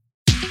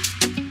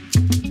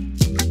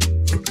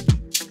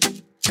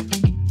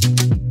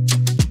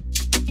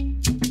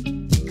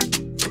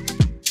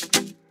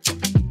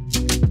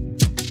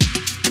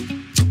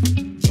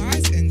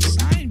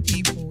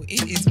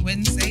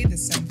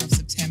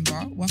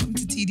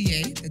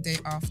PDA, the day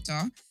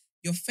after,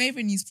 your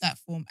favourite news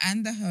platform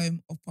and the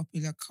home of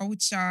popular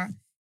culture,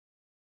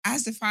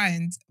 as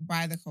defined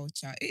by the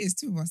culture. It is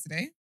two of us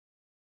today.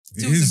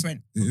 It is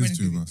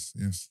two of us,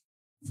 yes.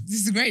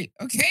 This is great.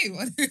 Okay.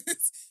 Well,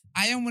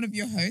 I am one of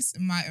your hosts,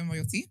 my own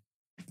royalty.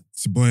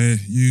 It's your boy,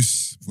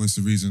 Use, Voice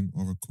of Reason,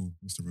 Oracle,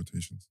 Mr.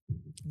 Rotations.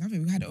 Love it.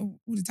 We had all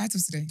the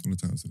titles today. All the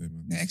titles today,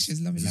 man. The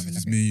extras. Love it.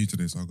 It's me and you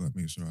today, so I've got to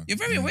make sure. You're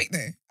very awake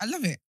though. I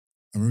love it.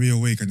 I'm very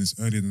awake and it's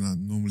earlier than I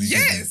normally get.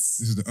 Yes.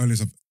 This is the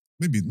earliest I've,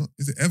 maybe not,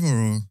 is it ever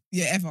or?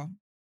 Yeah, ever.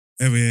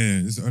 Ever,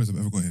 yeah. This is the earliest I've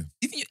ever got here.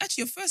 Even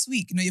actually your first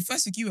week,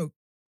 you were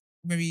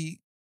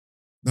very...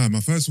 No,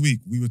 my first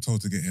week, we were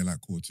told to get here like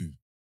 2:45.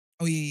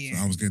 Oh, yeah.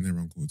 So I was getting here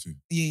around 2:45.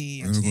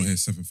 Yeah. I never got here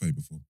 7:30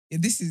 before. Yeah,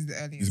 this is the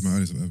earliest. This is my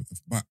earliest I've ever,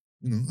 but,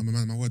 you know, I'm a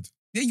man of my word.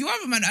 Yeah, you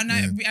are a man, and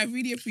I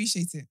really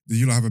apprappreciate it. Did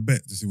you lot have a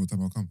bet to see what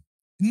time I'll come?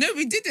 No,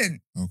 we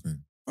didn't. Okay.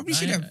 Probably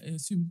should have. I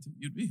assumed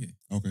you'd be here.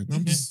 Okay. No,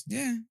 I'm just...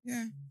 Yeah,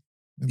 man.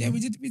 we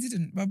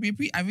didn't. But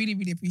I really,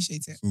 really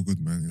appreciate it. It's all good,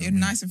 man. You know You're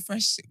nice and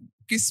fresh,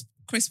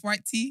 crisp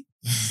white tea.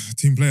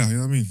 Team player, you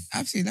know what I mean?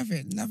 Absolutely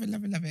love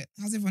it.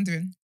 How's everyone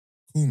doing?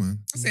 Cool, man.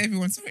 I say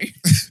everyone, sorry.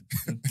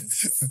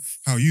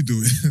 How are you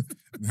doing?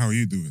 How are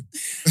you doing?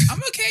 I'm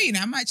okay,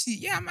 I'm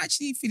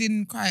actually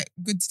feeling quite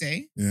good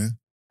today. Yeah.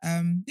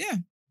 Yeah.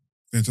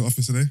 Going to the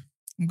office today?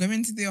 I'm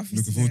going to the office.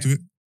 Looking forward to it?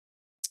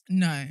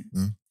 No.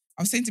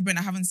 I was saying to Brent,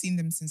 I haven't seen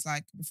them since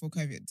like before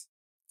COVID.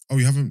 Oh,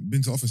 you haven't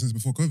been to the office since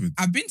before COVID?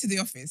 I've been to the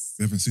office.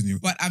 You haven't seen you,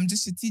 but I'm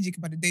just strategic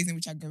about the days in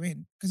which I go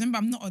in. Because remember,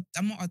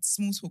 I'm not a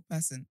small talk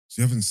person.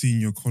 So you haven't seen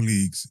your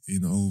colleagues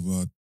in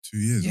over 2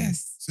 years?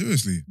 Yes. Or?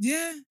 Seriously?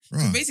 Yeah.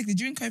 Right. So basically,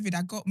 during COVID,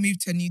 I got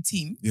moved to a new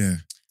team. Yeah.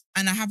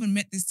 And I haven't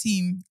met this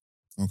team.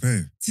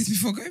 Okay. Since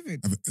before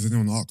COVID. Has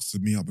anyone asked to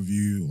meet up with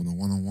you on a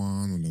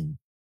one-on-one or a little?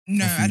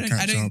 No, I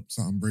don't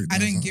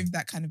something? give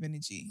that kind of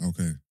energy.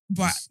 Okay.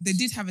 But they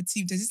did have a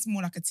team. There's just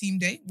more like a team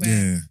day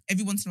where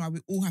every once in a while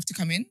we all have to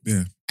come in.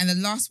 Yeah. And the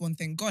last one,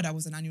 thank God, I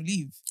was on annual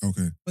leave.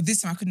 Okay. But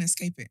this time I couldn't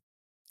escape it.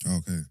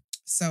 Okay.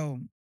 So.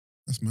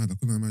 That's mad. I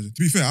couldn't imagine.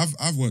 To be fair,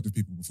 I've worked with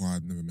people before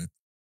I'd never met.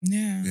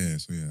 Yeah. Yeah.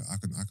 So yeah, I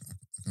can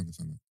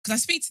understand that. Because I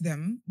speak to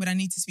them when I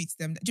need to speak to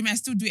them. Do you mean I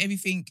still do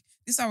everything?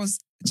 This I was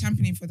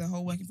championing for the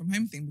whole working from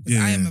home thing because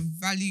I am a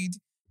valued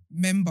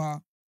member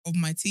of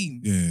my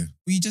team. Yeah.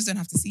 But you just don't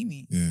have to see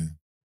me. Yeah.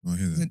 I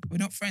hear that. We're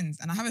not friends.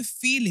 And I have a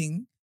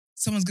feeling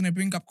someone's going to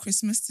bring up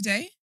Christmas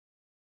today.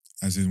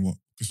 As in what?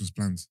 Christmas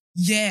plans?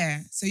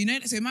 Yeah. So,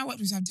 so in my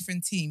workplace, we have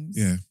different teams.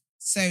 Yeah.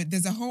 So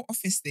there's a whole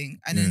office thing.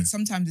 And then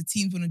sometimes the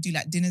teams want to do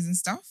like dinners and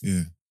stuff.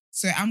 Yeah.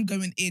 So I'm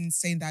going in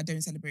saying that I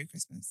don't celebrate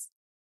Christmas.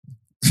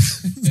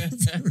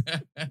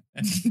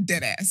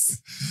 Dead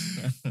ass.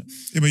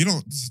 Yeah, but you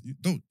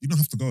don't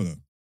have to go though.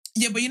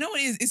 Yeah, but you know what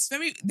it is? It's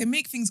they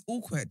make things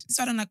awkward.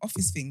 So I don't like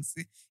office things.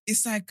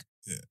 It's like,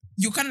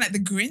 you're kind of like the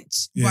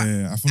Grinch.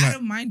 Yeah, but I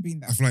don't mind being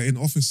that. I feel like in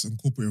office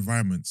and corporate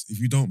environments, if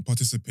you don't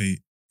participate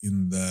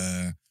in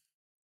the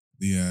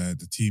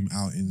team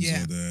outings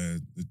or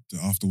the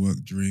after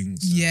work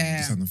drinks,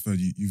 this and the third,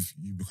 you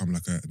become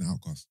like an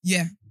outcast.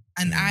 Yeah.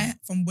 And I,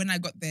 from when I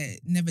got there,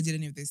 never did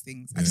any of those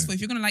things. I just thought,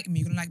 if you're going to like me,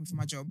 you're going to like me for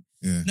my job.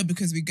 Yeah. Not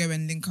because we go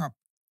and link up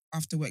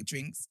after work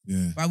drinks.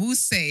 Yeah. But I will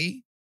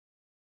say,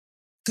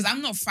 because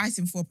I'm not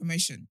fighting for a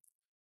promotion.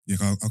 Yeah,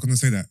 I'm going to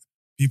say that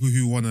people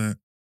who want to,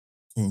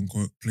 quote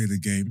unquote, play the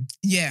game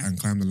and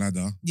climb the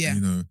ladder,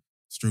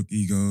 stroke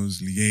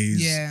egos,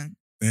 liaise,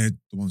 they're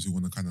the ones who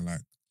want to kind of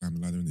like climb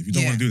the ladder. And if you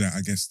don't want to do that,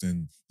 I guess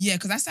then... Yeah,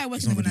 because I started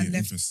working there when I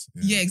left...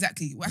 Yeah,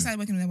 exactly. I started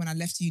working there when I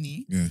left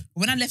uni. Yeah.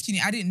 But when I left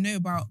uni, I didn't know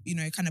about,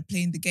 kind of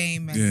playing the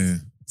game.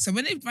 And so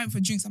when they went for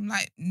drinks, I'm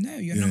like, no,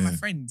 you're not my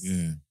friends.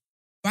 Yeah.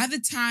 By the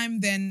time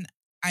then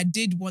I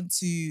did want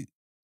to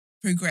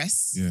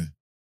progress. Yeah.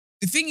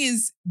 The thing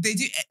is,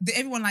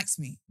 everyone likes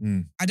me.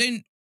 I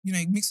don't,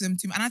 mix with them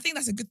too much. And I think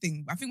that's a good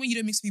thing. I think when you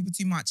don't mix with people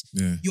too much,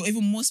 you're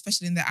even more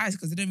special in their eyes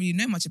because they don't really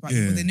know much about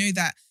you. But they know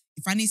that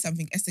if I need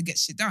something, Esther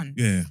gets shit done.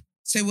 Yeah.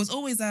 So it was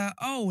always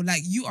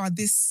you are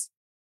this,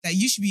 that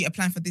you should be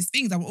applying for these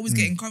things. I would always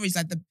get encouraged,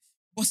 like the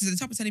bosses at the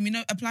top are telling me,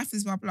 no, apply for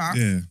this, blah, blah.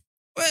 Yeah.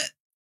 But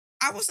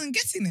I wasn't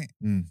getting it.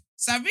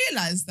 So I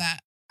realised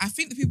that I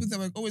think the people that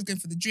were always going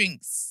for the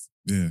drinks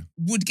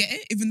would get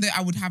it, even though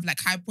I would have like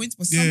high points,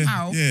 but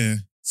somehow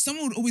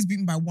someone would always beat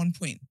me by 1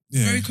 point.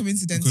 Yeah. Very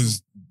coincidental.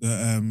 Because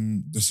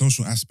the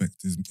social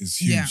aspect is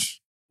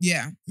huge.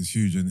 Yeah. It's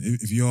huge. And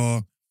if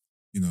you're,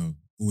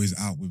 always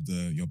out with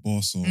your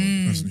boss or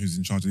the person who's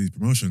in charge of these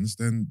promotions,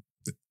 then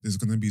there's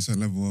going to be a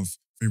certain level of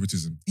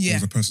favoritism. Yeah.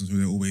 Or the person who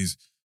they're always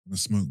going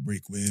to smoke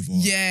break with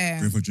or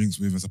go for drinks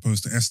with, as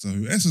opposed to Esther,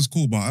 Esther's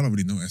cool, but I don't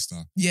really know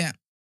Esther. Yeah.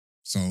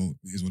 So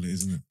it is what it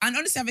is, isn't it? And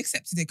honestly, I've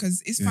accepted it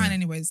because it's fine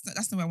anyways.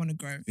 That's not where I want to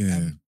grow.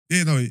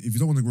 Yeah. No, if you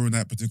don't want to grow in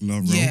that particular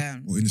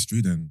role or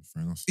industry, then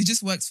fair enough. It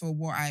just works for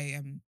what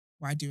I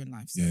do in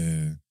life. So.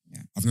 Yeah.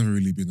 I've never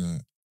really been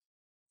an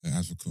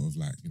advocate of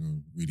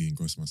really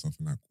engrossing myself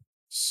in like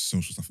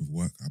social stuff with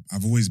work.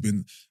 I've always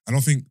been, I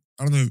don't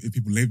know if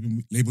people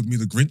labeled me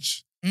the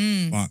Grinch,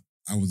 but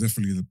I was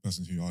definitely the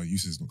person who,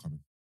 Uses is not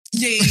coming.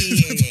 Yeah.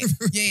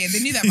 They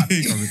knew that about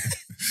me.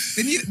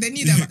 They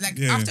knew that. Like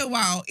after a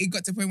while, it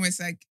got to a point where it's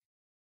like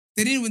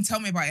they didn't even tell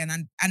me about it,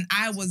 and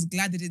I was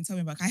glad they didn't tell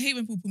me about it. I hate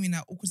when people put me in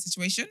that awkward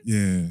situation.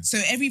 Yeah. So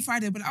every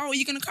Friday, they'll be like, "Oh, are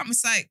you gonna come?"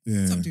 It's like,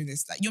 stop doing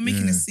this. Like you're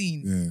making a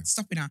scene. Yeah.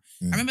 Stop it now.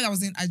 Yeah. I remember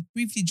I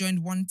briefly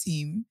joined one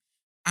team,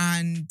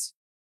 and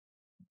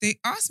they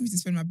asked me to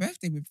spend my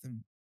birthday with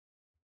them.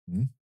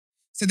 Mm.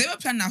 So they were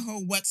planning that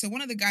whole work. So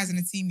one of the guys in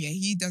the team,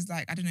 he does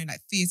like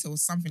theatre or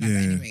something like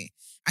that anyway.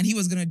 And he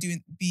was gonna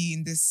be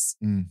in this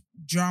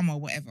drama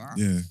or whatever.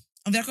 Yeah.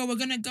 And they're like, "Oh, we're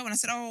gonna go." And I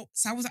said, "Oh,"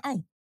 so I was like,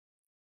 "Oh,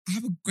 I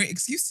have a great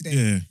excuse today."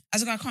 Yeah. I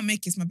was like, "I can't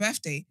make it. It's my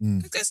birthday."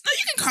 He goes, "No,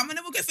 you can come and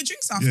then we'll go for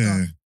drinks after."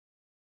 Yeah.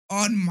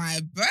 On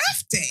my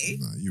birthday?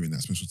 Nah, you ain't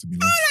that special to me,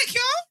 love. Oh, like,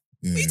 yo?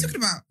 What are you talking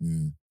about?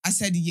 Yeah. I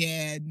said,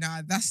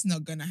 nah, that's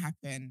not gonna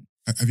happen.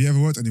 Have you ever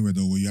worked anywhere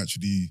though where you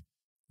actually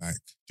like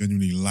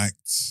genuinely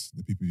liked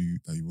the people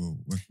that you were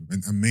working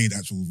with and made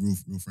actual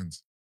real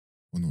friends?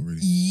 Or not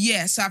really?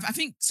 Yeah, so I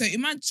think, so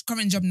in my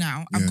current job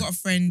now, I've got a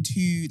friend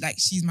who, like,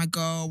 she's my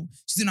girl.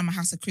 She's doing at my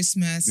house at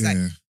Christmas. Like,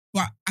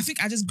 but I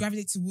think I just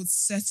gravitate towards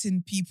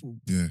certain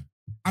people. Yeah.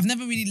 I've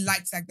never really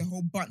liked like the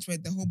whole bunch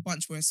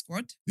were a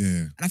squad. Yeah.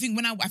 And I think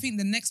I think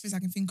the next place I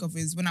can think of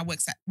is when I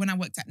worked at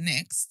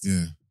Next.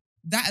 Yeah.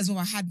 That as well,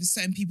 I had with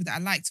certain people that I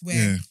liked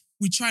where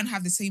we try and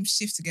have the same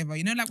shift together.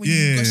 You know, like when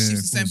you got shifts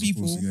with certain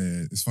people.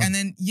 Yeah, it's fun.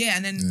 And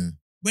then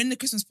when the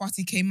Christmas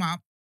party came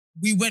up,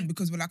 we went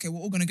because we're like, okay, we're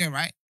all gonna go,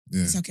 right?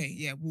 Yeah. It's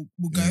okay,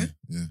 we'll go.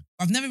 Yeah.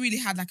 I've never really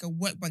had like a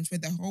work bunch where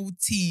the whole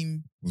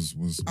team was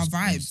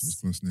vibes. Was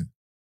close knit.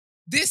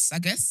 This, I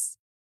guess.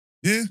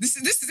 Yeah. This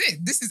is it.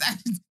 This is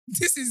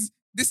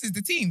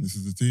the team. This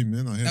is the team,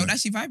 man. I hear that. I would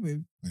actually vibe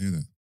with. I hear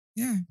that.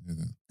 Yeah. I hear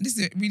that. This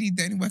is really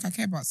the only work I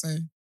care about. So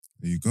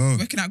there you go.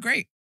 Working out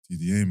great.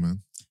 TDA,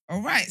 man.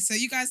 All right. So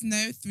you guys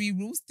know 3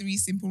 rules, 3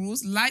 simple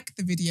rules. Like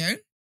the video.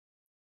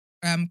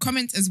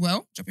 Comment as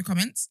well. Drop your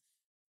comments.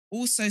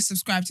 Also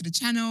subscribe to the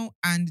channel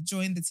and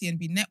join the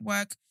TNB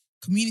network,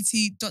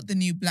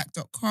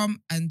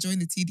 community.thenewblack.com, and join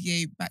the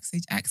TDA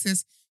Backstage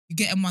Access. You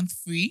get a month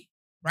free,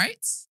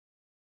 right?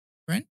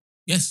 Brent?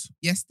 Yes.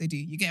 Yes, they do.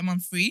 You get a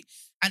month free.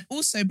 And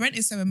also, Brent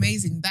is so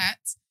amazing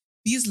that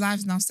these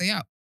lives now stay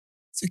up.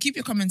 So keep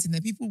your comments in there.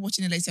 People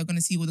watching it later are going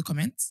to see all the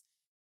comments.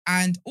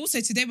 And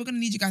also today, we're going to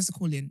need you guys to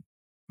call in,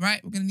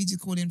 right? We're going to need you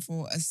to call in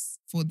for us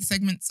for the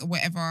segments or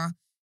whatever.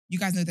 You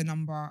guys know the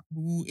number.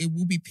 It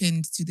will be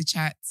pinned to the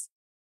chat.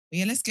 But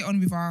yeah, let's get on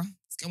with our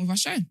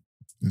show.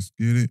 Let's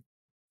get it.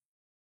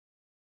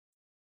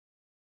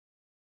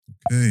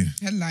 Okay.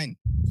 Headline.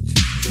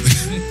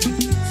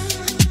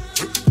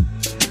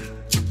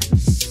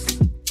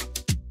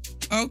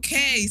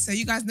 Okay, so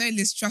you guys know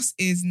Liz Truss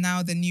is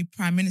now the new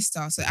Prime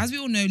Minister. So as we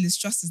all know, Liz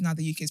Truss is now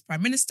the UK's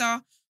Prime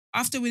Minister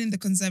after winning the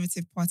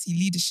Conservative Party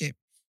leadership.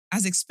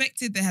 As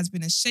expected, there has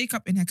been a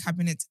shake-up in her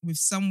cabinet with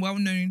some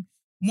well-known,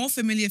 more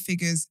familiar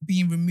figures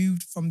being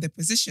removed from their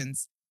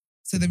positions.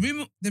 So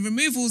the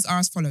removals are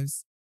as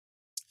follows.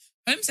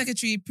 Home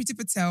Secretary Priti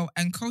Patel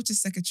and Culture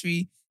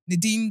Secretary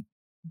Nadine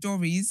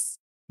Dorries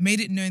made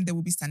it known they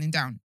will be standing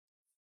down.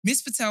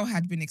 Ms. Patel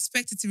had been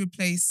expected to be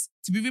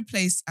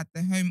replaced at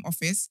the Home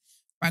Office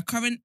by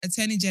current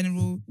Attorney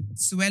General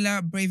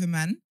Suella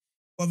Braverman,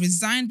 but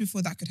resigned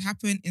before that could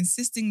happen,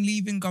 insisting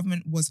leaving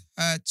government was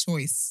her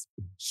choice.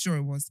 Sure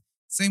it was.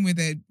 Same with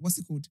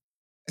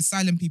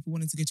asylum people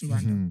wanting to go to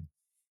Rwanda. Mm-hmm.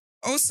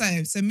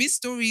 Also, so Ms.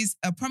 Dorries,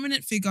 a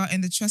prominent figure in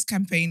the Truss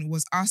campaign,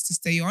 was asked to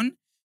stay on,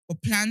 but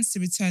plans to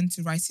return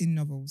to writing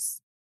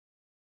novels.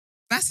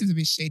 That seems a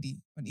bit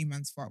shady on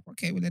Iman's part.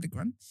 Okay, we'll let it go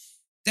on.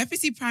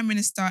 Deputy Prime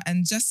Minister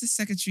and Justice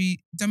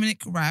Secretary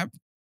Dominic Raab,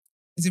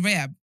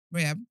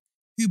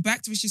 who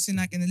backed Rishi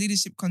Sunak in the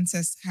leadership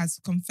contest, has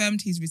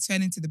confirmed he's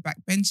returning to the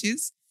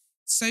backbenches.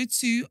 So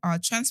too are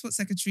Transport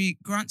Secretary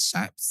Grant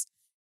Shapps,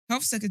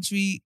 Health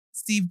Secretary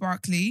Steve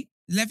Barclay,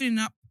 Levelling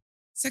Up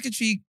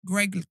Secretary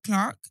Greg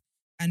Clark,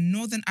 and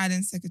Northern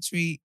Ireland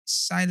Secretary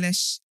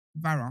Shailesh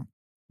Vara.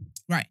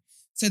 Right.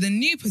 So the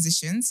new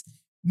positions,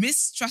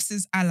 Miss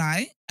Truss's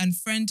ally and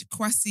friend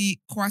Kwasi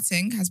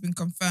Kwarteng has been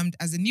confirmed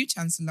as the new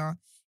Chancellor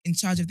in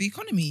charge of the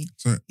economy.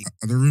 So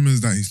are the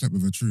rumours that he slept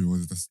with her true, or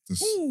is this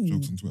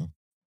jokes on Twitter?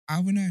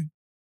 I don't know.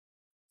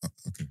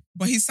 Okay.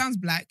 But he sounds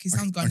black. He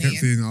sounds Ghanaian. I kept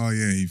saying,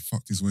 he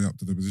fucked his way up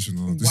to the position.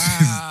 Or this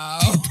wow.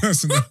 is the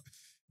person that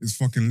is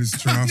fucking Liz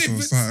Truss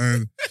or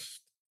something.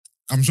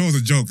 I'm sure it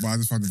was a joke, but I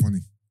just found it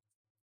funny.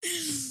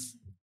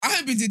 I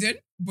hope he didn't.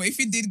 But if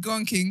he did, go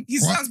on, King. He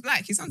sounds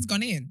black. He sounds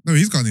Ghanaian. No,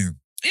 he's Ghanaian.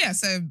 Yeah,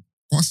 so...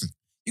 Kwasi.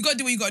 You got to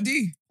do what you got to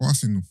do.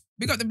 Kwasi, no.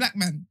 Big up the black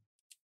man.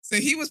 So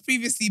he was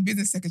previously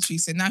business secretary,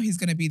 so now he's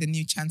going to be the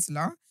new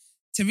Chancellor.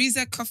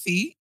 Theresa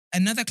Coffey,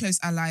 another close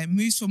ally,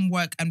 moves from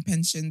work and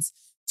pensions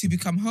to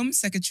become Home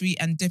Secretary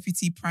and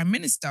Deputy Prime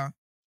Minister.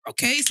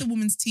 Okay, it's a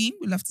woman's team.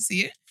 We'd love to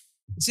see it.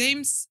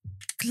 James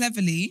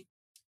Cleverly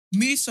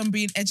moves from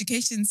being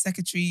Education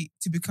Secretary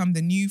to become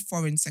the new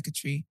Foreign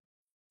Secretary.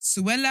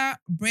 Suella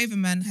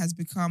Braverman has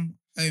become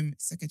Home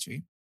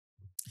Secretary.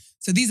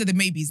 So these are the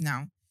maybes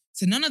now.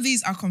 So none of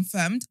these are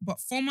confirmed,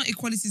 but former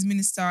Equalities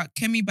Minister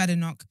Kemi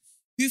Badenoch,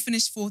 who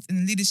finished 4th in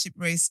the leadership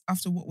race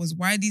after what was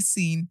widely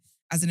seen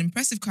as an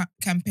impressive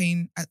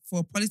campaign for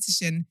a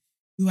politician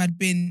who had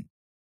been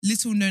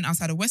little known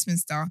outside of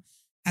Westminster,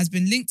 has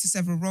been linked to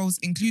several roles,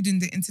 including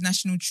the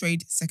International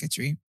Trade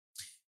Secretary.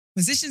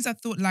 Positions are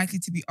thought likely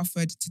to be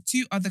offered to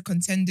two other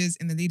contenders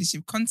in the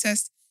leadership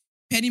contest,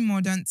 Penny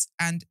Mordaunt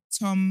and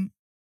Tom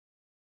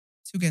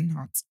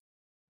Tugendhat.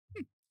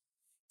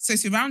 So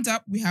to round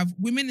up, we have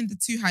women in the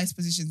two highest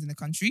positions in the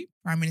country,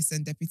 Prime Minister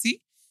and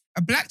Deputy,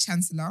 a black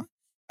Chancellor,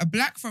 a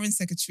black Foreign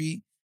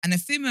Secretary, and a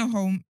female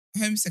Home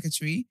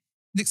Secretary.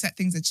 Looks like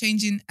things are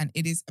changing and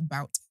it is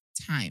about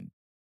time.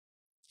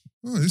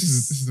 Oh, this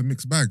is a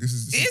mixed bag. It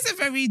is a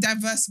very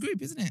diverse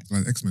group, isn't it? It's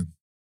like X-Men.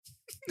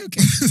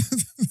 Okay.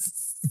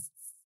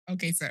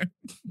 Okay, sir.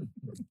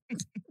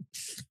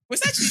 Well,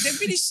 it's actually, they're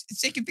really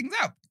shaking things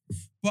up.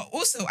 But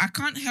also, I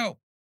can't help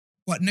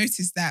but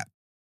notice that.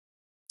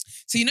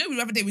 So, you know,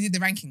 the other day we did the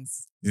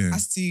rankings. Yeah.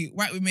 As to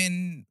white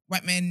women,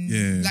 white men,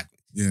 black.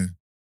 Yeah.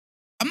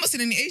 I'm not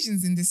seeing any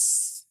Asians in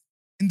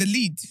the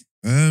lead.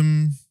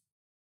 And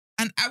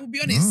I will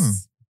be honest, no.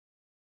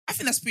 I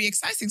think that's pretty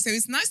exciting. So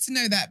it's nice to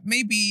know that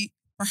maybe,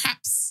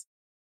 perhaps,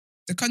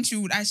 the country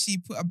would actually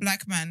put a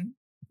black man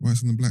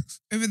whites and the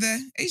blacks over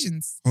the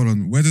Asians. Hold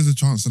on, where does the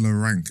Chancellor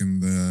rank in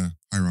the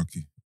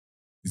hierarchy?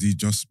 Is he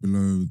just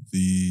below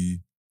the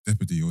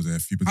deputy, or are there a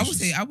few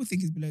positions? I would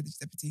think he's below the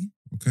deputy.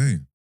 Okay.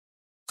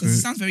 Because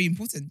it sounds very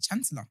important,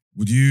 Chancellor.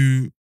 Would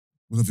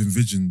have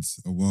envisioned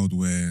a world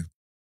where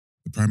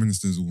the Prime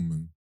Minister is a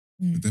woman,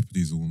 the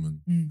deputy is a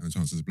woman, and the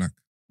Chancellor is black?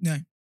 No.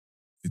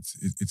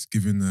 It's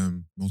given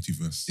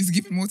multiverse. It's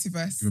given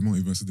multiverse. Given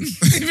multiverse.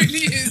 It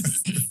really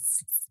is.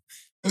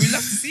 But we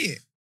love to see it.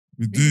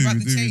 We do.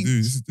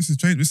 This is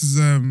change.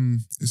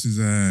 This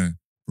is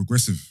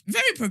progressive.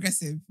 Very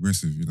progressive.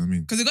 Progressive, you know what I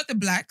mean? Because they got the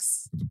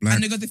blacks, the blacks,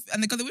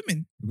 and they got the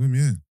women. The women,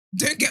 yeah.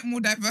 Don't get more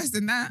diverse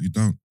than that. You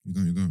don't.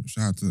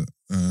 Shout out to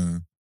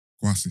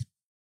Kwasi.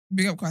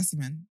 Big up Kwasi,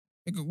 man.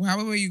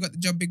 However you got the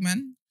job, big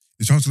man.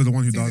 The Chancellor, the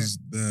one who does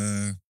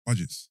the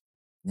budgets.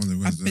 The one that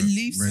wears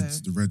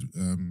the red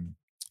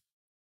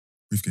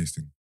briefcase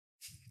thing.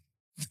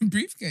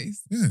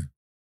 Briefcase? Yeah.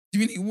 You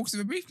mean he walks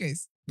with a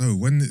briefcase? No,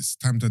 when it's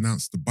time to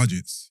announce the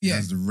budgets, he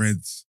has the red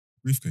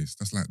briefcase.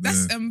 That's like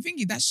that's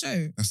thingy, that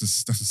show. That's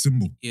a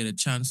symbol. Yeah, the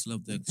Chancellor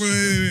of the.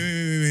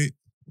 Wait.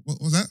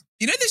 What was that?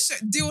 You know the show,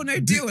 Deal or No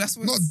Deal? That's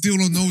what. Not Deal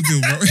or No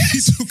Deal, bro. What are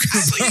you talking about?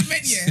 That's what you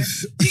meant, yeah.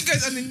 He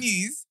goes on the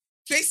news,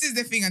 places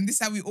the thing, and this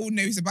is how we all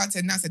know he's about to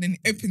announce, and then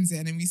he opens it,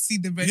 and then we see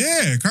the red.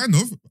 Yeah, kind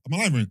of. Am I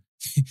lying, man?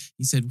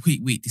 He said,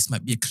 wait, this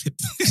might be a clip.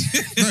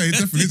 No, it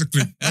definitely is a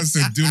clip. I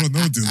said Deal or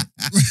No Deal.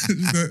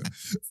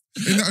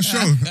 Ain't that a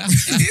show?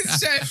 It is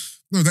a show.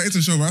 No, that is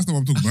a show, but that's not what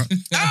I'm talking about.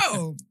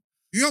 Oh.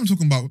 You know what I'm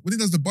talking about? When he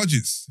does the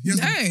budgets. He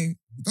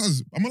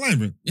does. Am I lying,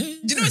 man? Yeah.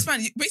 Do you know what's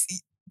funny?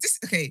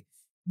 Basically,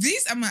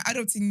 these are my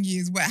adulting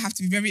years where I have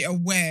to be very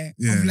aware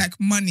of like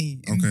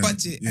money and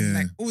budget and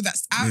like all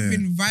that. I've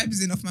been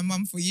vibing off my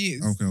mum for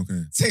years.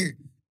 Okay. So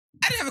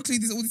I didn't have a clue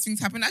all these things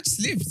happen. I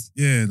just lived.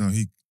 Yeah, no,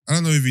 I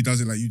don't know if he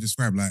does it like you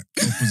described, like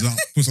opens up,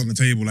 puts on the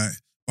table, like,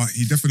 but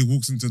he definitely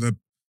walks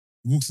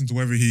into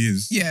wherever he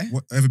is. Yeah.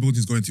 Whatever building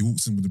he's going to, he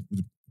walks in with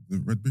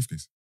the red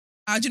briefcase.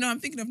 Do you know what I'm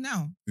thinking of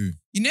now? Who?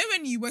 You know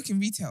when you work in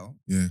retail?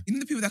 Yeah. You know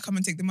the people that come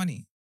and take the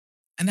money?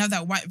 And they have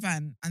that white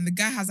van, and the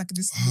guy has like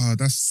this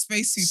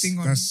spacesuit thing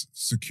on. That's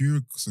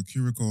Securic,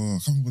 or I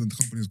can't remember what the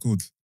company is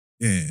called.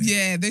 Yeah.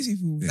 Yeah, those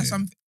people. Yeah. That's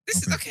what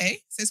this is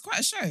okay. So it's quite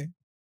a show.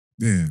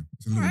 Yeah.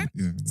 It's a little right.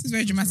 bit, yeah. This is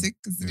very dramatic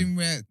considering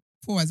we're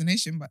poor as a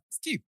nation, but it's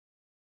cute.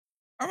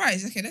 All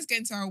right, okay, let's get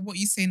into what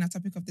you say in our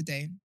topic of the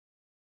day.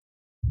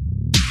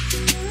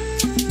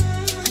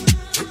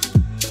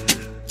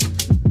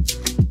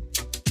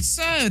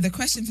 So the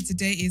question for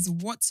today is,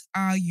 what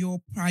are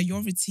your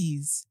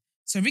priorities?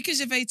 So Ricky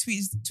Gervais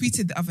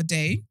tweeted the other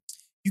day,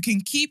 you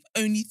can keep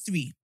only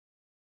 3.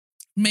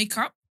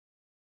 Makeup,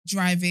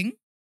 driving,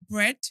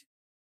 bread,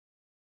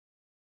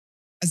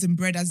 as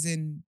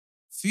in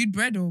food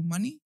bread or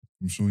money?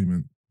 I'm sure he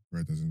meant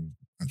bread as in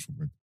actual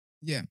bread.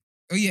 Yeah.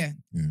 Oh, yeah.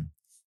 Yeah.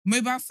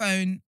 Mobile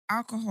phone,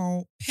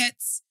 alcohol,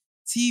 pets,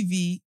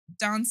 TV,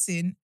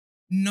 dancing,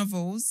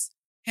 novels,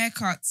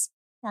 haircuts,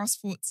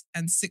 passports,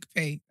 and sick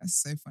pay. That's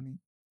so funny.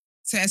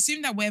 So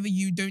assume that wherever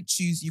you don't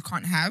choose, you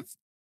can't have.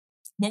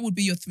 What would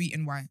be your 3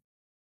 and why?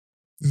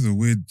 This is a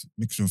weird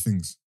mixture of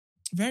things.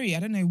 Very. I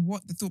don't know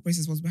what the thought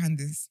process was behind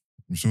this.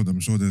 I'm sure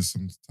there's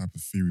some type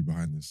of theory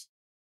behind this.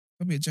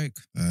 Probably a joke.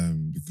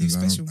 Because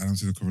I don't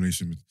see the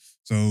correlation.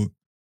 So,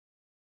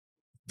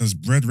 does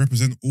bread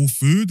represent all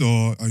food,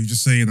 or are you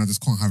just saying I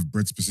just can't have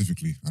bread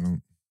specifically? I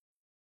don't.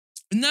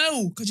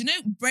 No, because you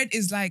know bread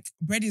is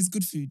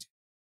good food.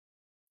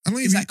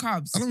 It's like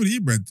carbs. I don't really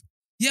eat bread.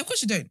 Yeah, of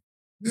course you don't.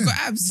 Yeah. You've got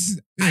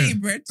abs. Yeah. I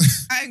eat bread.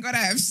 I ain't got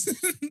abs.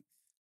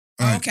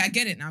 Right. Okay, I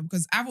get it now,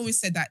 because I've always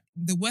said that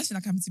the worst thing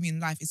that can happen to me in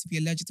life is to be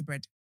allergic to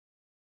bread.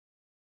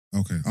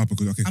 Okay. Okay. I'm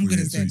cool, good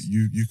as dead. So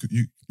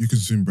you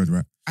consume bread,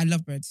 right? I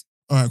love bread.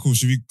 All right, cool.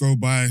 Should we go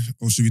by,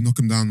 or should we knock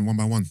them down one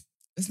by one?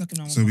 Let's knock them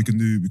down. So we can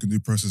do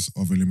process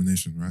of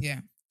elimination, right?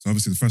 Yeah. So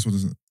obviously the first one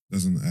doesn't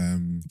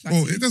Apply to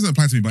you. it doesn't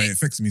apply to me, but it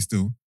affects me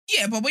still.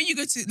 Yeah, but when you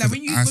go to like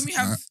when we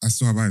have I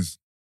still have eyes.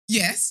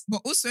 Yes,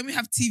 but also when we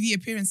have TV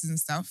appearances and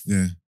stuff,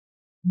 Yeah,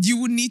 you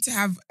would need to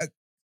have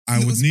I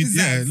would need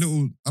pizzazz. a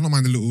little. I don't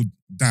mind a little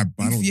dab,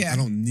 but I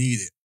don't need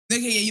it.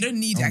 Okay, yeah, you don't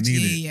need it.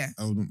 Yeah.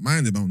 I don't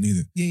mind it, but I don't need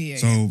it. Yeah.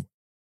 So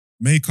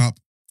makeup,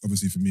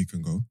 obviously for me,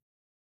 can go.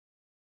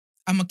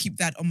 I'm gonna keep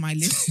that on my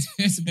list.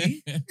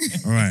 Possibly.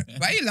 All right.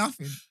 Why are you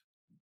laughing?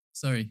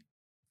 Sorry.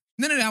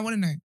 No, I want to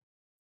know.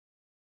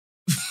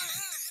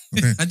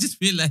 Okay. I just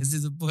realized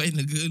there's a boy and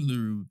a girl in the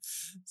room.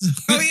 So,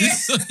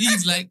 so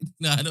he's like,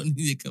 no, I don't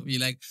need a cup.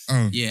 You're like,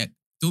 yeah,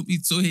 don't be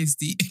so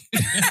hasty.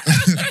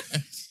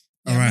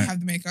 All right. Have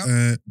the makeup.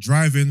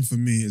 Driving for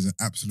me is an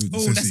absolute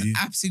necessity. Oh, that's an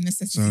absolute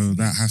necessity. So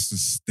that has to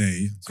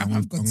stay. So I'm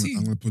going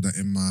to put that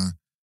in my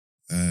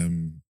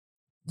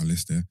my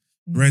list there.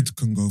 Bread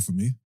can go for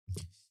me.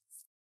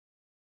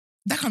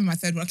 That can be my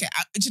third one. Okay,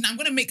 I'm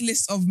going to make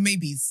lists of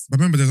maybes. But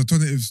remember, there's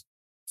alternatives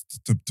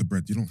to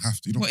bread. You don't have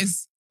to.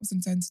 What's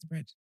alternative to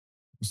bread?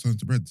 What's alternative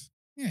to bread?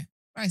 Yeah,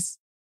 rice.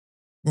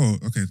 Well,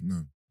 okay,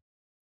 no.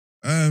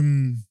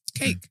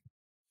 Cake. Okay.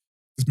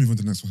 Let's move on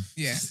to the next one.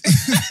 Yeah.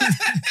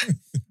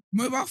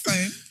 Mobile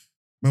phone.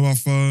 Mobile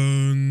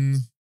phone.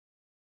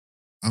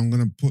 I'm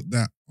gonna put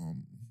that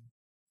on.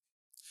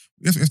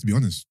 We have to be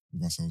honest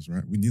with ourselves,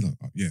 right? We need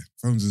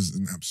phones is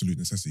an absolute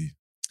necessity.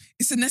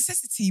 It's a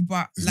necessity,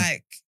 but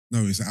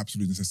no, it's an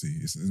absolute necessity.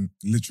 It's a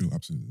literal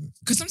absolute necessity.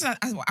 Because sometimes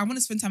I want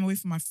to spend time away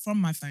from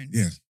my phone.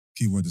 Yeah,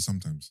 keyword is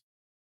sometimes.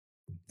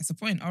 That's the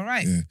point. All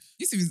right. Yeah.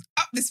 Yusuf is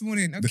up this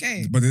morning.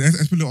 Okay. But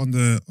let's put it on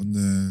the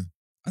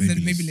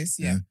maybe list.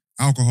 Yeah.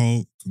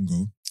 Alcohol can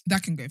go.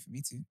 That can go for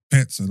me too.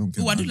 Pets, I don't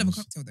care. Oh, I do love a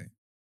cocktail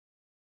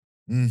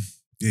though.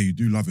 Yeah, you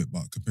do love it,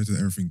 but compared to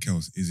everything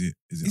else, is it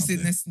up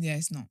there? Yeah,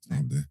 it's not. It's not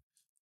up there.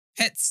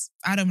 Pets,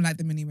 I don't like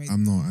them anyway.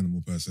 I'm not an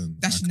animal person.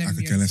 That should never I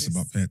be could care less list.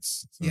 about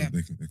pets, so Yeah.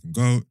 they can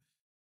go.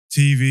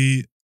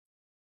 TV.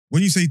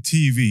 When you say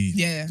TV,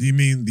 do you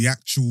mean the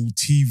actual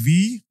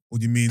TV, or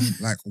do you mean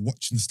like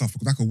watching stuff?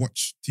 Because I could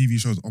watch TV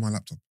shows on my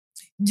laptop.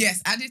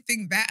 Yes, I did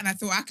think that, and I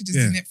thought I could just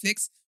do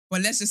Netflix.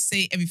 But let's just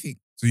say everything.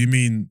 So you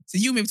mean? So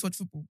you'll be able to watch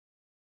football.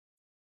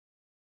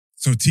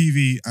 So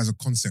TV as a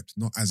concept,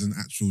 not as an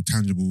actual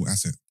tangible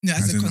asset. No,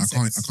 as a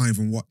concept. I can't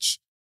even watch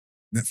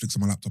Netflix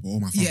on my laptop or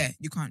on my phone. Yeah,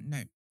 you can't.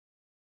 No.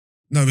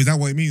 No, is that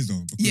what it means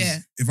though?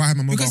 Because if I have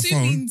my mobile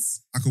phone,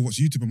 I could watch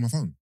YouTube on my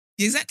phone.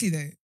 Yeah, exactly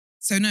though.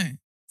 So no.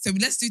 So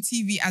let's do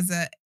TV as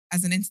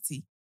an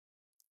entity.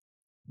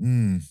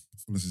 I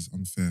feel this is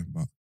unfair,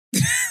 but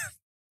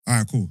all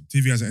right, cool.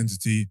 TV as an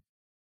entity.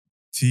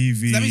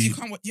 TV. So that means you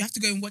can't. You have to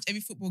go and watch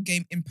every football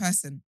game in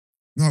person.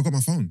 No, I've got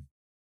my phone.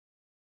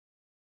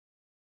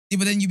 Yeah,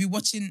 but then you'll be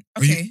watching.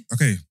 Okay.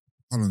 Okay.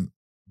 Hold on,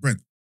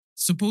 Brent.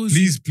 Suppose.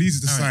 Please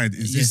decide.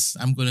 Right. Yes,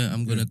 I'm gonna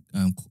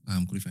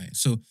qualify it.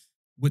 So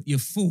with your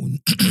phone,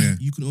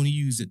 you can only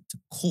use it to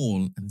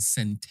call and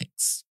send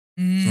texts.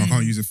 So I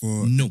can't use it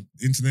for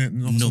internet,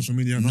 social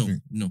media,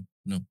 nothing. No.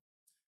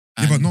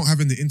 Yeah, but not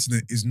having the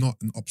internet is not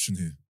an option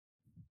here.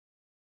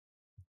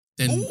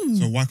 Then,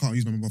 so why can't I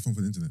use my mobile phone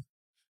for the internet?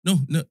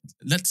 No.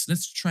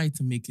 Let's try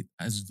to make it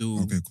as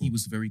though he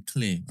was very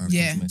clear with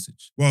his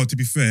message. Well, to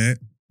be fair,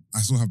 I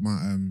still have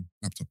my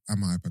laptop and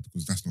my iPad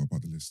because that's not a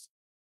part of the list.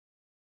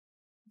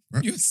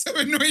 Right? You're so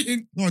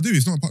annoying. No, I do.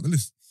 It's not a part of the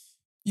list.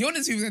 You're one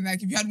of the people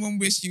that if you had one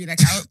wish, you would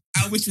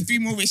I'll wish for 3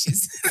 more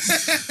wishes.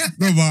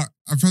 No, but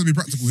I'm trying to be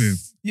practical here.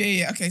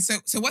 Yeah. Okay. So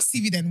what's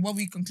TV then? What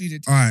we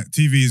concluded? All right,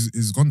 TV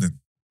is gone then.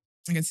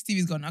 Okay, so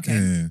TV's gone.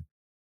 Okay.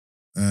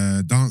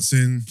 Yeah.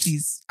 Dancing.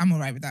 Please, I'm all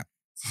right with that.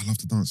 I love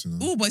to dance, you know.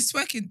 Oh, but it's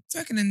twerking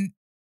and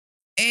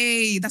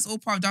that's all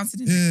part of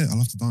dancing. Yeah, I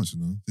love to dance, you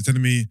know. They're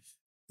telling me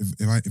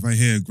if I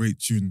hear a great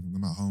tune and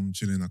I'm at home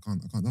chilling, I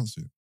can't dance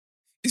to it.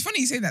 It's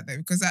funny you say that though,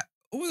 because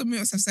all the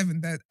Meals of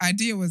 7, the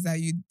idea was that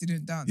you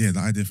didn't dance. Yeah, the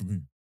idea from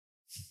who?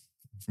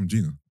 From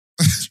Gina.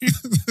 I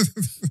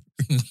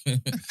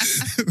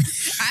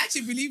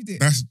actually believed it.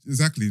 That's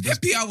exactly. Her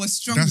PR was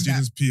strong. That's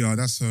Gina's PR.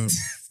 That's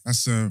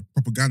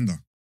propaganda.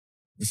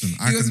 Listen,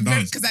 I can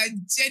dance because I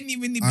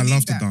genuinely believe I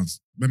love to dance.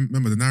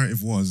 Remember, the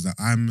narrative was that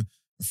I'm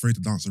afraid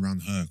to dance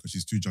around her because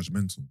she's too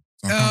judgmental.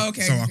 So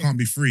I can't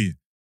be free.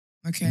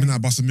 Okay. The minute I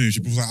bust a move, she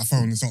pulls out her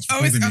phone and starts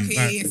recording me.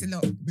 Okay, it's a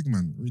lot. Big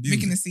man,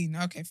 making a scene.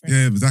 Okay, fair.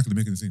 Yeah, exactly,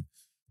 making a scene.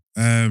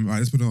 Right,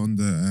 let's put it on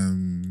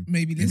the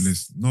maybe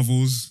list.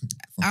 Novels.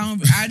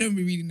 I don't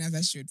be reading as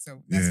I should,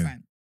 so that's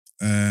fine.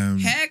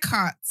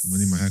 Haircuts. I'm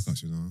gonna need my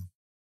haircuts, you know.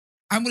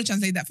 I'm gonna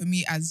translate that for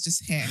me as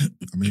just hair.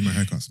 I'm gonna need my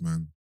haircuts,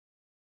 man.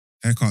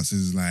 Haircuts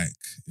is like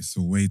it's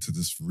a way to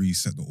just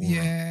reset the aura.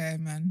 Yeah,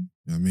 man.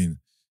 You know what I mean?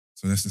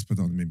 So let's just put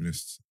that on the maybe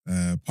list.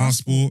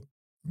 Passport.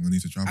 I'm gonna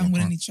need to travel. I'm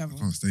gonna need travel. I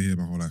can't stay here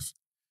my whole life.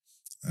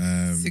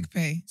 Sick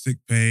pay. Sick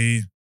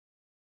pay.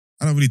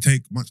 I don't really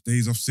take much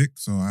days off sick,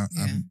 so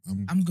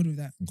I'm good with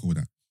that. I'm cool with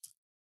that.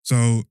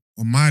 So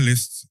on my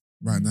list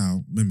right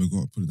now, remember,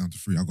 got to put it down to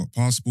 3. I got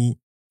passport,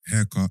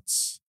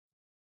 haircuts,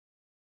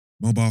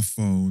 mobile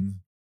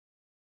phone,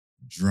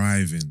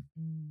 driving.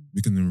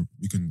 We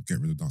can get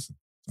rid of dancing.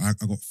 So I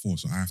got 4,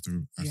 so I have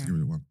to get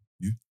rid of 1.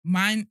 You?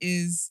 Mine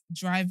is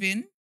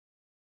driving,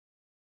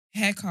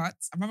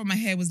 Haircuts. I'd rather my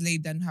hair was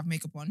laid than have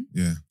makeup on.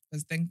 Yeah.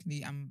 Because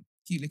thankfully I'm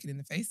cute looking in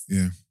the face.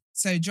 Yeah.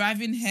 So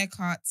driving,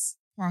 haircuts,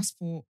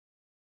 passport,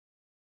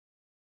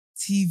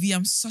 TV.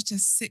 I'm such a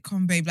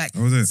sitcom babe. Like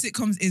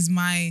sitcoms is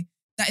my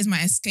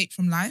escape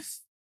from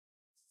life.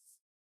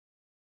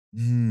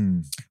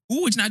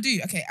 What would I do?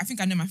 Okay, I think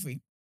I know my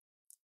three.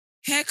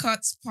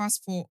 Haircuts,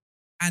 passport,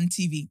 and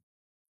TV.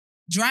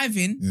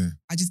 Driving,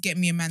 I just get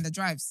me a man that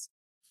drives.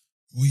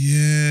 Oh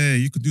yeah,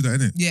 you could do that,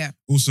 innit? Yeah.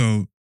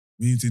 Also,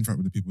 we need to interact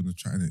with the people in the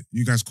chat, innit?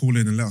 You guys call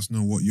in and let us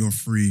know what your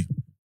three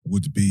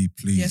would be,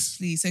 please. Yes,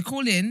 please. So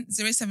call in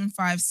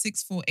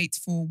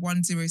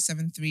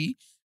 075-6484-1073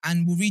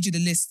 and we'll read you the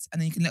list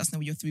and then you can let us know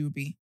what your three would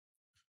be.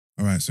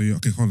 All right, so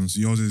okay, hold on. So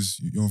yours is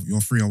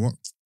your three are what?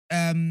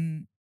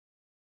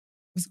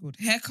 What's it called?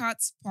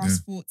 Haircuts,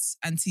 passports,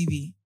 and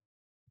TV.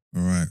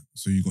 All right.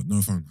 So you got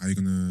no phone. How you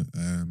gonna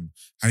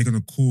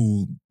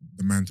call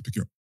the man to pick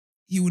you up?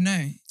 He will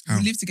know. How?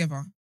 We live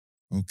together.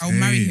 Okay. I'll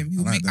marry him.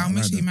 I'll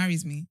make sure he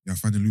marries me. You're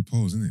finding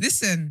loopholes, isn't it?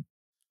 Listen,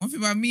 one thing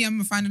about me, I'm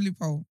gonna find a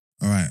loophole.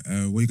 All right.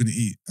 What are you gonna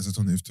eat as an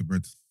alternative to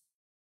bread?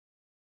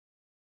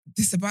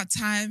 This about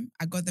time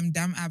I got them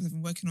damn abs I've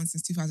been working on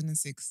since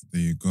 2006.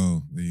 There you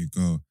go.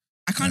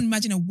 I can't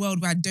imagine a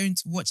world where I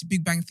don't watch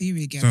Big Bang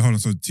Theory again. So hold on.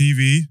 So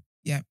TV.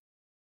 Yeah.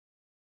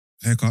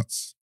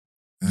 Haircuts.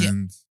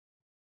 And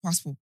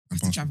passport.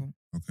 To travel.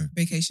 Okay.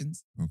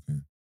 Vacations.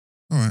 Okay.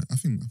 All right. I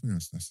think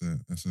that's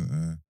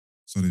a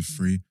solid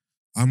three.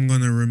 I'm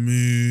gonna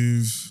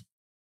remove.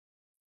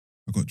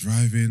 I got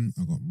driving.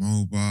 I got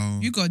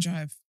mobile. You got to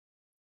drive.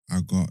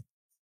 I got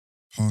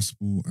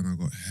passport and I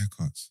got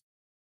haircuts.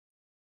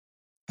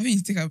 I think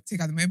you take out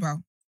the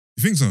mobile.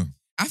 You think so?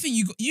 I think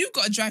you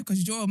got to drive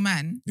because you're a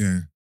man.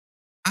 Yeah.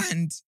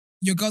 And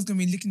your girl's gonna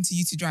be looking to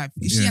you to drive.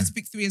 If she has to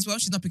pick three as well,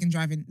 she's not picking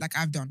driving like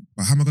I've done.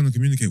 But how am I gonna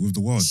communicate with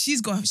the world? She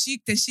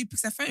picks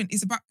her phone.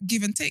 It's about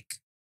give and take.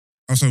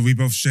 Oh, so we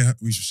both share.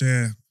 We should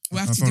share. We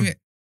have to do it.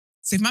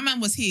 So if my man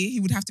was here, he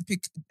would have to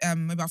pick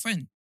mobile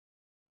phone.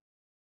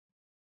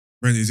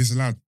 Brent, is this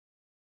allowed?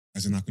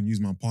 As in, I can use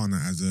my partner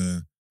as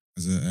a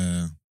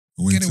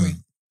way Get away. to.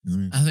 You know what I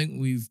mean? I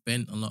think we've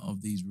bent a lot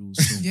of these rules.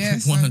 So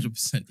Yes,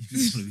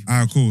 100%. All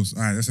right, cool.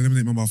 All right, let's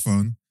eliminate mobile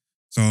phone.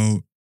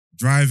 So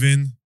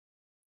driving,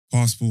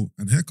 passport,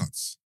 and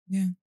haircuts.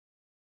 Yeah.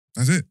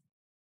 That's it.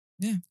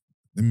 Yeah.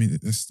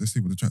 Let's see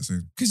what the chat's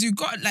saying. Because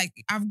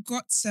I've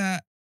got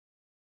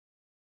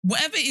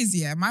whatever it is,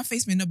 my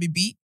face may not be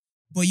beat,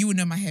 but you will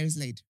know my hair is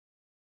laid.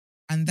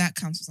 And that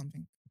counts for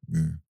something.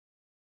 Yeah.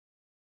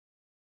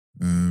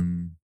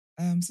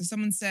 So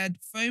someone said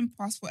phone,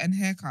 passport, and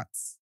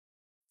haircuts.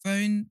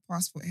 Phone,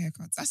 passport,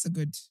 haircuts. That's a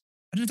good.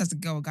 I don't know if that's a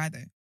girl or guy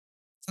though.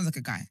 Sounds like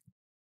a guy.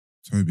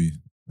 Toby.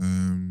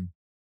 I'm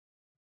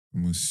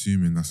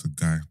assuming that's a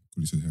guy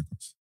because he said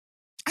haircuts.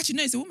 Actually,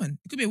 no, it's a woman.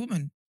 It could be a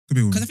woman. Could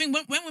be a woman. Because I think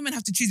when women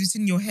have to choose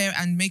between your hair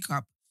and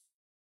makeup,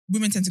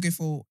 women tend to go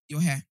for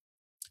your hair.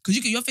 Because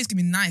your face can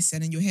be nice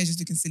and then your hair just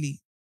looking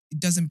silly. It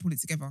doesn't pull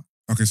it together.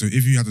 Okay, so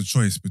if you had a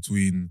choice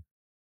between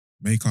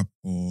makeup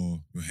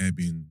or your hair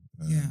being...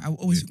 I will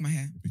always pick my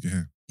hair. Pick your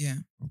hair?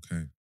 Yeah.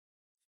 Okay.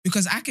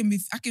 Because I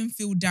can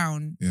feel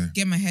down,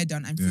 get my hair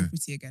done and feel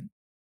pretty again.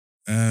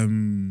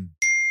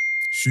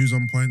 Shoes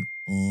on point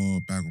or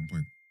bag on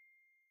point?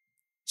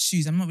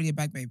 Shoes. I'm not really a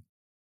bag babe.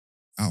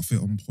 Outfit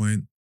on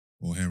point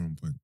or hair on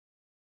point?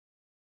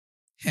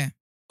 Hair.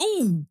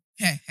 Ooh,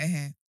 hair.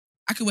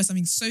 I could wear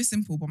something so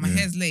simple, but my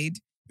hair's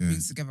laid,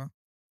 brings it together.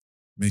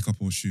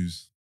 Makeup or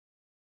shoes?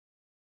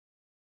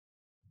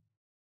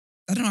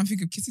 I don't know, I'm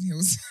thinking of kitten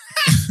heels.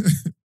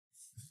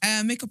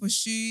 Makeup or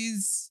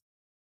shoes?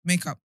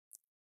 Makeup.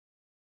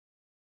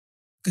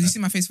 Because you see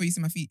my face before you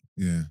see my feet.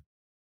 Yeah.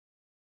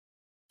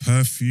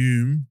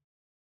 Perfume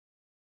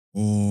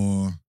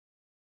or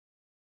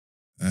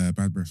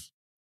bad breath?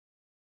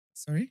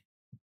 Sorry?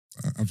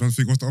 I'm trying to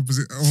think what's the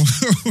opposite.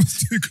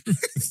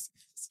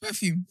 It's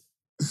perfume.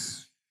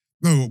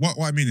 No,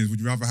 what I mean is, would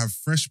you rather have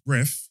fresh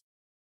breath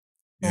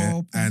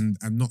and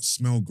not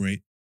smell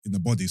great in the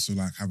body, so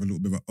like have a little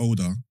bit of an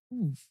odor,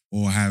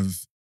 or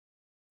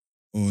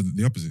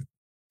the opposite?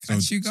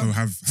 So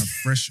have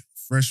fresh,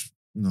 fresh,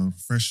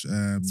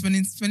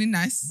 smelling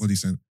nice body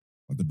scent,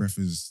 but the breath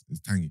is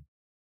tangy.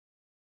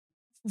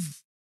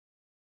 Oof.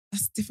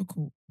 That's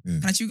difficult. Yeah.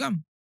 Can I chew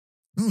gum?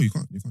 No, you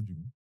can't chew gum.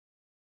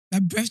 My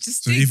breath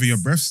just So stinks. either your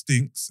breath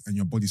stinks and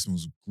your body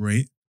smells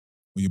great,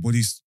 or you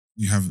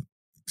have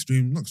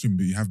not extreme,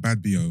 but you have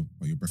bad BO,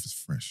 but your breath is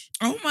fresh.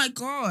 Oh my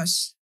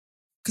gosh.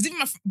 Because even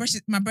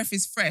my breath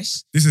is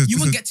fresh, you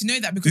won't get to know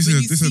that because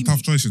this is a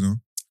tough choice, you know?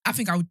 I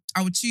think I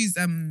would choose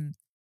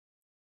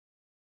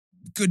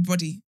good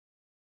body.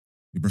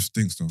 Your breath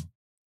stinks though.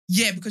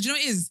 Yeah, because you know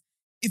what it is?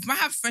 If I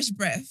have fresh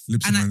breath...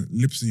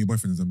 Lips in your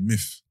boyfriend is a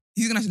myth.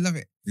 He's going to have to love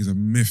it. It's a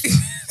myth.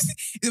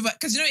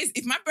 Because you know what it is?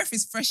 If my breath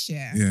is fresh,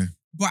 yeah,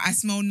 but I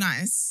smell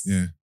nice...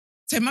 Yeah.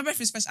 So if my breath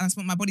is fresh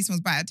and my body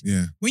smells bad,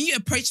 yeah. When you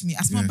approach me,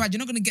 I smell bad, you're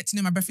not going to get to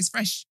know my breath is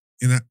fresh.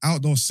 In an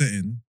outdoor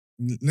setting,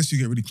 unless you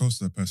get really close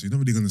to that person, you're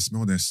not really going to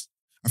smell this.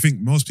 I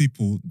think most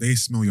people, they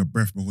smell your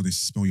breath before they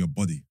smell your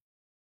body.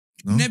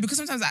 No, because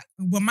sometimes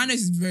my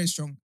nose is very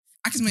strong.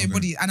 I can smell your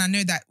body, and I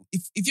know that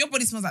if your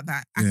body smells like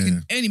that, I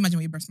can only imagine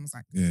what your breath smells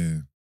like. Yeah.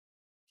 I'm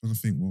trying to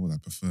think, what would I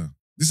prefer?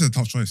 This is a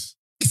tough choice.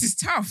 This is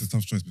tough. It's a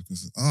tough choice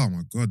because, oh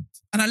my God.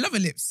 And I love her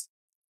lips.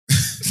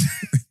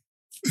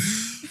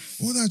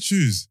 What would I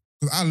choose?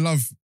 Because I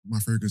love my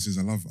fragrances.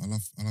 I love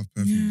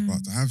perfume.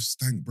 But to have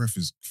stank breath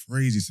is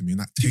crazy to me.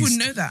 And that taste, people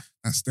know that.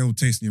 That stale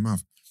taste in your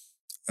mouth.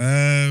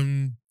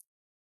 Damn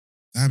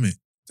it.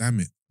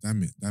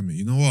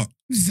 You know what?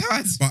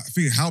 But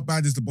think, how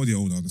bad is the body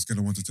odor on a scale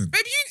of 1 to 10?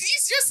 Baby,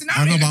 it's just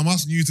I know, but I'm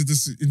asking you to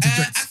just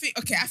interject.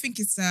 I think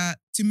it's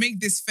to make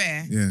this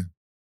fair. Yeah.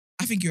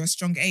 I think you're a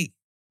strong 8.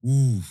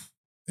 Ooh,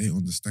 8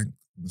 on the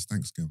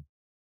stank scale.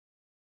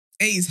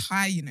 8 is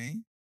high, you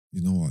know.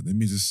 You know what? Let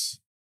me just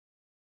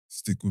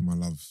stick with my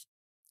love.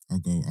 I'll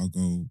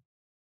go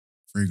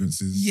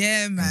fragrances.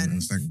 Yeah, man.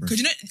 And stank breath.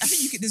 Because I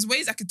think there's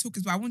ways I could talk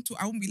as well. I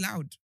won't be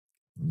loud.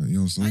 I'm like,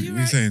 yo, so what are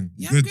you saying?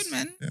 Yeah, I'm good,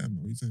 man. Yeah, man,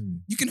 what are you telling me?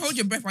 You can hold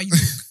your breath while you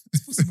talk.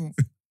 It's possible.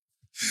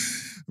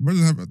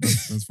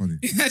 That's funny.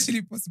 It's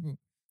actually possible.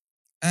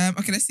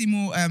 Okay, let's see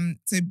more.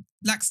 So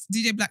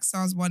DJ Black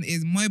Stars one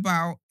is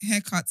mobile,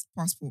 haircuts,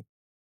 passport.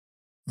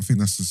 I think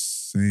that's the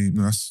same.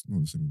 No, that's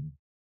not the same.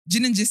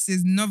 Gin and Gist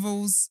is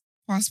novels,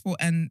 passport,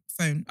 and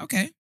phone.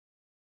 Okay.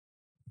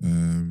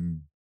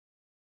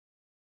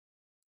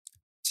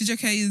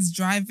 Chijoke is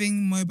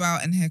driving, mobile,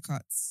 and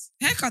haircuts.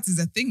 Haircuts is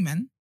a thing,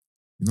 man.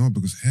 You know,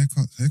 because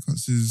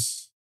haircuts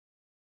is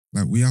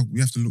like we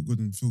have to look good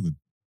and feel good.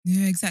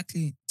 Yeah,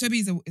 exactly. Toby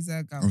is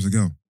a girl. I was a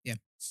girl. Yeah.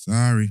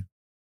 Sorry.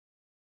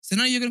 So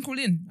now you're gonna call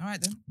in. All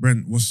right then.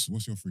 Brent, what's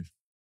your 3?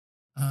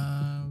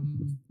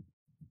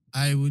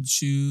 I would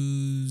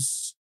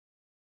choose.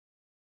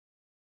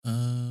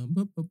 Can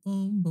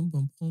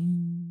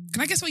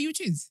I guess what you would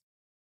choose?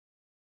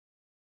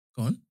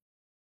 Go on.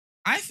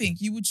 I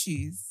think you would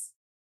choose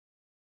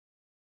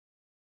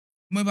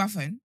mobile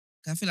phone.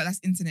 Because I feel like that's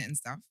internet and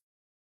stuff.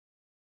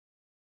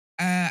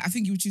 I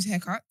think you would choose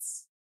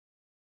haircuts.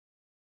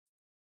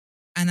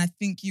 And I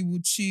think you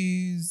would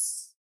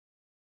choose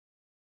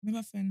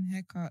mobile phone,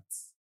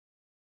 haircuts.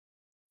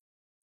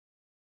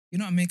 You're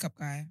not a makeup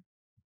guy.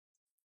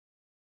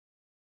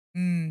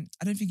 I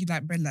don't think you'd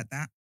like bread like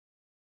that.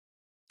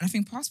 And I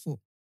think passport.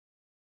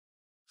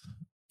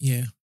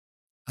 Yeah.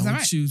 I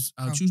would choose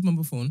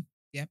mobile phone.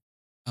 Yep.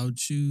 I would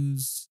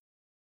choose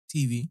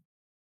TV.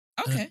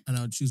 Okay. And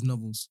I would choose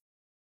novels.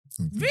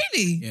 Okay.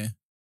 Really? Yeah.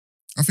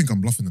 I think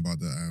I'm bluffing about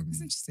the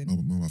That's interesting.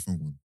 mobile phone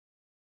one.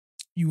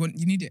 You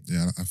need it?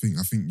 Yeah, I think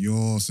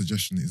your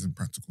suggestion isn't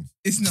practical.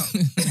 It's not.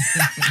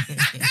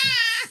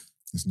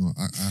 It's not.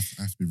 I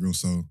have to be real.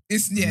 So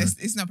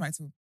it's not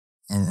practical.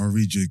 I'll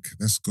rejig.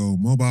 Let's go.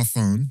 Mobile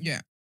phone.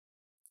 Yeah.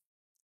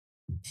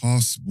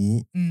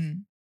 Passport.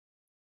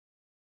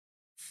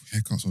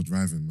 Haircuts or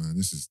driving, man.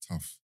 This is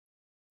tough.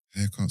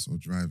 Haircuts or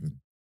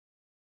driving.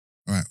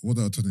 All right. What are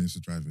the alternatives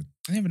to driving?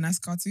 I have a nice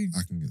car too.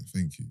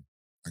 Thank you.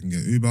 I can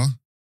get Uber.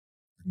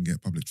 I can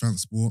get public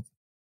transport.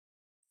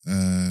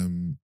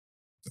 The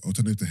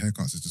alternative to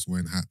haircuts is just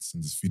wearing hats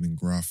and just feeling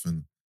gruff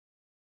and.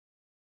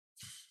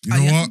 You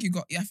know what? I think you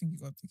got to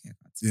pick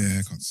haircuts.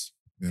 Yeah, haircuts.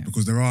 Yeah,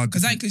 because there are.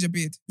 Because that includes your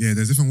beard. Yeah,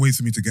 there's different ways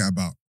for me to get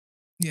about.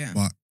 Yeah.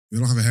 But if you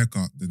don't have a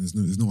haircut, then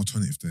there's no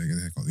alternative to get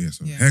a haircut. Yeah,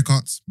 so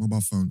haircuts,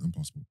 mobile phone, and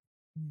passport.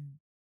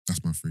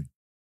 That's my 3.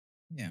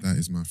 Yeah. That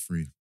is my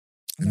 3.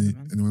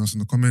 Anyone else in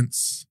the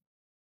comments?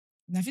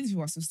 I think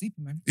people are still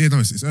sleeping, man. Yeah, no,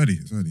 it's early.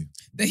 It's early.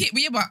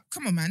 But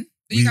come on, man.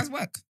 You guys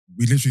work?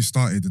 We literally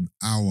started an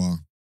hour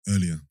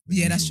earlier.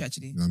 Yeah, that's true,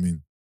 actually. You know what I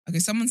mean? Okay,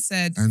 someone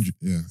said...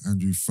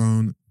 Andrew,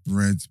 phone,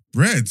 bread.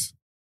 Bread?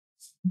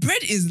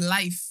 Bread is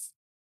life.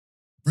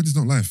 Bread is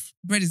not life.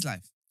 Bread is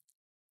life.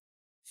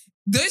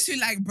 Those who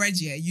like bread,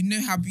 you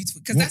know how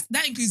beautiful... Because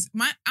that includes...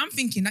 I'm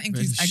thinking that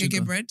includes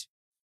agege bread,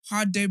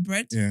 hard dough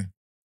bread. Yeah.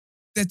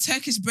 The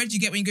Turkish bread you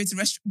get when you go to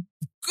restaurant.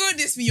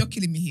 Goodness me, you're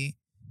killing me here.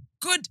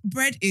 Good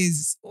bread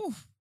is... Ooh.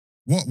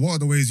 What are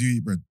the ways you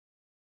eat bread?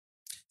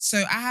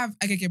 So I have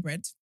agege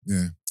bread.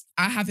 Yeah.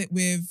 I have it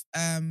with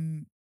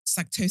just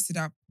like toasted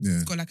up.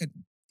 Yeah.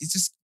 It's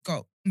just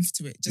got oomph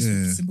to it. Just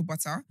with simple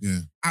butter. Yeah.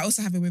 I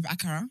also have it with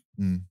akara.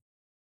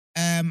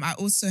 I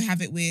also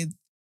have it with...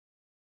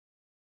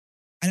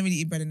 I don't really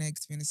eat bread and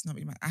eggs, to be honest. Not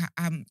really.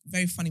 I'm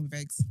very funny with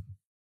eggs.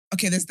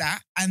 Okay, there's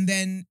that. And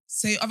then,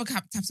 say other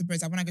types of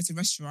breads. Like when I go to a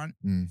restaurant,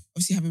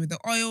 obviously you have it with the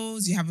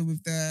oils, you have it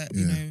with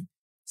the,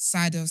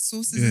 cider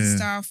sauces and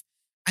stuff.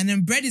 And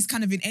then bread is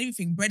kind of in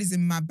everything. Bread is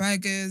in my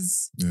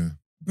burgers. Yeah.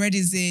 Bread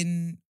is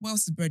in... What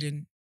else is bread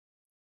in?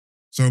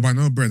 So by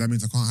no bread, that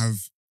means I can't have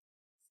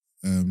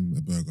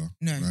a burger.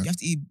 No, right? You have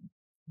to eat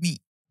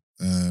meat.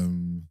 I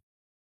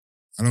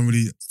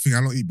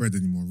don't eat bread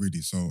anymore,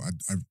 really. So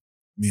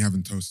me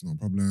having toast is not a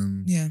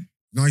problem. Yeah.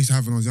 No, I used to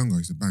have when I was younger. I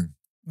used to bang.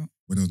 What?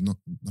 When there was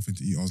nothing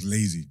to eat. I was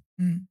lazy.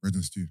 Bread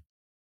and stew.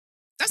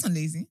 That's not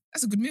lazy.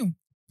 That's a good meal.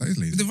 That is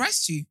lazy. With the rice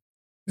stew.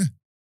 Yeah.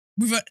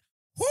 With a...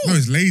 No,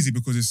 it's lazy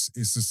because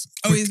it's just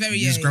quick. It's very...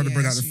 You just grab the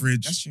bread out of the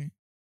fridge. That's true.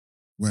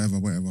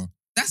 Whatever.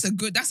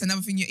 That's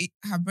another thing you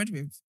have bread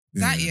with.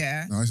 That,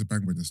 yeah. No, I used to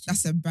bang bread and stew.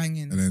 That's a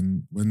banging. And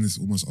then when it's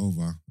almost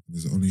over,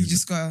 there's only you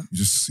just gotta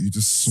you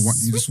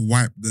just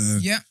wipe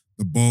the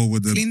bowl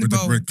with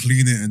the bread,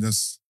 clean it, and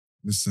just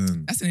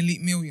listen. That's an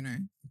elite meal, you know.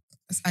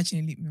 That's actually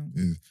an elite meal.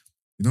 Yeah.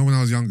 You know, when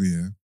I was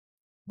younger,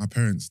 my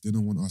parents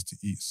didn't want us to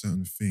eat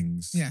certain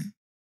things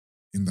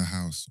in the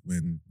house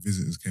when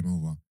visitors came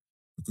over,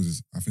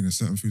 because I think there's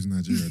certain foods in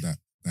Nigeria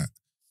that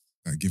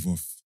give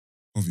off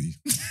poverty.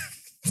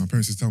 My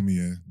parents used to tell me,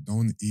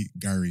 don't eat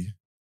Gary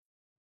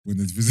when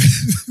there's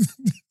visitors.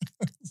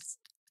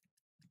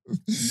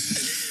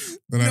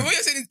 Like, no, what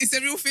you're saying, it's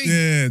a real thing.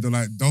 Yeah, they're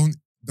like, don't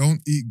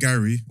eat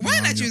Gary. Why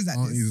in Nigeria is that?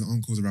 Aunties and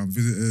uncles around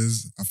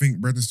visitors. I think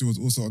bread and stew was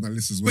also on that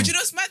list as well. But you know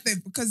what's mad though?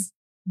 Because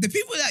the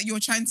people that you're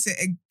trying to,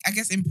 I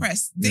guess,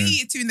 impress, they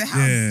eat it too in the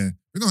house. Yeah.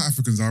 We know how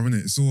Africans are,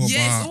 innit? It's all about...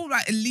 it's all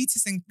like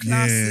elitists and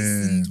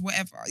classes and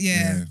whatever.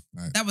 Yeah.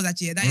 Like, that was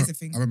actually, that is a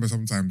thing. I remember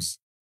sometimes,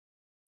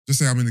 just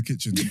say I'm in the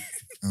kitchen and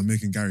I'm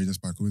making Gary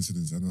just by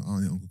coincidence, and an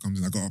auntie and uncle comes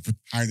in, I got to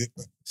hide it.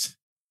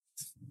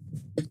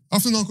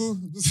 Afternoon, uncle.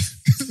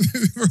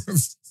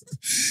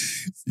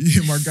 You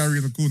hear my Gary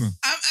in the corner.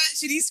 I'm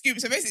actually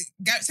scooped. So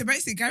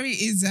basically, Gary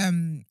is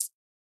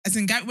as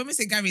in Gary, when we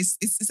say Gary,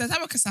 it's a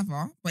type of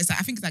cassava, but it's like,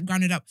 I think it's like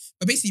grounded up.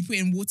 But basically, you put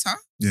it in water.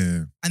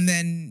 Yeah. And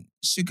then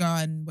sugar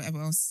and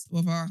whatever else,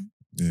 whatever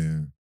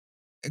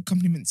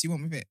accompaniments you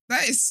want with it.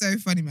 That is so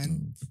funny,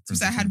 man.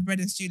 So I had bread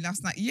and stew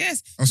last night.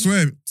 Yes. I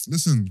swear.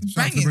 Listen,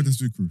 shout out to the bread and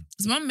stew crew.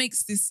 His mum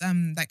makes this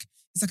like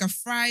it's like a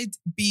fried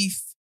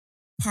beef,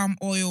 palm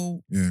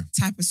oil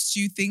type of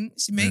stew thing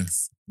she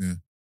makes. Yeah.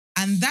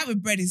 And that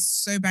with bread is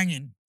so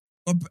banging.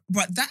 But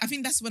that, I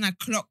think that's when I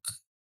clock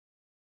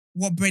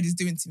what bread is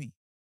doing to me.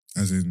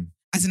 As in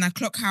I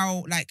clock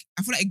how, like,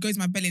 I feel like it goes in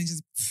my belly and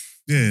just...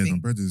 Yeah, no,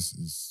 bread is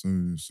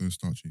so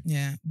starchy.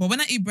 Yeah. But when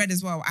I eat bread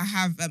as well, I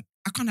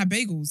can't have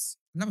bagels.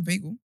 I love a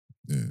bagel.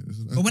 Yeah.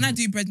 But when I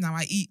do bread now,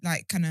 I eat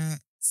like kind of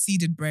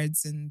seeded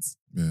breads and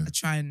I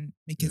try and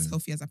make it as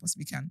healthy as I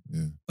possibly can.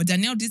 Yeah. But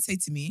Danielle did say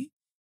to me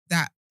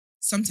that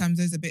sometimes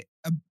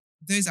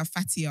those are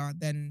fattier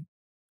than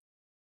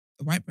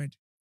the white bread.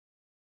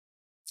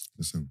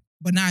 Listen.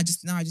 But now I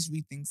just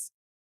read things.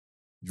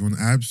 If you want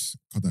abs,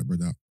 cut that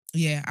bread out.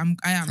 Yeah, I am.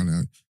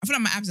 I feel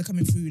like my abs are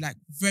coming through like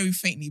very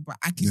faintly, but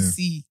I can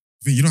see.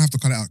 I think you don't have to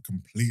cut it out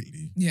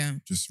completely. Yeah.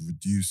 Just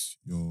reduce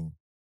your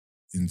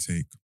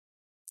intake,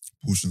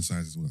 portion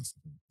sizes, all that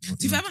stuff.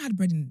 I haven't had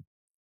bread in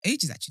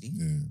ages, actually.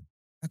 Yeah.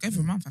 Like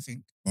over a month, I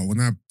think. But when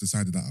I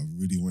decided that I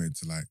really wanted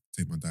to like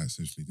take my diet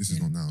seriously, this is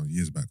not now,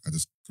 years back, I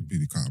just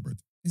completely cut out bread.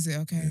 Is it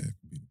okay? Yeah,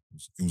 completely.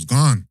 It was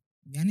gone.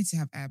 Yeah, I need to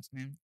have abs,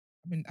 man.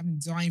 I've been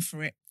dying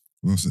for it.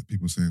 What else are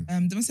people saying?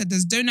 Someone said,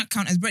 does donut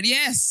count as bread?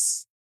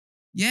 Yes.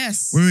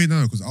 Wait,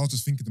 no, because I was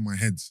just thinking in my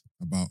head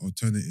about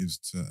alternatives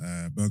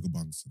to burger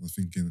buns. I was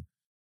thinking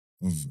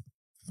of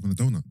having a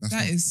donut.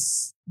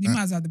 You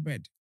might as well have the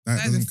bread.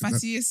 That is the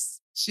fattiest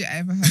shit I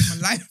ever heard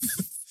in my life.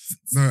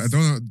 No, a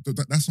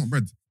donut, that's not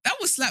bread. That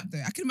would slap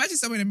though. I can imagine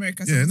someone in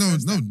America. Yeah, no,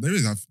 there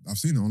is. I've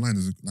seen it online.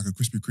 There's like a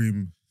Krispy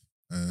Kreme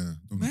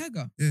donut.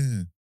 Burger?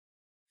 Yeah.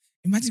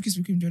 Imagine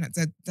Krispy Kreme donut.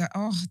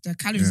 The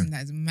calories in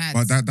that is mad.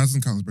 But that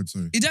doesn't count as bread,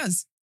 sorry. It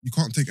does. You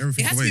can't take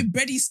everything away. It has to be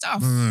bready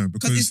stuff. No,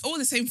 because it's all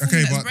the same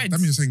formula as bread. That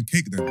means you're saying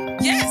cake then.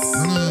 Yes.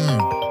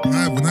 No.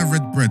 When I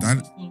read bread,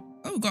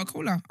 we got a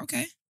caller.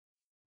 Okay.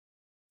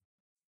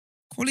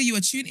 Caller, you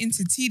are tuned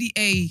into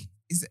TDA.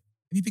 Have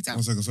you picked up?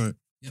 1 second, sorry.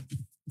 Yep.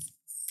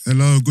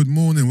 Hello, good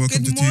morning.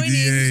 Welcome to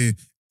TDA.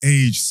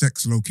 Age,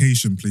 sex,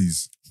 location,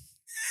 please.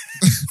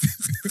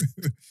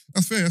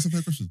 That's fair. That's a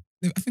fair question.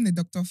 I think they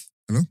ducked off.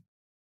 Hello?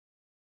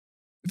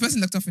 The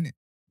person ducked off, innit?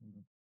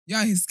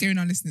 Yeah, he's scaring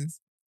our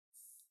listeners.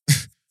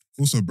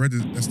 Also,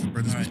 that's the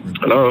bread is right. bread.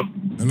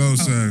 Hello,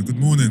 sir. Good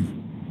morning.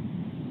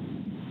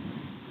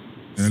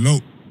 Hello.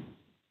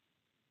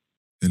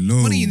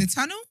 What are you in the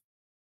tunnel?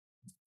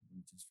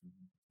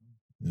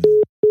 Yeah.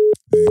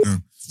 There you go.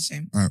 It's a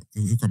shame. All right,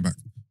 he'll come back.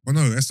 Well,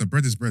 no, Esther,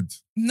 bread is bread.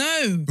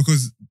 No.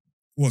 Because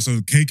what?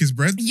 So cake is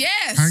bread?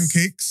 Yes.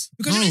 Pancakes?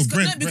 Because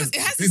bread. Because it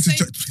has the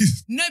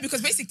same. No,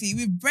 because basically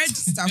with bread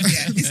stuff,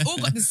 it's all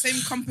got the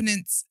same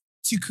components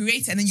to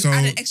create it, and then you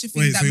add an extra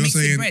thing that makes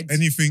it bread.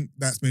 Anything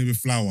that's made with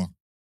flour?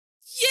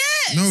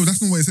 Yes. No,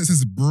 that's not what it says. It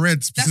says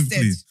bread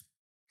specifically. That's dead.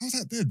 How's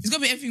that dead? It's got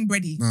to be everything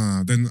bready.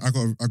 Nah, then I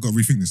got to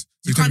rethink this.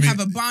 So you can't have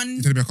a bun.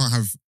 You're telling me I can't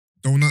have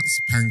donuts,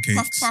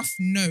 pancakes. Puff,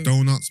 no.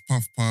 Donuts,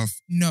 puff.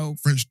 No.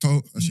 French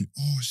toast. Actually,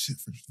 shit,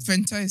 French toast.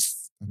 French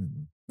toast.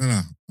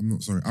 No, I'm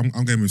not sorry.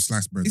 I'm going with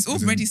sliced bread. It's all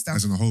bready stuff.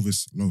 As in a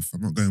Hovis loaf. I'm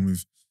not going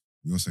with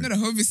what you're saying. Not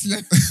a Hovis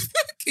loaf.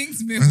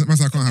 King's Mill.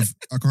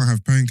 I can't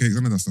have pancakes,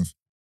 none of that stuff.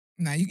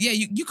 No,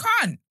 you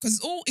can't.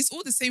 Because it's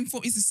all the same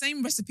form. It's the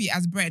same recipe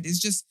as bread. It's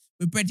just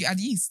with bread you add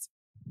yeast.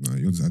 No,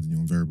 you're just adding your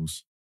own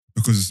variables.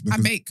 Because I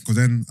bake. Because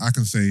then I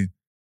can say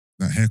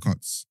that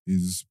haircuts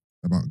is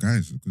about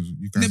guys. Because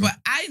you guys. No, but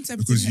I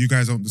interpret because you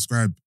guys don't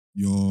describe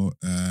your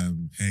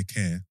hair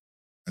care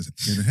as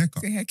getting a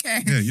haircut. Hair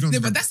care. Yeah, you don't. No,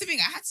 but that's the thing.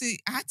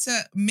 I had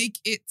to make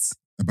it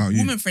about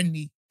woman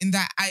friendly. In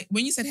that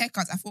when you said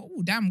haircuts, I thought,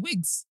 oh damn,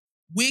 wigs,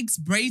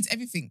 braids,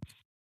 everything,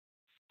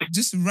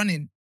 just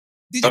running.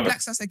 Did you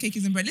Black Star say cake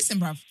and bread? Listen,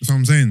 bruv. That's what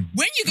I'm saying.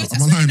 When you go to...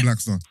 I'm lying, Black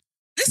Star.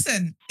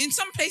 Listen, in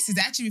some places,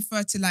 they actually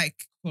refer to like...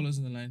 Callers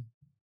on the line.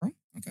 Oh,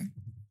 okay.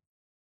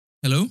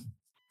 Hello?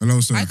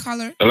 Hello, sir. Hi,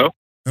 caller. Hello?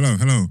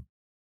 Hello.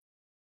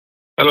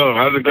 Hello,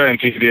 how's it going,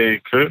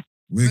 TDA crew?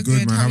 We're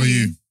good, man. How are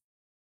you?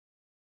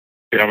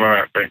 Yeah, I'm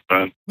alright, thanks,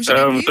 man. What's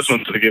your name, just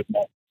wanted to give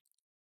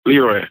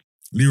Leroy.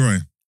 Leroy.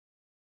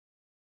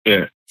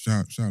 Yeah.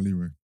 Shout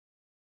Leroy.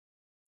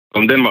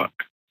 From Denmark.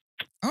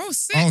 Oh,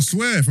 sick. Oh,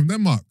 swear, from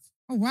Denmark.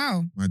 Oh,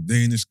 wow. My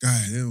Danish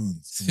guy. There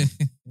ones.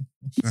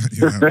 Shout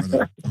you out,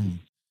 brother. Come on.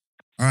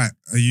 All right.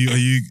 Are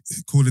you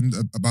calling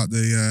about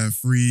the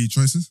free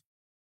choices?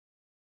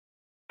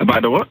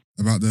 About the what?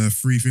 About the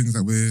free things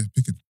that we're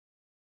picking.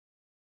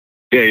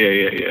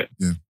 Yeah.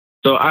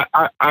 So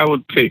I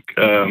would pick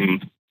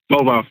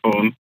mobile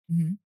phone,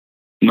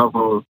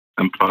 novel,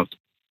 and passport.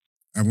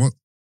 And what?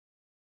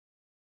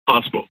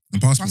 Passport.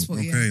 And passport.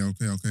 Okay.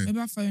 Okay.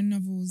 Mobile phone,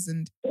 novels,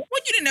 and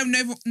what you didn't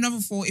have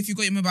novel for? If you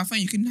got your mobile phone,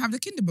 you can have the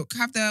Kindle book,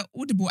 have the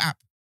Audible app.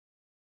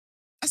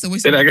 That's a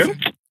waste. Say that again?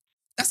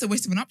 That's a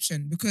waste of an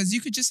option because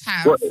you could just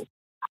have. What?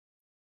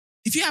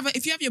 If you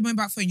have your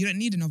mobile phone, you don't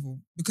need a novel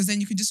because then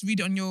you can just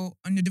read it on your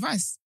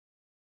device.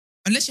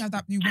 Unless you have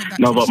that, you want that.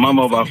 No, but my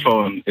mobile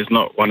phone is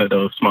not one of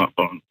those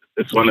smartphones.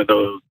 It's one of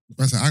those.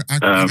 I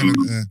got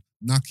a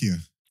Nokia.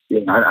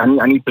 Yeah,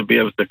 I need to be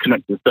able to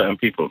connect with certain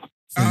people.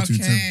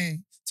 Okay.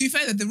 To be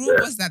fair, the rule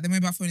was that the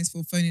mobile phone is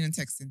for phoning and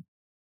texting.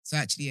 So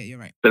actually, yeah, you're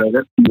right.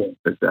 Yeah,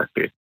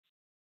 exactly.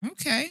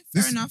 Okay,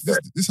 fair enough.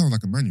 This sounds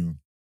like a manual.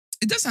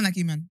 It does sound like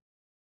E-Man.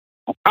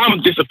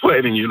 I'm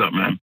disappointed in you, lot,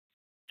 man.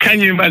 Can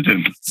you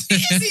imagine?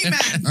 Yes,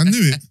 E-Man. I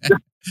knew it.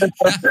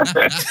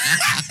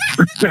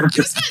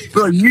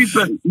 Bro, you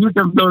can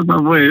know my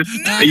voice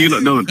and you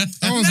don't know it.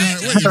 I was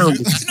like, wait. Do you know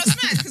what's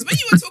mad? Because when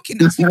you were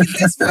talking, I was thinking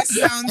this voice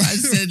sounds... I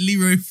said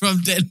Leroy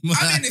from Denmark.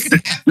 I mean,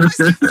 at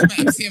first I thought about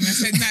MCM. I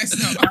said, no, it's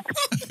not. And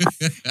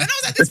I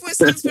was like, this voice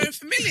sounds very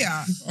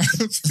familiar.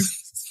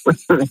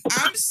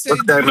 I'm so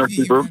done with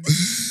you, man.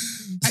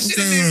 I should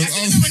have known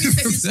when you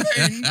said his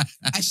phone.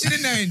 I should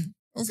have known.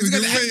 I was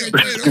thinking, wait a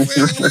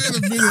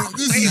minute.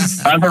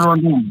 How's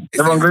everyone doing?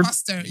 Everyone good?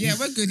 Yeah,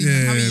 we're good.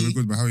 Yeah, we're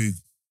good, man. How are you?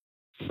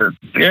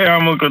 Yeah,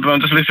 I'm all good,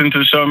 man. Just listening to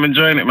the show. I'm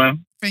enjoying it,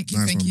 man. Thank you,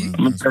 Nice thank one, you.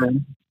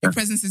 man. Your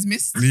presence is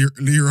missed. Leroy.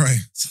 Leroy.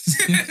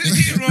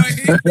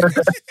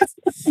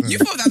 You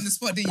thought that on the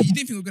spot, didn't you? You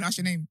didn't think we were going to ask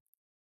your name?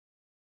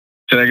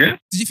 Say that again?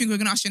 Did you think we were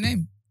going to ask your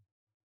name?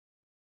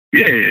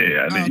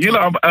 Yeah. Oh, okay. You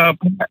lot are a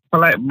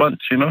polite bunch,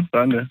 you know?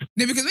 So no,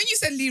 because when you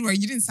said Leroy,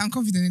 you didn't sound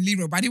confident in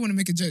Leroy, but I didn't want to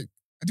make a joke.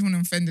 I didn't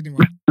want to offend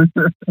anyone.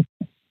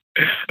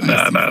 No,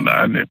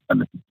 I knew.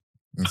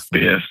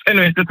 But yes.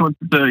 Anyway, just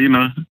wanted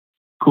to,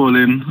 call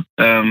in,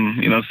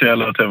 say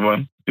hello to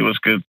everyone. It was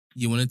good.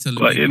 You want to tell the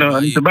but, people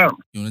it's about.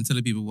 You want to tell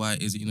the people why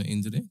is it you're not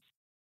in today?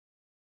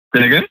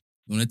 Say again?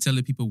 You want to tell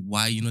the people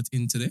why you're not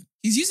in today?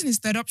 He's using his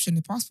third option,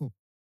 the passport.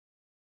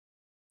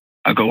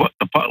 I go, what?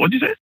 What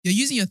did you say? You're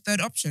using your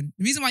third option.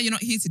 The reason why you're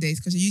not here today is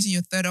because you're using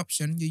your third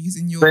option. You're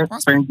using your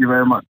passport. Thank you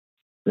very much.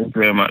 Thank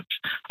you very much.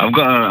 I've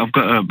got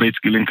a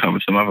basically link up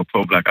with some other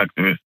pro-black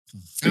activists.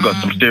 We've got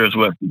some serious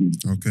work to do.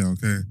 Okay.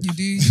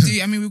 You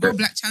do. I mean, we've got a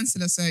black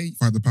chancellor, so...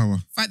 Fight the power.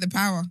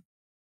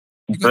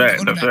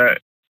 That's right.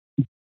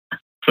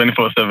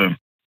 24/7.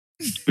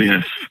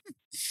 Yes.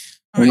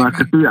 Right, I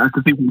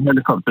could see some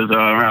helicopters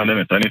around in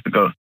it, so I need to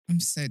go. I'm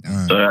so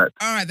done.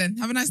 All right then.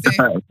 Have a nice day.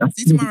 See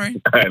you tomorrow. All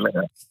right,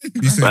 later.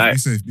 Be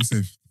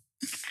safe.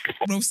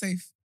 Roll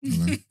safe.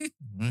 All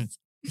right.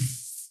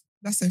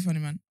 That's so funny,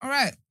 man. All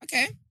right.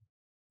 Okay.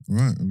 All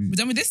right. We're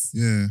done with this?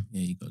 Yeah.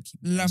 Yeah, you got to keep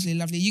it.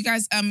 Lovely. You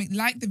guys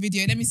like the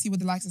video. Let me see what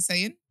the likes are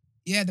saying.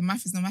 Yeah, the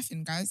math is not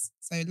mathing, guys.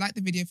 So like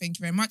the video. Thank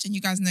you very much. And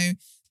you guys know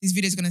these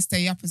videos are going to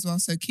stay up as well.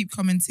 So keep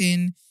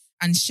commenting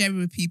and share it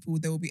with people.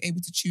 They will be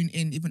able to tune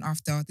in even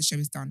after the show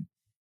is done.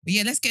 But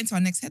yeah, let's get into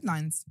our next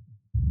headlines.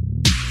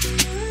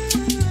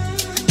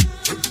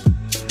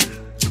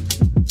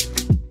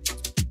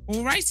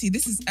 Alrighty,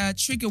 this is a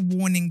trigger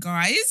warning,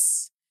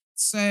 guys.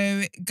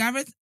 So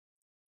Gareth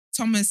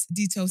Thomas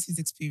details his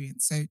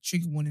experience. So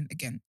trigger warning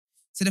again.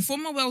 So the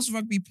former Wales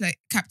rugby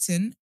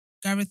captain,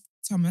 Gareth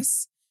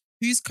Thomas,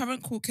 whose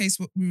current court case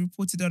we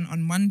reported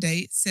on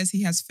Monday, says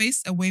he has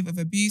faced a wave of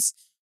abuse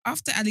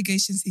after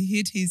allegations he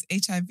hid his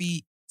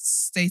HIV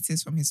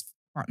status from his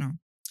partner.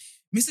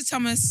 Mr.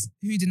 Thomas,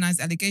 who denies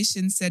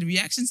allegations, said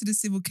reaction to the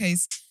civil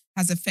case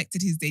has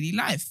affected his daily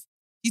life.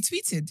 He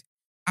tweeted,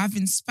 "I've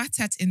been spat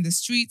at in the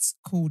streets,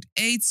 called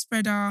AIDS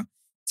spreader,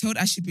 told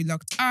I should be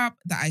locked up,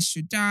 that I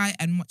should die,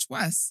 and much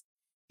worse."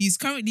 He's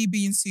currently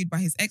being sued by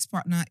his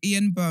ex-partner,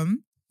 Ian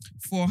Bum,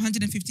 for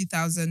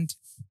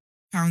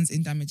 £150,000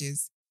 in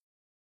damages.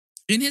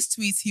 In his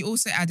tweets, he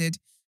also added,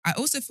 "I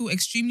also feel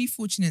extremely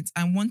fortunate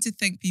and want to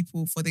thank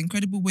people for the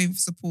incredible wave of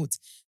support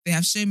they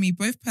have shown me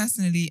both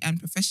personally and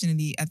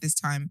professionally at this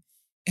time.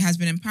 It has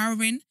been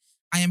empowering.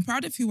 I am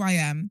proud of who I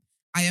am.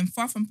 I am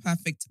far from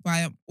perfect, but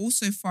I am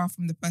also far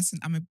from the person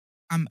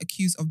I'm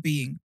accused of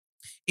being."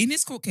 In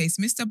his court case,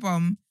 Mr.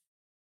 Bum,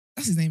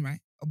 that's his name,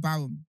 right? Or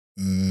Baum?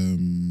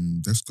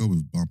 Let's go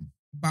with Bum.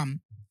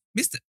 Bum.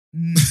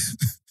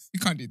 You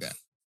can't do that.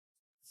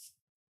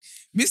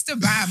 Mr.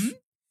 Bam,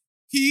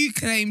 he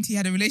claimed he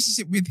had a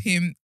relationship with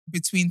him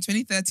between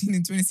 2013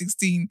 and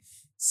 2016,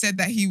 said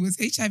that he was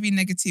HIV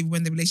negative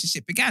when the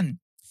relationship began.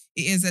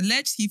 It is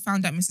alleged he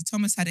found out Mr.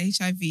 Thomas had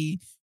HIV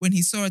when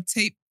he saw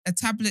a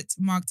tablet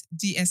marked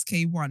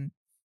GSK-1.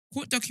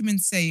 Court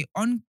documents say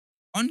on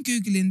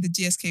Googling the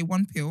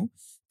GSK-1 pill,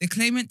 the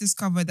claimant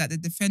discovered that the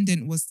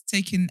defendant was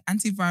taking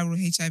antiviral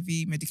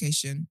HIV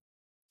medication.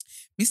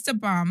 Mr.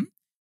 Bam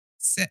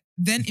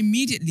then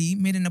immediately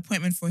made an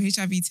appointment for a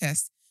HIV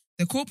test.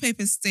 The court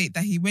papers state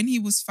that when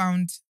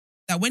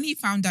he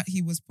found out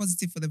he was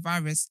positive for the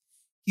virus,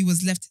 he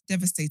was left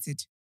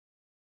devastated.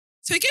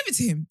 So he gave it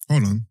to him.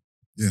 Hold on.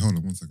 Yeah, hold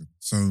on 1 second.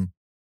 So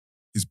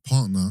his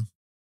partner,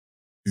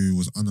 who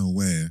was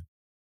unaware,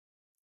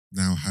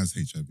 now has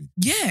HIV.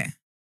 Yeah.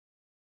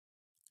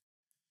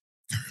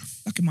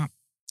 Lock him up.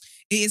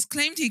 It is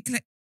claimed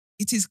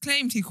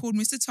he called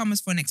Mr.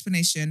 Thomas for an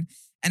explanation,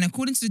 and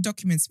according to the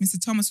documents,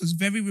 Mr. Thomas was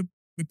very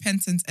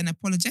repentant and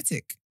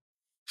apologetic.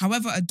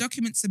 However, a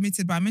document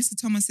submitted by Mr.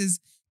 Thomas's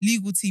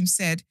legal team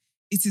said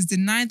it is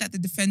denied that the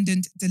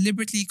defendant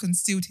deliberately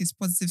concealed his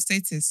positive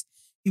status.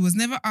 He was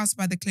never asked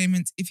by the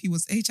claimant if he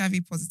was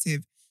HIV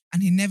positive,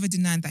 and he never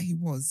denied that he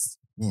was.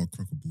 What a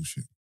crock of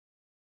bullshit.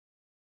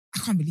 I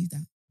can't believe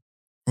that.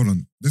 Hold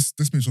on.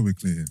 Let's make sure we're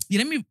clear here.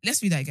 Yeah,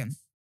 let's read that again.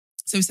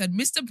 So he said,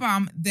 Mr.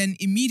 Baum then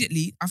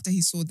immediately, after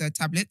he saw the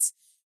tablets,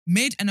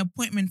 made an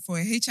appointment for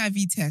a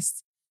HIV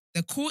test.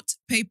 The court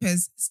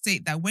papers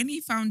state that when he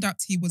found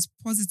out he was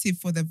positive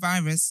for the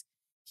virus,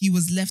 he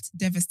was left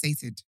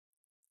devastated.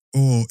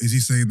 Or is he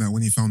saying that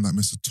when he found out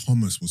Mr.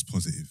 Thomas was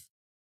positive?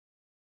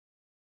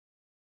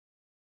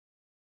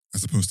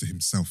 As opposed to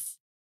himself.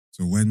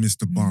 So when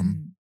Mr.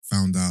 Bum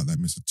found out that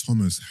Mr.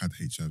 Thomas had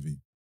HIV.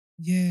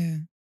 Yeah.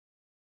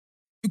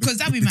 Because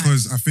that'd be mad.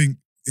 Because I think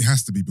it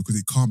has to be, because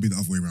it can't be the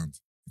other way around.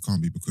 It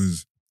can't be,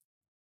 because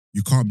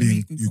you can't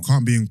be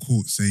in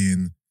court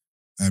saying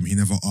he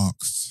never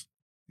asked.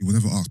 He was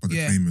never asked by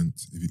the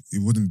claimant.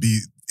 It wouldn't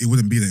be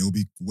that. It would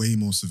be way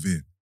more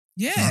severe.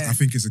 Yeah. So I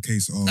think it's a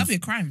case of... That'd be a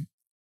crime.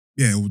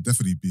 Yeah, it will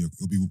definitely be.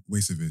 It'll be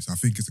way severe. So I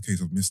think it's a case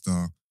of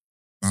Mr.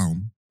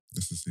 Baum,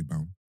 let's just say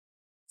Baum,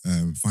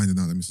 finding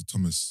out that Mr.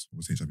 Thomas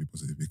was HIV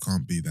positive. It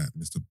can't be that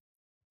Mr.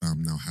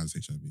 Baum now has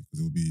HIV,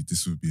 because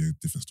this would be a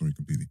different story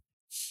completely.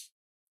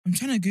 I'm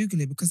trying to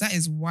Google it because that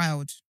is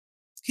wild.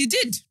 He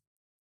did.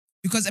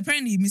 Because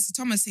apparently Mr.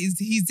 Thomas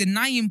he's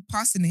denying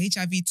passing the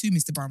HIV to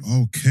Mr. Baum.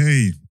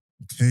 Okay,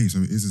 so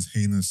it is as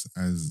heinous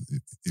as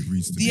it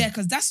reads to be. Yeah,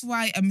 because that's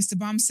why Mr.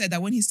 Baum said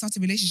that when he started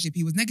a relationship,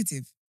 he was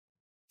negative.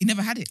 He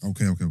never had it.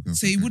 Okay.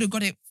 So he would have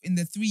got it in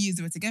the 3 years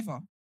they were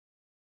together.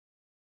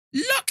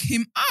 Lock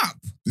him up.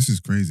 This is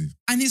crazy.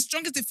 And his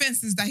strongest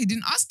defense is that he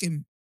didn't ask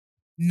him.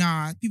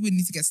 Nah, people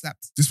need to get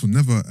slapped. This will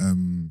never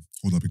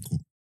hold up in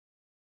court.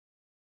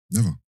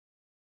 Never.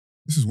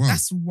 This is wild.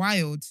 That's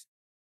wild.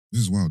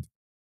 This is wild.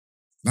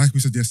 Like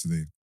we said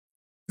yesterday,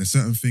 there's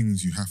certain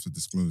things you have to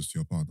disclose to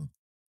your partner.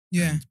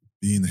 Yeah. And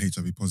being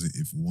HIV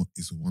positive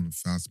is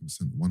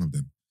 1,000% one of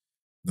them.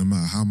 No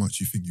matter how much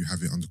you think you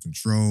have it under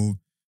control.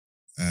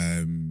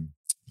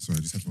 Sorry,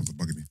 I just had one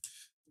bugging me.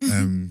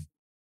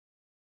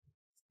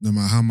 No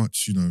matter how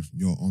much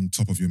you're on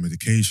top of your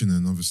medication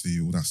and obviously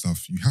all that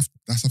stuff,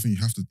 that's something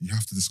you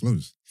have to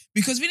disclose.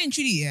 Because really and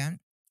truly,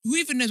 who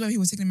even knows why he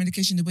was taking the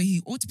medication the way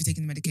he ought to be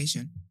taking the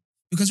medication?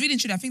 Because really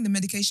and truly, I think the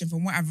medication,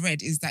 from what I've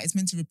read, is that it's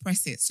meant to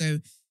repress it, so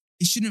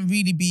it shouldn't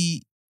really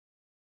be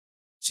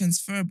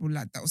transferable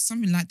like that or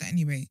something like that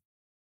anyway.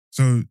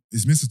 So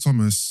is Mr.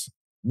 Thomas?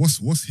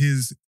 What's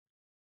his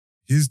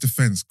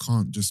defense?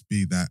 Can't just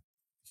be that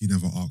he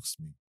never asked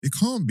me. It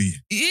can't be.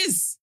 It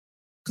is.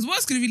 Because what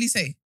else could he really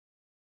say?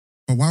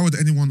 But why would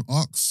anyone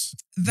ask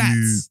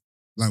that?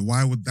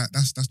 Why would that?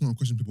 That's not a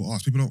question people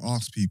ask. People don't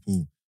ask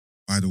people,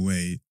 by the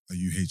way, are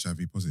you HIV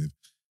positive?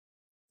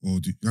 Or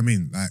do you know what I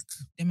mean? Like,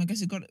 yeah, I guess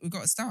we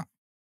got to start.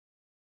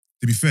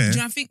 To be fair, do you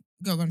know, I think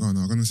go on. No,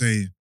 I'm gonna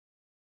say,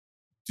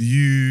 do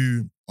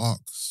you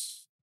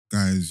ask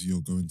guys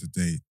you're going to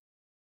date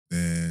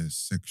their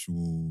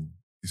sexual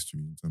history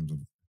in terms of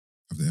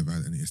have they ever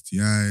had any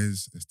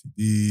STIs,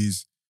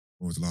 STDs?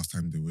 Or was the last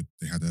time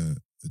they had a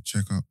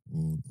checkup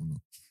or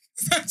not?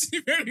 It's actually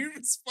very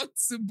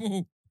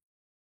responsible.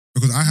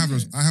 Because I have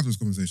those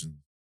conversations.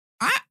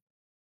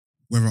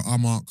 Whether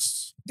I'm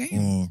asked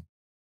or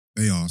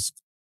they ask,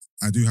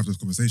 I do have those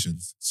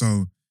conversations.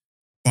 So,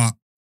 but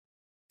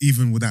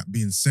even with that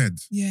being said,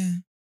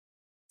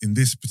 in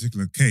this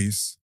particular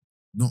case,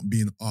 not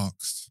being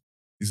asked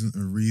isn't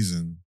a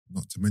reason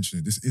not to mention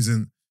it. This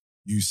isn't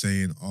you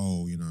saying,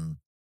 oh,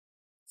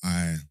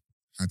 I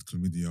had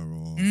chlamydia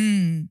or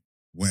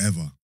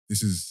whatever.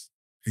 This is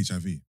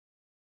HIV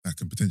that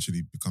can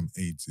potentially become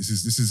AIDS.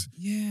 This is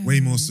way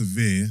more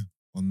severe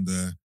on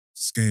the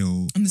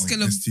scale of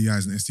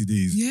STIs and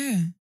STDs.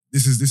 Yeah.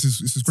 This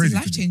is crazy.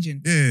 Life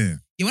changing. Yeah.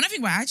 Yeah, when I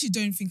think about it, I actually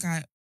don't think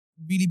I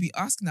really be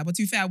asking that. But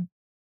to be fair, I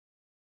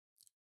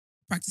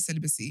practice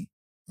celibacy.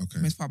 Okay.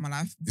 Most part of my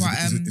life.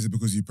 Is it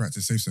because you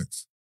practice safe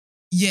sex?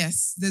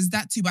 Yes, there's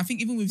that too. But I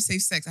think even with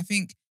safe sex, I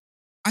think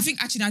I think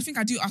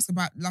I do ask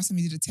about last time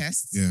you did a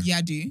test. Yeah,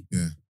 I do.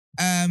 Yeah.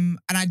 And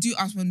I do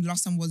ask when the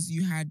last time was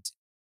you had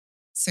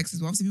sex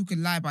as well. So people could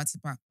lie about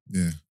it, but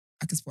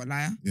I can spot a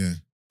liar. Yeah.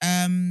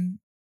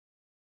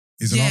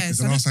 Is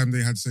the last time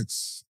they had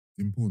sex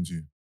important to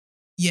you?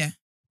 Yeah.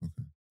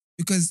 Okay.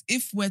 Because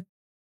if we're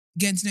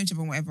getting to know each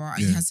other and whatever,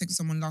 and you had sex with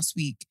someone last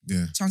week,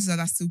 chances are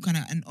that's still kind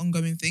of an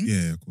ongoing thing.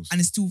 Yeah, of course. And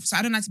it's still, so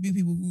I don't like to be with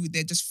people who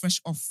they're just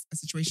fresh off a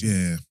situation.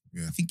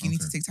 Yeah. I think you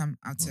need to take time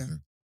out to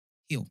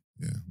heal.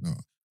 Yeah, no.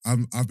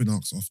 I've been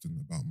asked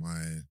often about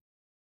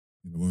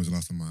when was the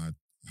last time I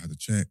had a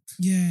check?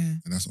 Yeah.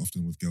 And that's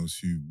often with girls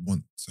who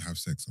want to have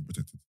sex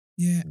unprotected.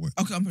 Yeah.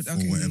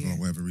 For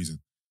whatever reason.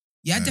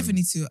 Yeah, I definitely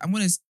need to. I'm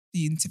going to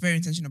be very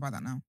intentional about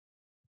that now.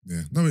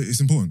 Yeah. No,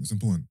 it's important. It's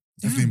important.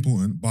 It's definitely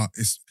important, but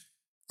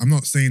I'm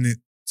not saying it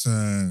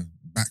to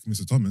back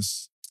Mr.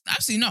 Thomas.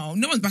 Absolutely no.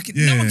 No one's backing.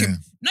 No one can.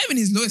 Not even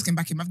his lawyers can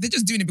back him up. They're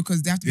just doing it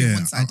because they have to be on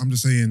one side. I'm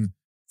just saying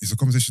it's a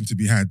conversation to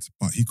be had,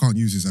 but he can't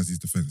use this as his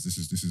defense. This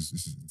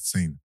is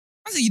insane.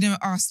 I said you never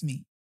asked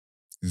me.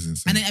 This is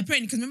insane. And then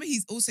apparently, because remember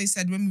he's also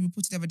said when we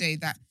reported the other day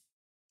that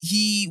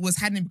he was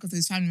hiding it because of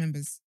his family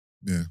members.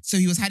 Yeah. So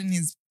he was hiding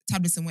his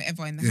tablets and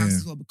whatever in the house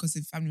as well because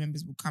his family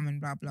members will come and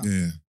blah blah.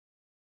 Yeah.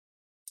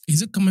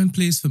 Is it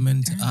commonplace for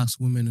men to ask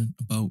women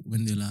about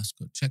when they last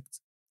got checked?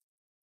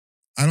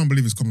 I don't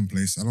believe it's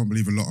commonplace. I don't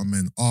believe a lot of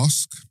men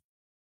ask,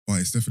 but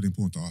it's definitely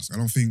important to ask. I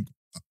don't think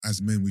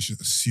as men we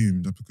should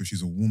assume that because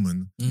she's a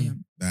woman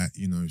that,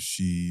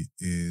 she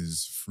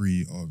is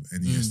free of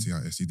any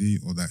STI,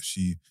 STD, or that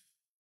she,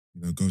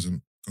 goes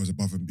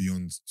above and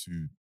beyond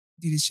to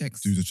do the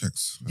checks.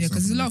 Yeah,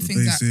 because there's a lot of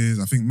things that...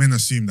 I think men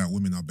assume that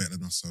women are better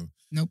than us, so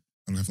nope.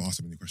 I don't have to ask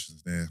them any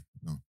questions there.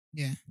 No.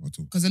 Yeah. Not at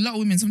all. Because a lot of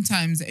women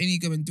sometimes they only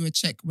go and do a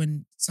check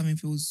when something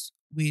feels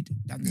weird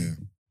down there. Yeah.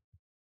 Do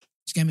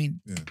you get what I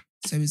mean? Yeah.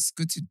 So it's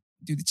good to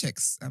do the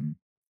checks.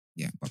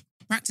 But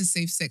practice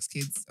safe sex,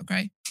 kids,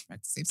 okay?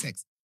 Practice safe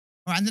sex.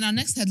 All right, and then our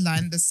next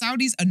headline, the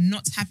Saudis are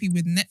not happy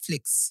with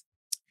Netflix.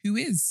 Who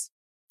is?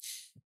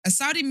 A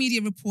Saudi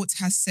media report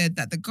has said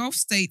that the Gulf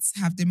states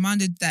have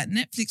demanded that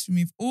Netflix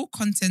remove all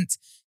content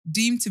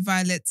deemed to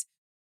violate.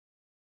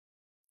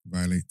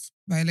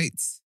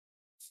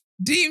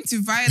 Deemed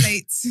to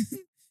violate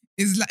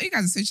is like, you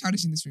guys are so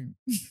childish in this room.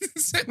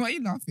 So why are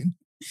you laughing?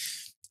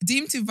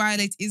 Deemed to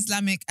violate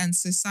Islamic and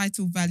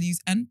societal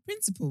values and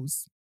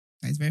principles.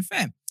 That is very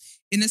fair.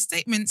 In a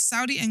statement,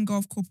 Saudi and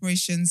Gulf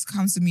corporations,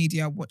 council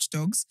media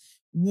watchdogs,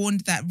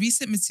 warned that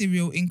recent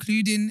material,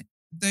 including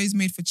those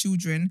made for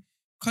children,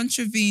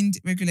 contravened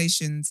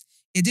regulations.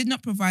 It did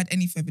not provide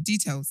any further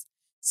details.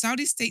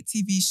 Saudi state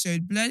TV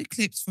showed blurred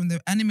clips from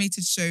the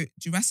animated show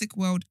Jurassic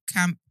World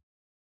Camp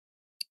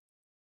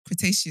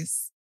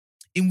Cretaceous,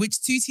 in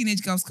which two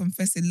teenage girls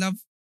confess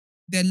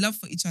their love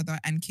for each other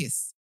and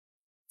kiss.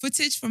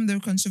 Footage from the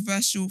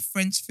controversial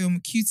French film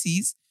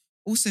Cuties,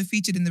 also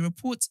featured in the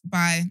report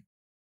by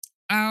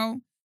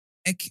Al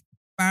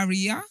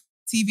Ekbaria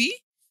TV,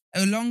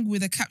 along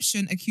with a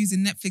caption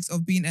accusing Netflix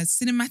of being a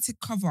cinematic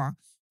cover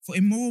for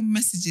immoral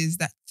messages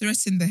that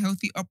threaten the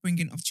healthy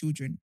upbringing of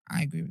children.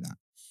 I agree with that.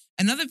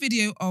 Another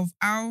video of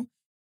Al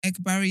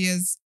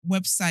Ekbaria's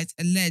website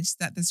alleged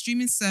that the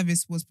streaming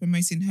service was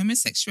promoting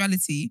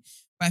homosexuality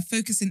by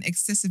focusing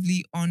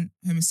excessively on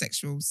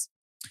homosexuals.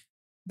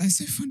 That's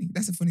so funny.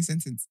 That's a funny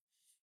sentence.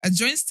 A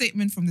joint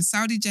statement from the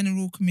Saudi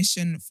General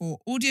Commission for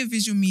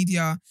Audiovisual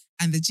Media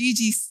and the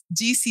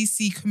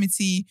GCC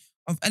Committee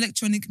of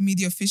Electronic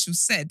Media officials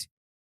said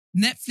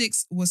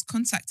Netflix was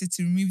contacted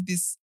to remove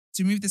this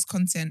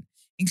content,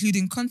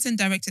 including content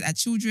directed at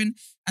children,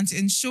 and to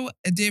ensure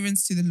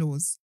adherence to the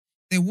laws.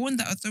 They warned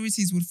that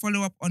authorities would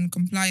follow up on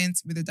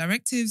compliance with the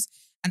directives,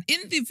 and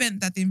in the event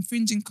that the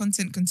infringing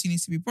content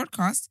continues to be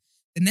broadcast,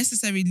 the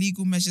necessary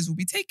legal measures will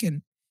be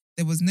taken.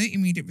 There was no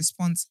immediate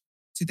response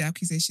to the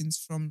accusations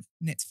from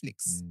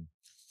Netflix.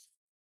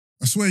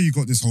 I swear you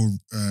got this whole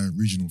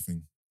regional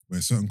thing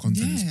where certain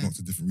content is blocked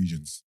to different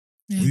regions.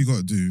 Yeah. All you got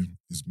to do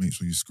is make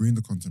sure you screen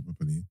the content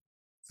properly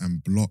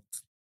and block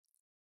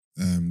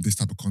this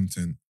type of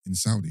content in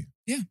Saudi.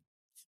 Yeah.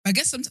 I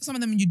guess some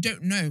of them you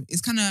don't know.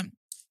 It's kind of...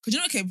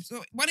 Because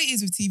so what it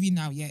is with TV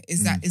now,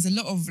 is that is a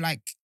lot of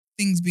like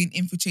things being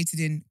infiltrated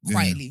in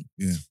quietly.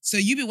 Yeah. So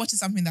you be watching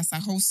something that's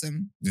like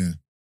wholesome. Yeah.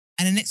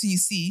 And the next thing you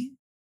see,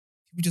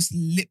 people just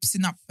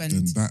lipsing up and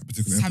that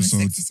particular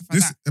episode.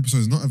 This episode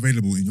is not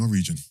available in your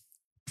region.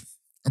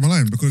 Am I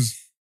lying? Because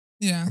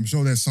I'm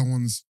sure there's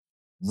someone's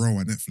role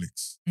at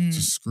Netflix to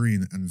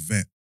screen and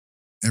vet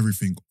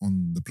everything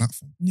on the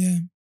platform. Yeah.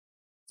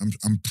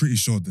 I'm pretty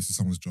sure this is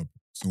someone's job.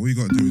 So all you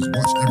got to do is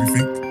watch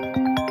everything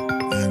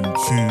and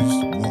choose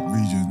what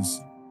regions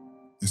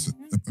it's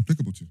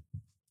applicable to.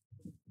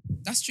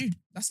 That's true.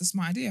 That's a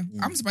smart idea.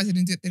 Yeah. I'm surprised they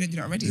didn't do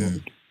that already. Yeah.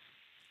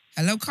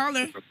 Hello,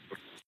 caller.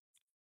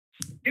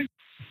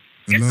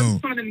 Hello.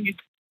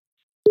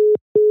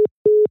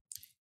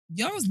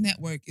 Y'all's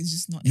network is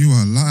just not... You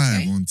are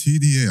live on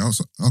TDA.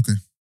 Okay.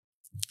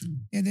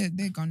 Yeah,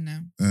 they're gone now.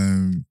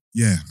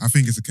 I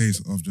think it's a case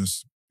of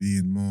just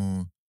being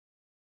more...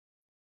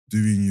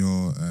 doing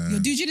your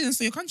due diligence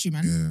for your country,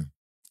 man. Yeah.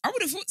 I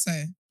would have thought so.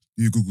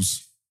 Do your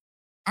Googles.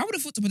 I would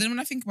have thought so, but then when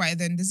I think about it,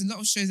 then there's a lot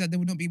of shows that they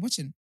would not be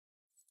watching.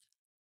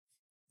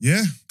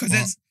 Yeah.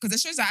 Because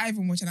there's shows that I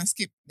even watch and I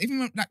skip.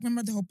 Even like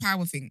remember the whole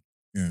power thing.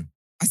 Yeah.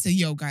 I say,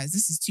 yo, guys,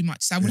 this is too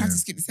much. So I would have to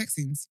skip the sex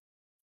scenes.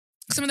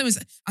 Some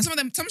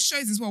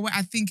shows as well where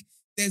I think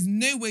there's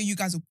no way you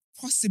guys will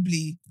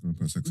possibly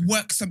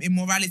work some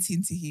immorality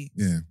into here.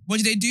 Yeah.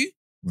 What do?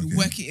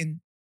 Work it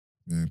in.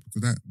 Yeah,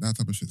 because that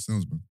type of shit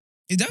sells, man.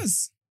 It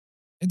does.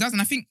 It does.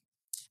 And I think,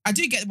 I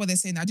do get what they're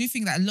saying. I do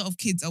think that a lot of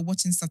kids are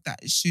watching stuff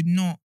that should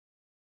not.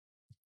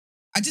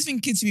 I just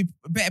think kids should be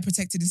better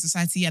protected in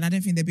society, and I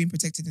don't think they're being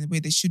protected in the way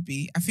they should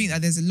be. I think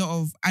that there's a lot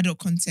of adult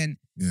content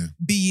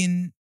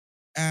being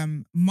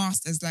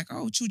masked as like,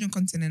 oh, children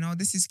content and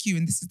this is cute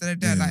and this is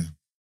da. Like,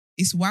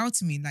 it's wild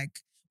to me. Like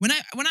when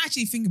I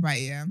actually think about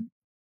it,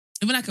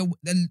 even like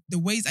the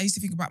ways I used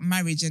to think about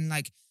marriage and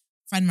like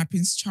finding my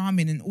Prince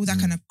Charming and all that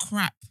kind of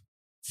crap.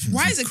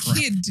 Why is a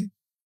kid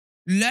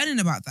learning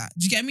about that?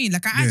 Do you get what I mean?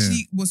 Like I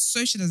actually was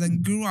socialized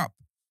and grew up.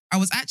 I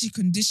was actually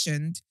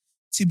conditioned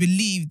to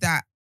believe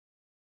that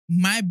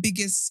my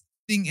biggest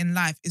thing in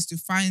life is to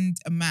find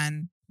a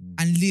man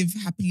and live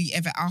happily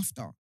ever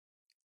after.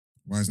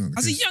 Why is that the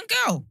case? As a young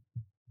girl.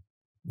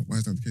 Why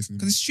is that the case?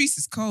 Because the streets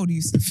is cold,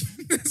 Yusuf.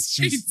 The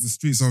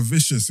streets are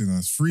vicious, you know.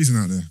 It's freezing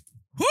out there.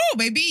 Oh,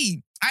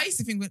 baby. I used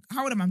to think,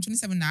 how old am I? I'm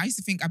 27 now. I used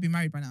to think I'd be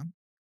married by now.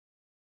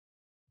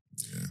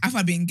 Yeah. I thought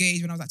I'd be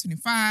engaged when I was like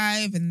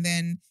 25 and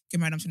then get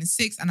married when I'm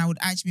 26 and I would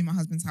actually be in my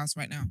husband's house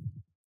right now.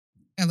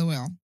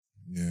 LOL.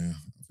 Yeah.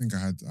 I think I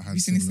had you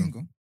seen a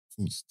single?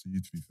 Thoughts to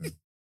you, to be fair.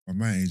 By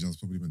my age, I was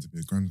probably meant to be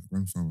a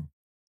grandfather.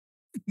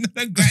 Not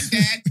a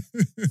granddad.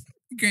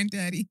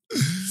 Granddaddy.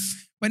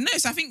 But no,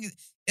 so I think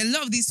a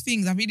lot of these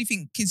things, I really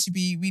think kids should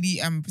be really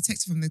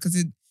protected from them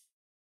because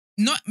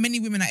not many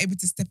women are able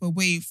to step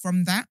away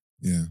from that.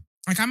 Yeah.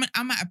 Like I'm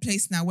at a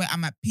place now where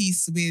I'm at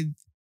peace with,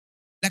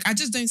 like I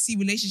just don't see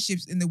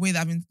relationships in the way that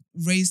I've been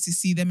raised to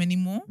see them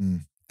anymore.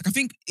 Like I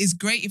think it's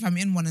great if I'm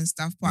in one and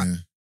stuff, but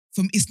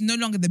for me, it's no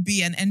longer the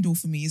be and end all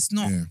for me. It's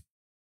not,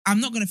 I'm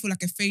not going to feel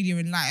like a failure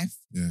in life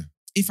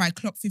if I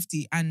clock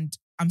 50 and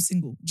I'm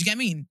single. Do you get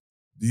what I mean?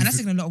 And that's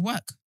taking a lot of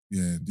work.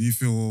 Yeah. Do you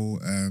feel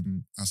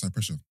outside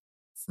pressure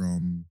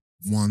from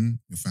one,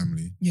 your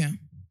family? Yeah.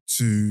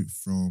 Two,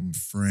 from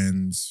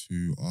friends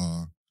who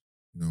are,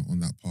 on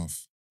that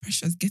path?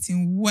 Pressure's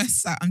getting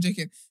worse. I'm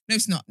joking. No,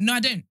 it's not. No, I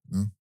don't.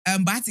 No?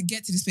 But I had to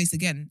get to this place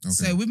again. Okay.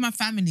 So with my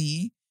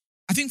family,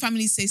 I think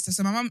family say stuff.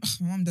 So my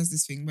mom does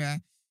this thing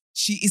where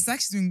it's like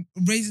she's been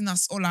raising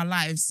us all our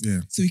lives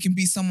so we can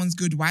be someone's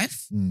good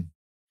wife. And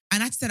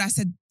I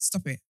said,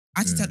 stop it. I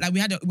had to tell, like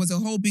it was a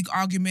whole big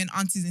argument,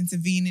 aunties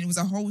intervening. It was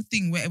a whole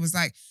thing where it was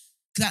like,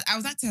 because I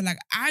was like to her, like,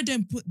 I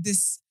don't put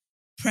this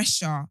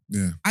pressure.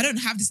 Yeah. I don't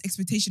have this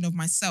expectation of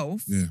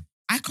myself. Yeah.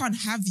 I can't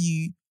have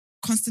you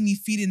constantly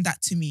feeding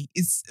that to me.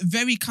 It's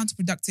very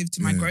counterproductive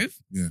to my growth.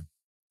 Yeah.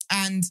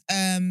 And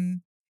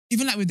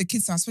even like with the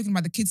kids stuff, I was speaking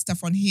about the kids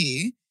stuff on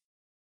here.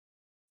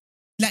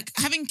 Like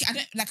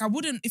I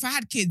wouldn't, if I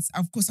had kids,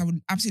 of course I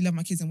would absolutely love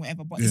my kids and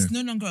whatever, but it's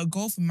no longer a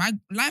goal for me. My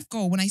life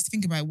goal when I used to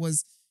think about it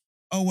was,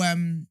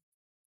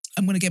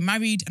 I'm going to get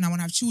married and I want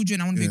to have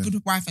children. I want to be a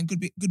good wife and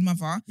good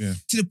mother. Yeah.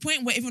 To the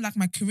point where even like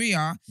my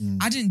career,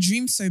 I didn't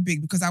dream so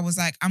big because I was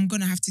like, I'm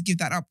going to have to give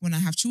that up when I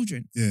have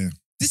children. Yeah.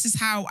 This is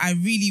how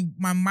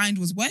my mind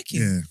was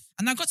working. Yeah.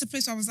 And I got to a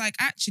place where I was like,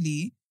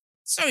 actually,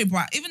 sorry,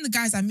 but even the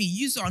guys I meet,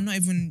 you are not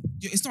even,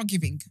 it's not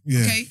giving.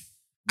 Yeah. Okay?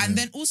 And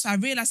then also I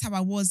realized how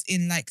I was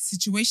in like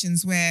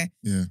situations where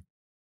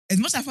as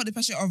much as I felt the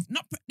pressure of,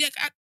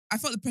 I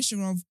felt the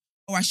pressure of,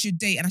 I should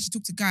date and I should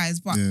talk to guys,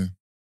 but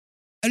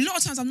a lot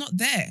of times I'm not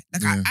there.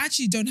 Like I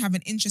actually don't have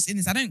an interest in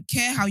this. I don't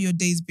care how your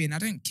day's been. I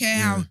don't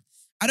care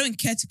I don't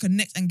care to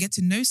connect and get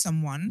to know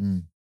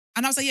someone.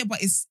 And I was like, but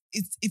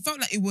it felt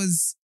like it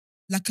was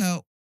like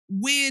a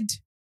weird,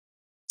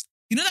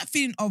 that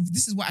feeling of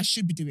this is what I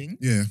should be doing.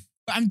 Yeah.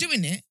 But I'm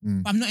doing it,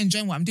 but I'm not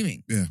enjoying what I'm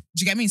doing. Yeah.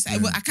 Do you get me? So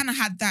I kind of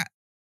had that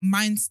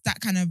that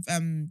kind of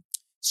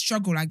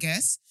struggle, I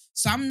guess.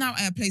 So I'm now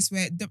at a place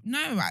where,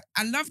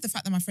 I love the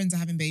fact that my friends are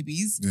having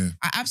babies. Yeah.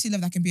 I absolutely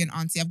love that I can be an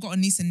auntie. I've got a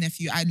niece and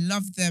nephew. I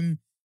love them.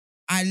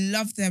 I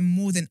love them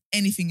more than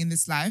anything in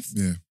this life.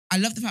 Yeah. I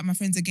love the fact my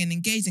friends are getting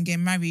engaged and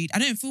getting married. I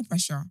don't feel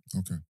pressure.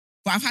 Okay.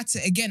 But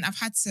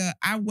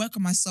I work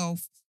on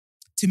myself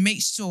to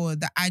make sure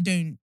that I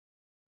don't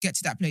get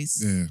to that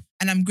place. Yeah.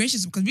 And I'm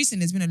gracious because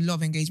recently there's been a lot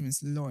of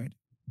engagements, Lord.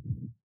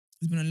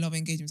 There's been a lot of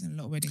engagements and a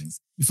lot of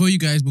weddings. Before you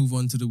guys move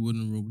on to the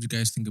wooden roll, what do you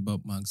guys think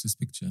about Margs'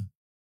 picture?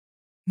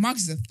 Margs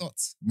is a thought.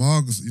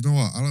 Margs, you know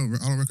what? I don't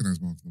recognize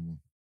Margs no more.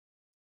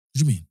 What do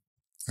you mean?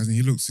 I think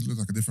he looks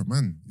like a different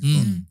man.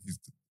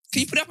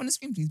 Can you put it up on the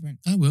screen, please, Brent?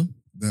 I will.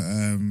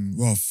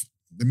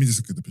 Let me just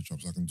look at the picture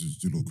up so I can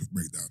just do a little quick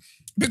breakdown.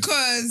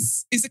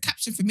 Because it's the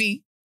caption for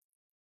me.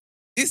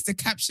 It's the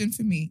caption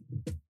for me.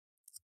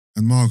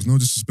 And Margs, no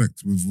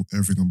disrespect with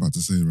everything I'm about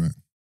to say, right?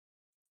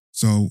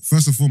 So,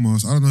 first and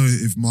foremost, I don't know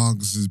if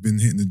Margs has been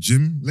hitting the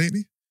gym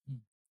lately,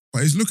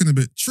 but he's looking a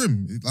bit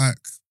trim. Like,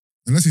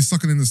 unless he's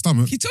sucking in the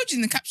stomach. He told you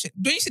in the caption.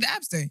 Don't you see the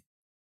abs though?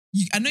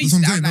 I know you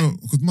see that. No,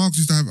 because Marks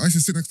used to have. I used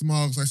to sit next to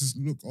Marks. I used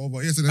to look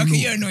over. Yes, okay,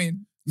 you're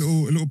annoying.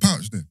 Little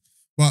pouch there,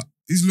 but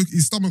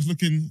his stomach's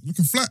looking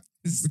flat.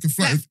 Looking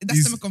flat.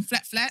 That's stomach on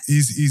flat.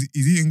 He's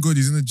eating good.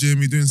 He's in the gym.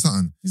 He's doing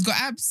something. He's got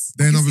abs.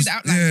 Then obviously,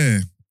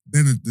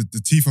 Then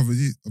the teeth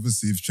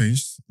obviously have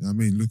changed. You know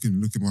what I mean,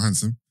 looking more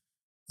handsome.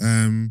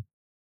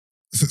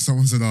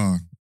 Someone said,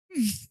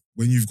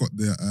 when you've got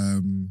the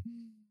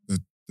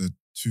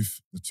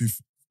tooth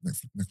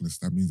necklace,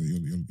 that means that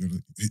you're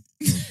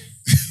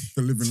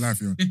living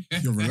life.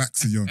 You're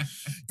relaxing. Your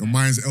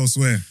mind's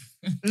elsewhere.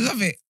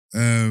 Love it.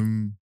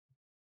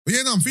 But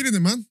yeah, no, I'm feeling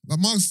it, man. Like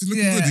Mark's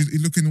looking good.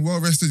 He's looking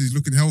well rested. He's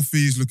looking healthy.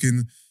 He's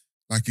looking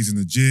like he's in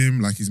the gym.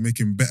 Like he's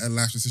making better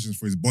life decisions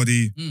for his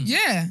body.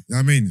 Yeah. You know what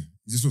I mean?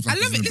 He just looks like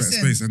he's in a better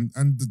space.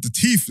 And the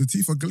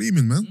teeth are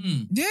gleaming, man.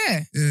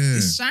 Yeah.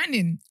 It's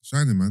shining.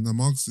 Shining, man. Now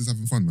Mark's is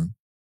having fun, man.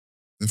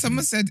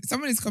 Definitely.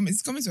 Someone in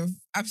his comments were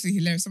absolutely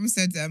hilarious. Someone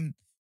said,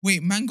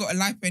 wait, man got a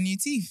life by new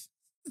teeth.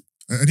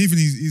 And even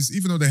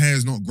even though the hair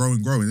is not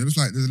growing, it looks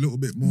like there's a little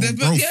bit more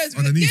growth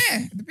underneath.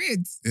 Yeah, the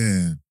beard.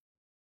 Yeah.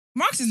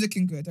 Marks is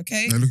looking good,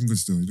 okay? Yeah, looking good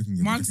still. He's looking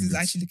good. Marks is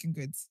actually looking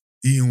good.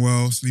 Eating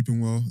well, sleeping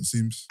well, it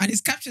seems. And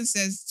his caption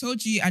says,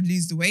 told you I'd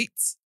lose the weight.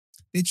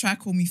 They try to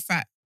call me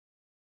fat.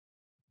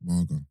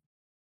 Margo.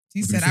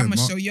 He said, I'm going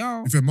to show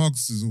y'all. In fact,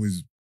 Marks is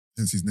always,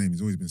 hence his name,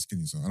 he's always been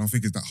skinny. So I don't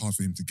think it's that hard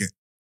for him to get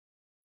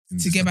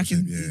back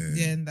in.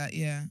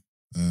 Yeah.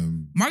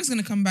 Mark's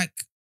going to come back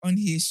on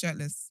here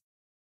shirtless.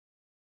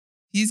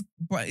 He's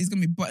going to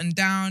be buttoned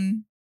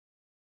down.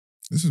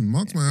 Listen,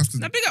 Marks might have to...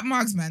 Now big up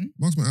Marks, man.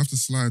 Marks might have to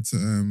slide to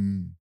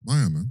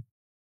Maya, man.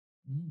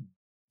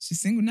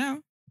 She's single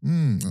now.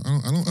 I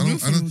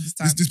don't.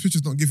 This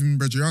picture's not giving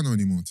Breggiano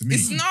anymore to me.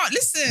 It's not.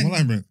 Listen. I'm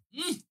lying, Brent.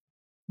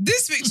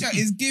 This picture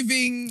is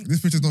giving...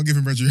 This picture's not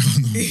giving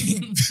Breggiano.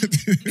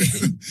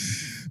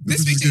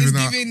 This picture is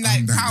giving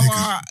like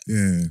power.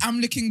 Yeah. I'm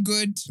looking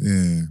good.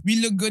 Yeah.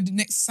 We look good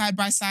next side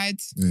by side.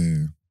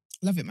 Yeah.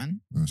 Love it, man.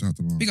 Shout out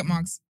to Marks. Big up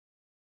Marks.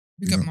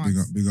 Big up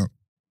Marks. Big up.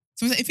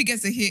 So if he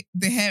gets the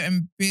hair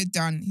and beard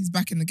done, he's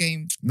back in the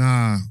game.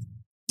 Nah.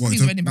 What? I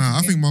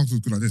think Marks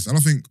was good like this. I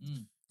think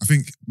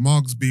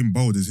Marks being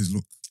bold is his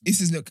look. It's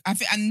his look. I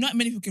think, and not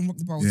many people can rock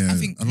the bold. Yeah, I don't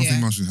think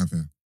Marks should have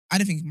hair. I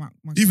don't think Marks.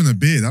 Even a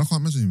beard. I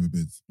can't imagine him with a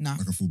beard. No.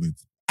 Like a full beard.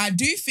 I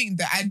do think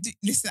that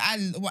listen, I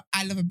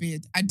love a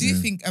beard. I do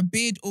think a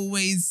beard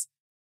always,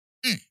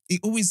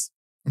 it always.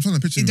 I'm trying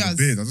to picture him with a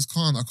beard. I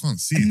can't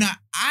see it. Nah,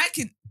 I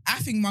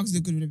think Marks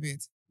look good with a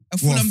beard. A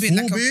full-on beard.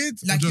 Full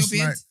beard? Like your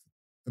beard? Like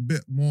a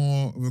bit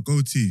more of a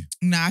goatee.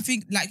 Nah, I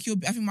think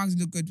Marks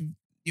look good with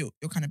your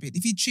kind of beard.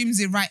 If he trims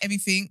it right,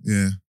 everything.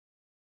 Yeah.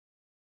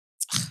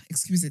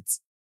 Exquisite.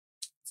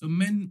 So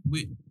men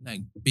with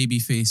like baby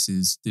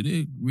faces, do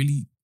they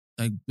really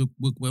like look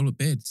well with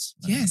beards?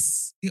 Like,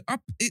 yes.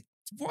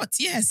 What?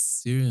 Yes.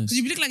 Serious. Because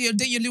you look like you're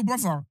dating your little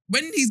brother.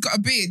 When he's got a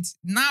beard,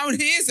 now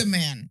here's a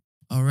man.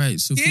 All right.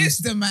 So here's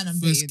the man I'm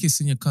dating. First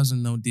kissing your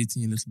cousin, now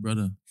dating your little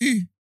brother.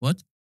 Who?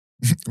 What?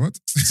 What?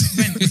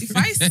 If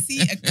I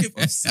see a clip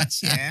of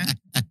such,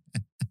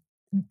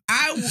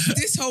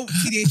 this whole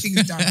TDA thing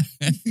is done.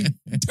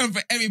 Done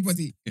for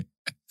everybody.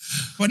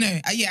 But no,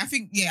 I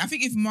think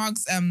if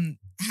Marks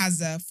has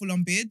a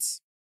full-on beard,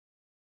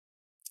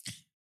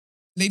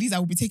 ladies, I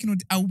will be taking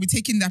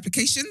the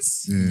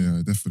applications.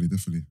 Yeah, definitely.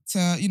 To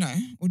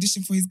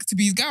audition to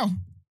be his girl.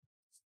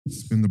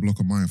 Spin the block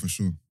on Maya for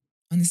sure.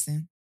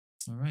 Understand?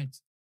 All right.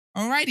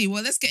 Alrighty,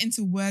 well, let's get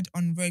into word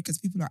on road because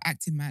people are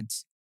acting mad.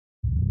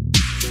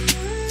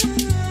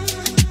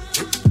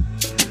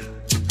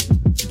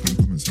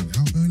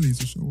 How early is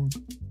the show on?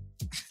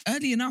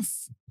 Early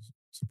enough.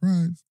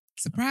 Surprise.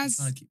 I'm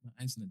trying to keep my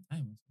eyes on the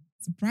time.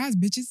 Surprise,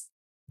 bitches.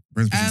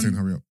 Brent's saying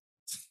hurry up.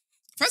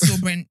 First of all,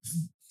 Brent,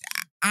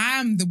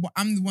 I'm the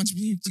one to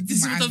be.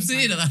 This is what I'm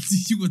saying. That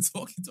you were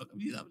talking.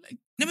 I'm like,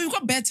 no, but we've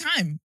got bare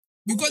time.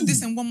 We've got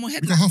this and one more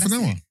headline. We've got half an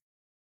hour.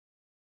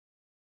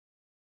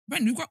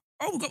 Brent, we've got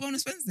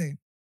Wellness Wednesday.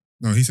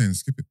 No, he's saying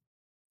skip it.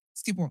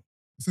 Skip what?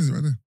 It says it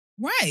right there.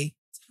 Why?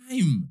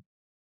 Time.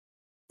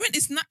 Brent,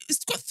 it's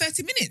got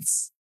 30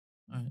 minutes.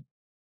 All right.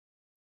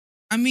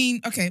 I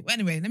mean, okay, well,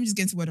 anyway, let me just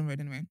get into word on road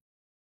anyway.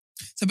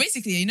 So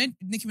basically,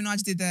 Nicki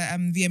Minaj did the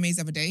VMAs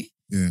the other day.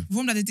 Yeah.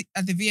 Performed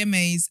at the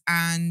VMAs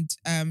and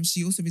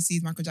she also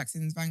received Michael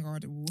Jackson's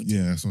Vanguard Award.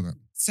 Yeah, I saw that.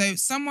 So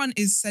someone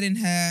is selling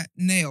her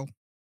nail.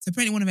 So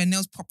apparently one of her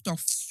nails popped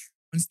off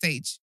on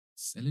stage.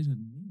 Selling her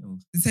nail?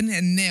 They're selling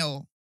her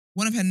nail,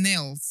 one of her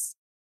nails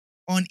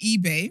on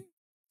eBay.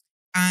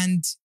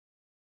 And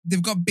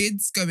they've got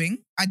bids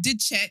going. I did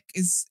check,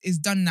 it's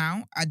done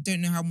now. I don't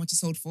know how much it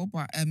sold for,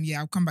 but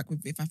I'll come back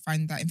with it if I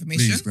find that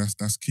information. Please,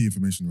 that's key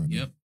information right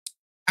now.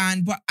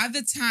 But at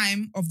the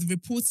time of the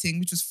reporting,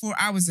 which was 4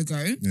 hours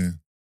ago,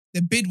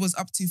 the bid was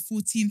up to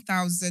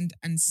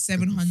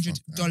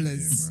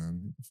 $14,700.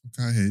 Fuck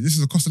out here. This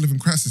is a cost of living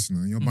crisis, you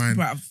know. You're buying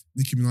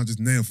Nicki Minaj's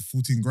nail for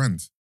 14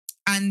 grand.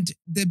 And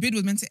the bid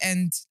was meant to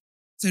end.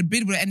 So the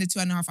bid would have ended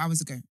 2.5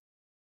 hours ago.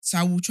 So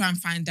I will try and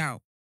find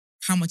out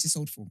how much it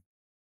sold for.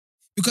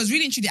 Because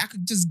really and truly, I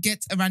could just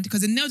get around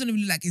because the nail don't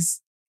even look like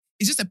it's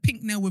It's just a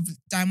pink nail with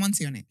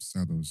diamante on it.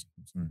 Shadows.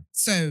 Sorry.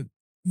 So,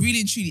 really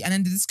and truly. And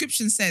then the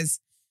description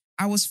says,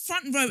 I was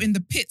front row in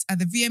the pit at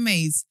the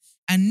VMAs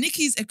and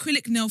Nikki's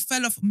acrylic nail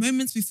fell off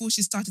moments before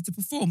she started to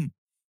perform.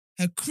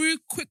 Her crew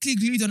quickly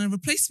glued on a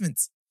replacement.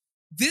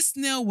 This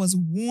nail was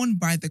worn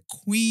by the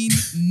Queen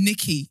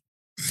Nikki.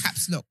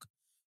 Caps lock.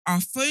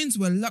 Our phones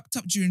were locked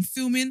up during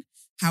filming.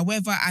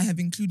 However, I have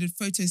included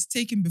photos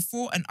taken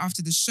before and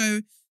after the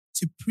show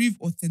to prove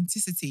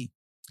authenticity.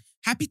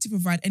 Happy to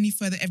provide any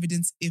further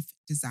evidence if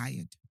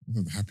desired.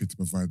 I'm happy to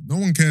provide. No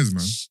one cares,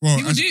 man. Well,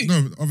 people do.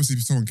 No, obviously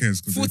someone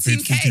cares because they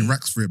paid 14K. 14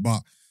 racks for it,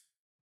 but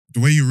the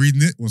way you're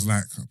reading it was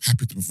like, I'm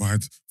happy to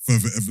provide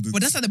further evidence.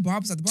 But that's how the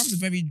Barbs are. The Barbs are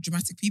very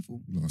dramatic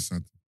people. You know,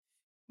 sad.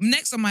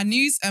 Next on my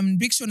news,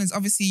 Big Sean is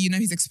obviously,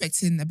 he's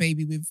expecting a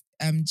baby with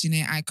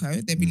Janae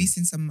Aiko. They're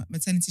releasing some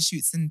maternity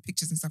shoots and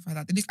pictures and stuff like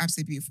that. They look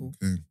absolutely beautiful.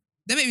 Okay.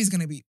 The baby's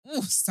going to be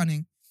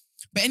stunning.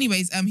 But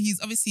anyways, he's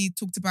obviously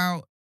talked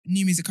about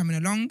new music coming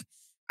along.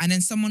 And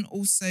then someone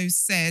also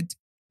said,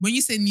 when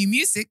you say new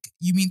music,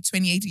 you mean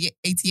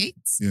 2088?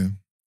 Yeah.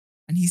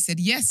 And he said,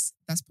 yes,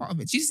 that's part of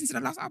it. Did you listen to the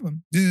last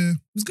album? Yeah. It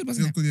was good,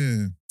 wasn't it? Good,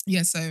 yeah.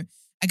 Yeah, so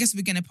I guess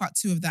we're getting a part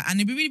 2 of that. And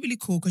it'd be really, really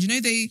cool because,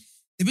 they've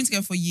been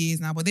together for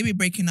years now, but they've been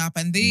breaking up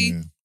and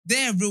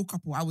they're a real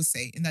couple, I would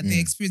say, in that they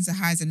experience the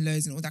highs and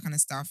lows and all that kind of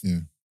stuff.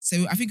 Yeah.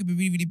 So I think it'd be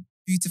really, really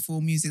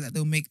beautiful music that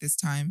they'll make this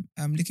time.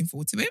 I'm looking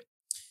forward to it.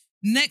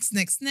 Next,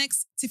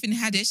 Tiffany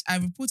Haddish. I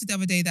reported the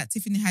other day that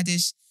Tiffany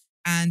Haddish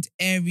and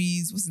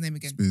Aries, what's his name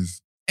again?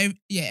 Spears.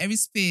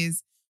 Aries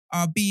Spears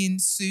are being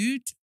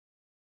sued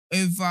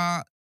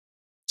over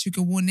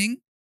trigger warning,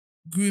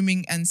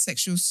 grooming and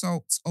sexual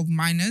assault of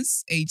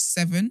minors aged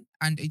 7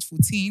 and age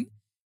 14.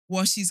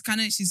 Well, she's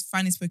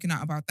finally spoken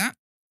out about that.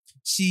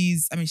 She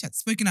had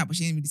spoken out, but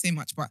she didn't really say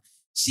much. But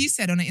she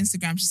said on her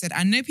Instagram, she said,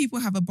 I know people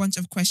have a bunch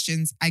of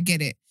questions. I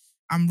get it.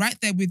 I'm right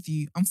there with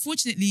you.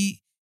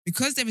 Unfortunately,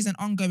 because there is an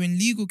ongoing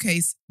legal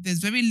case, there's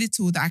very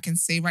little that I can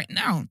say right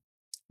now.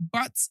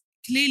 But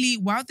clearly,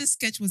 while this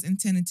sketch was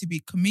intended to be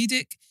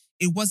comedic,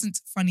 it wasn't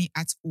funny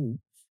at all.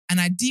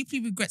 And I deeply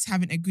regret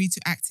having agreed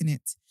to act in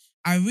it.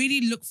 I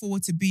really look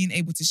forward to being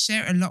able to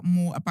share a lot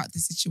more about the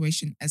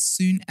situation as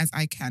soon as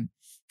I can.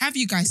 Have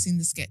you guys seen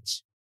the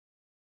sketch?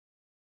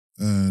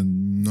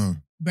 No.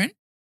 Brent?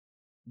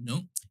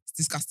 No. It's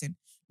disgusting.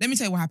 Let me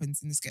tell you what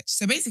happens in the sketch.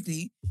 So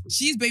basically,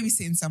 she's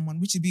babysitting someone,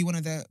 which would be one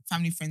of the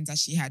family friends that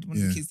she had, one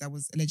of the kids that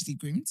was allegedly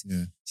groomed.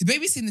 Yeah. She's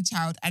babysitting the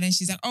child, and then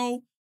she's like,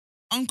 oh,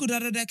 Uncle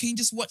da-da-da, can you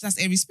just watch? That's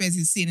Aries Spears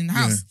is sitting in the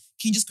house. Yeah.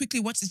 Can you just quickly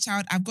watch the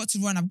child? I've got to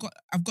run.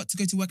 I've got to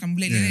go to work. I'm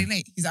late.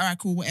 He's like, all right,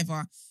 cool,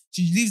 whatever.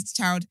 She leaves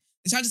the child.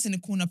 The child is in the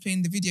corner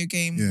playing the video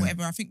game,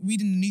 whatever. I think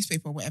reading the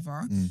newspaper or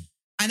whatever. Mm.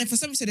 And then for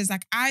some reason, there's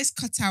like eyes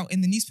cut out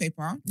in the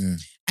newspaper. Yeah.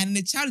 And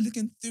the child is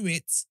looking through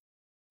it.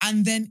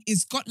 And then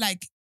it's got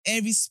like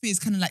Aries Spears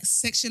kind of like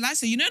sexualized.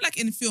 So, like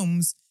in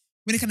films,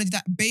 when they kind of do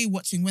that bay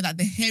watching, where like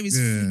the hair is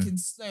freaking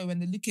slow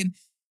and they're looking.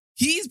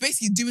 He's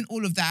basically doing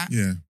all of that.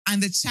 Yeah.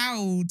 And the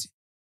child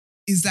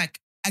is like,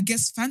 I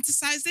guess,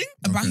 fantasizing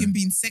about him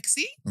being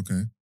sexy.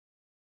 Okay.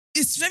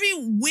 It's very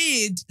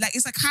weird. Like,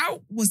 it's like,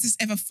 how was this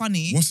ever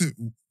funny? What's it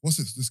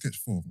the sketch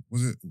for?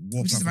 Was it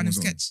what Which platform is a random was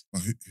it sketch.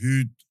 on? Like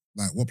who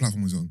like what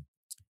platform was it on?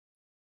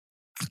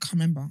 I can't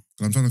remember.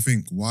 Because I'm trying to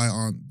think, why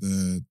aren't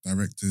the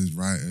directors,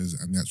 writers,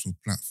 and the actual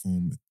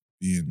platform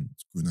being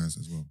scrutinized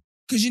as well?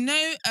 Because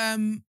no,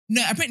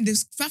 apparently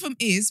this platform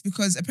is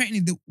because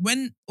apparently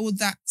when all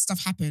that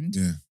stuff happened,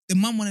 the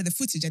mum wanted the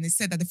footage and it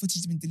said that the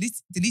footage had been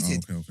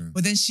deleted. Oh, okay.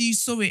 But then she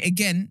saw it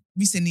again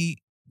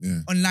recently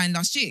online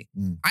last year.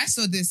 Mm. I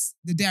saw this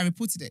the day I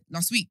reported it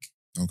last week.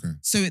 Okay.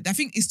 So I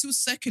think it's still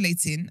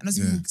circulating. I know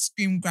some people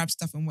scream, grab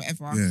stuff and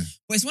whatever. Yeah.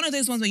 But it's one of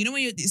those ones where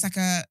when it's like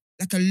a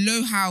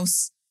low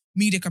house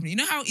media company. You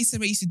know how Issa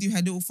Rae used to do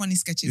her little funny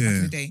sketches back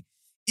in the day?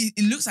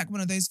 It looks like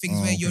one of those things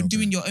where you're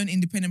doing your own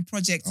independent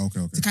project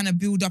to kind of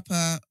build up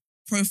a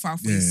profile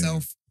for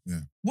yourself.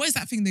 Yeah. What is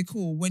that thing they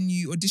call when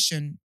you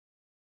audition?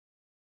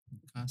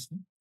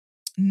 Casting?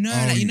 No,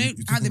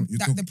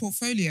 the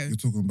portfolio. You're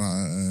talking about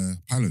a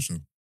pilot show.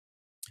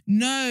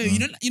 No, you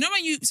know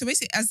when you so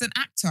basically as an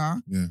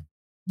actor,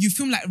 you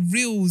film like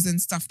reels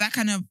and stuff. That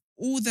kind of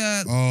all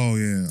the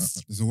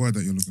there's a word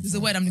that you're looking for. There's a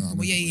word I'm looking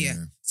for. Yeah.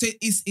 So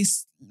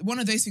it's one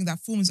of those things that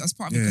forms as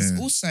part of it. Because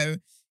also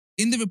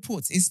in the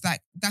reports, it's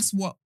like that's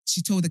what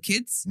she told the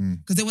kids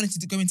because they wanted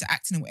to go into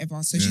acting or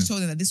whatever. So she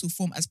told them that this will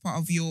form as part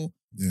of your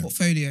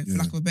portfolio, for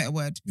lack of a better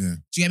word. Yeah.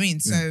 Do you get what I mean?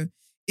 Yeah. So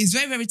it's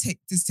very, very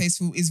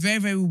distasteful. It's very,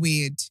 very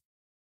weird.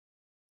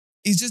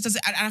 It just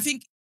doesn't. And I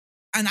think,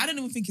 and I don't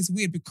even think it's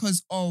weird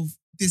because of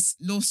this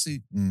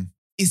lawsuit.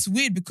 It's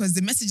weird because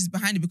the message is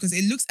behind it because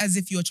it looks as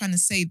if you're trying to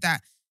say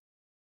that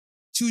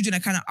children are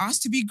kind of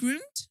asked to be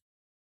groomed.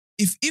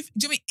 Do you know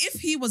what I mean?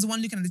 If he was the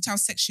one looking at the child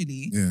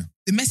sexually,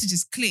 the message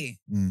is clear.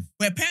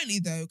 But apparently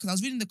though, because I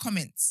was reading the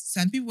comments,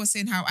 and people were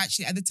saying how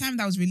actually at the time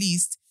that was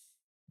released,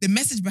 the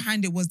message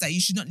behind it was that you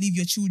should not leave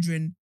your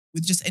children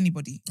with just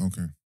anybody.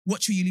 Okay.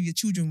 What should you leave your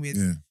children with?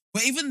 Yeah.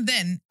 But even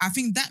then, I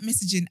think that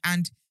messaging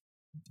and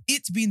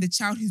it being the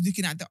child who's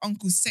looking at the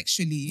uncle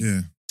sexually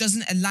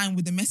doesn't align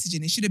with the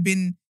messaging. It should have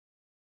been,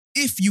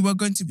 if you were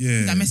going to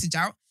put that message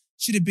out,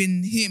 should have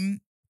been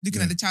him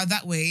looking at the child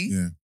that way.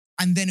 Yeah.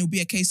 And then it'll be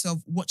a case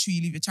of what should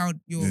you leave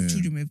your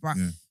children with. But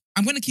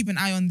I'm going to keep an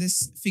eye on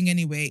this thing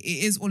anyway.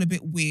 It is all a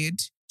bit weird.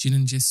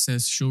 Jinan just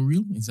says show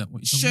real. Is that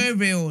what you're talking about? Show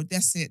real.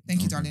 That's it.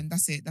 Thank you, darling.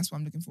 That's it. That's what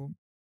I'm looking for.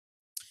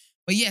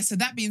 But yeah, so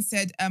that being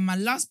said, my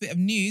last bit of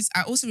news,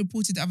 I also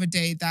reported the other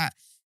day that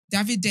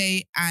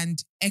Davide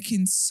and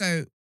Ekin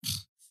So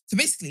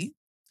basically,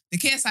 the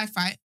KSI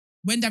fight,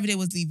 when Davide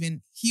was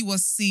leaving, he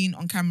was seen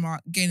on camera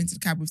getting into the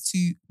cab with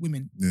 2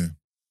 women. Yeah.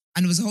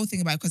 And there was a whole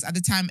thing about it because at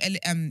the time,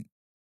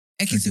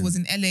 Ekin was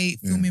in LA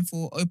filming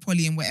for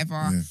Opoly and whatever.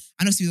 Yeah.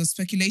 And obviously there was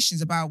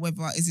speculations about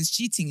whether is this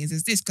cheating, is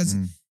this because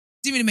it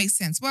didn't really make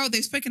sense. Well,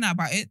 they've spoken out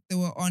about it. They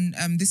were on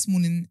this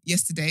morning,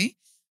 yesterday,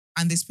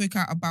 and they spoke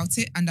out about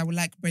it. And I would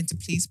like Brent to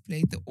please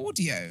play the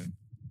audio.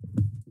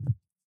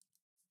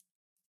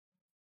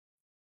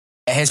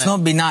 It's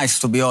not been nice,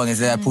 to be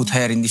honest, that I put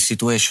her in this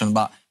situation,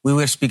 but we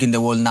were speaking the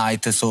whole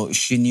night, so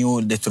she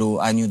knew the truth,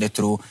 I knew the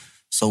truth.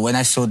 So when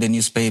I saw the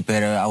newspaper,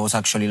 I was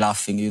actually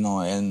laughing,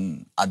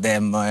 and at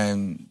them.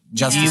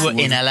 You were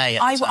in LA.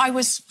 I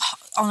was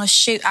on a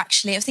shoot,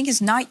 actually. I think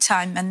it's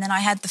nighttime, and then I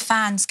had the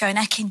fans going,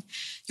 Ekin,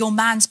 your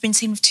man's been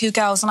seen with 2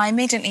 girls. And I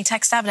immediately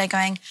texted Davide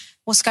going,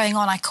 what's going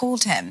on? I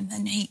called him,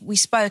 and we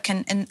spoke,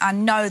 and I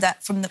know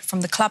that from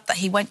the club that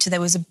he went to, there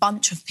was a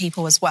bunch of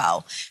people as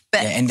well.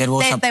 But and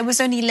there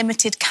was only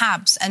limited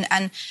cabs,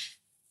 and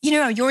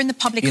you're in the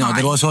public eye.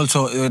 There was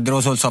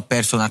also a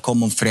person, a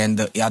common friend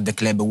at the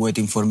club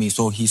waiting for me.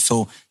 So he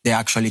saw they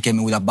actually came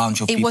in with a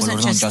bunch of people. It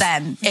wasn't just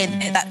them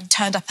that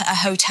turned up at a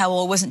hotel,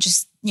 or it wasn't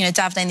just,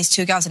 Davide and these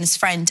 2 girls and his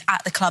friend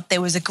at the club.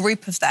 There was a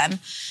group of them.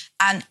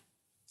 And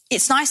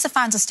it's nice the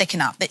fans are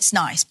sticking up. It's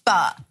nice.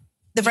 But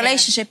the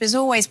relationship is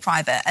always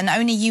private and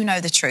only you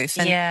know the truth.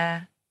 And,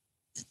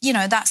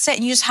 that's it.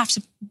 And you just have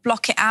to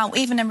block it out,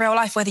 even in real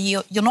life, whether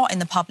you're not in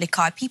the public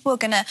eye. People are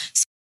going to...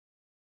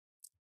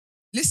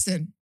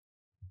 Listen.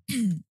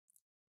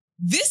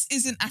 This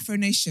is an Afro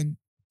Nation.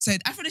 So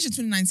Afro Nation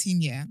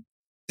 2019,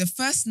 the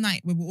first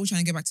night where we were all trying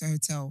to get back to a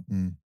hotel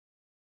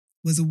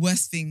was the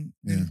worst thing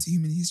to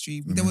human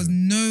history. There was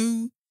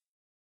no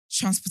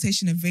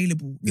transportation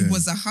available. It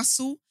was a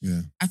hustle.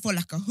 I felt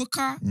like a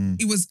hooker.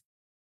 It was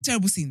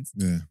terrible scenes.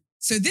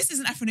 So this is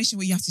an Afro Nation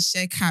where you have to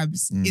share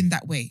cabs in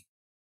that way,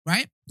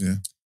 right? Yeah.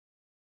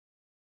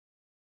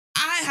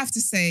 I have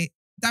to say,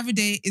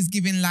 Davide is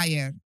giving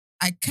liar.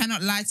 I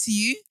cannot lie to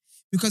you.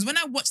 Because when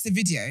I watched the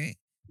video,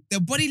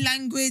 the body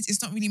language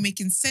is not really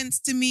making sense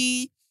to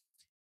me.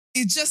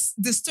 It's just,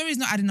 the story is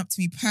not adding up to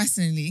me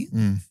personally.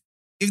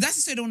 If that's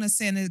the story they want to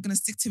say and they're going to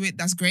stick to it,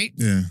 that's great.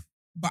 Yeah.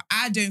 But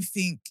I don't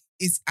think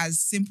it's as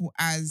simple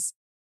as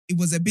it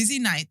was a busy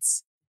night.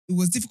 It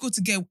was difficult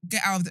to get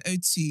out of the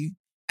O2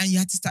 and you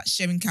had to start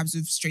sharing cabs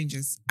with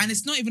strangers. And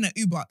it's not even an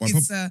Uber. But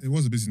it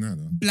was a busy night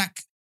though.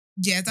 Black.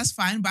 Yeah, that's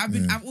fine. But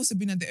I've also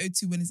been at the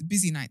O2 when it's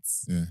busy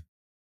nights. Yeah.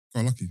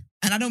 Got lucky.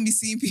 And I don't be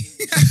seeing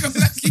people.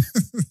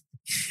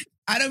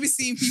 I don't be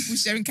seeing people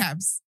sharing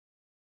cabs.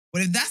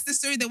 But if that's the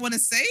story they want to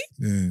say,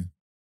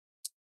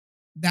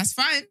 that's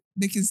fine.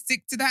 They can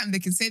stick to that and they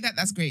can say that.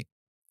 That's great.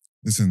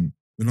 Listen,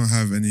 we don't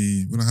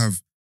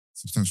have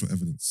substantial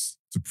evidence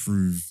to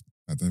prove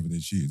that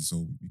Davide cheated.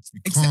 So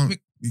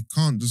we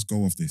can't just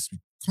go off this. We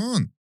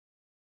can't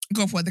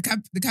go off what the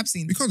cab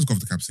scene. We can't just go off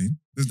the cab scene.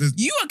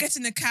 You are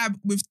getting a cab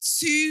with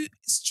 2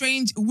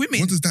 strange women.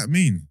 What does that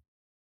mean?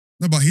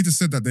 No, but he just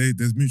said that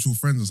there's mutual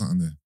friends or something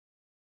there.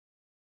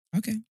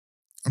 Okay.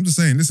 I'm just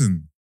saying,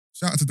 listen,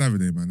 shout out to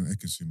Davide, man, and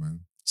Ekisu,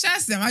 man. Shout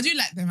out to them. I do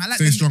like them. I like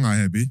Stay them. Strong out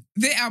here, B.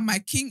 They are my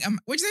king.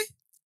 What'd you say?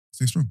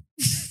 Stay strong.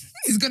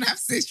 He's going to have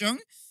to stay strong.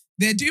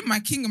 They're doing my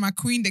king and my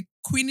queen. They're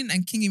queening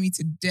and kinging me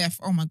to death.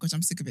 Oh my gosh,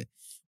 I'm sick of it.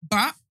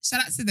 But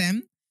shout out to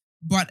them.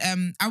 But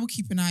I will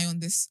keep an eye on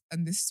this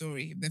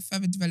story. If there are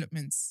further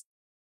developments,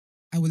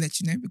 I will let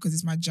you know because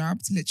it's my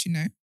job to let you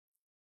know.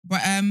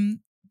 But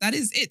that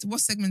is it.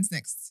 What segment's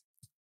next?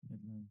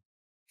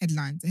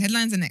 Headlines. The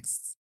headlines are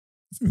next.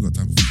 I think we've got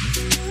time for this.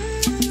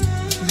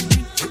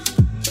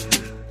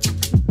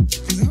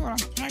 There's a whole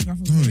paragraph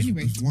of it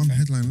anyway. There's one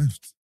headline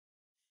left.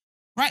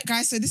 Right,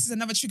 guys. So this is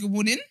another trigger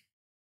warning.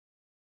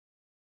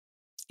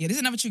 Yeah, this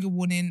is another trigger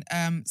warning.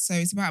 So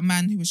it's about a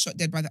man who was shot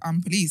dead by the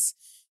armed police.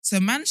 So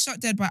a man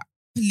shot dead by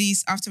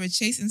police after a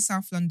chase in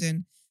South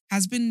London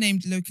has been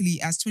named locally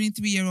as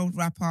 23-year-old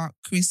rapper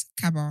Chris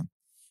Kaba.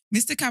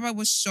 Mr. Kaba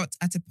was shot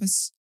after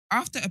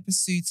a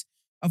pursuit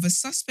of a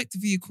suspect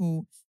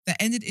vehicle that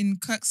ended in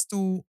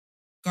Kirkstall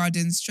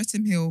Gardens,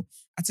 Streatham Hill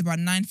at about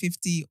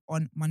 9:50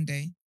 on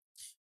Monday.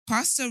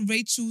 Pastor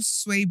Rachel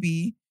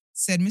Swaby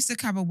said Mr.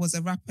 Kaba was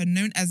a rapper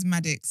known as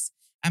Maddox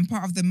and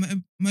part of the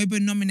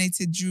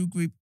Mobo-nominated drill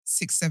group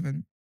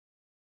 6-7.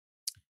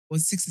 Or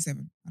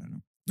 67? I don't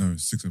know. No,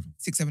 6-7.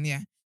 6-7,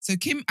 yeah. So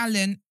Kim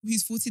Allen,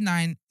 who's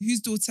 49,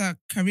 whose daughter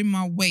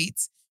Karima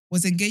Waite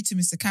was engaged to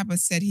Mr. Kaba,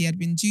 said he had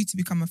been due to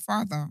become a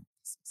father.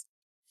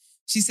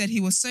 She said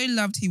he was so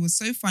loved, he was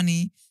so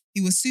funny,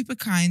 he was super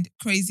kind,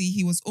 crazy,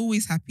 he was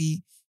always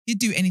happy, he'd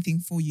do anything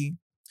for you.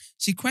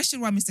 She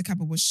questioned why Mr.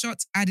 Kappa was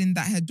shot, adding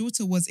that her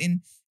daughter was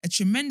in a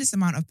tremendous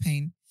amount of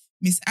pain.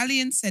 Miss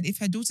Allian said if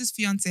her daughter's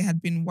fiancé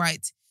had been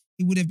white,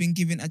 he would have been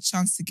given a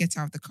chance to get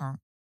out of the car.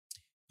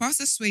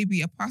 Pastor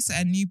Swaby, a pastor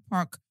at New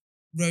Park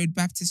Road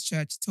Baptist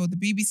Church, told the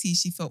BBC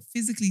she felt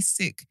physically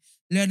sick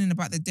learning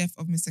about the death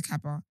of Mr.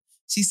 Kappa.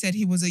 She said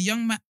he was a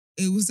young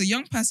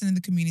person in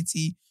the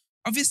community,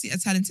 obviously a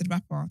talented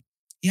rapper.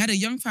 He had a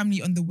young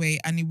family on the way,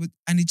 and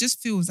it just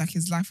feels like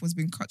his life was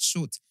being cut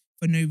short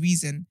for no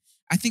reason.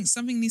 I think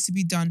something needs to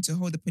be done to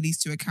hold the police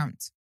to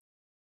account.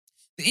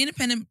 The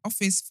Independent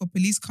Office for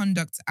Police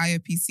Conduct,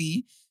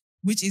 IOPC,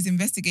 which is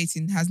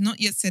investigating, has not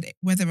yet said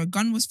whether a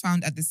gun was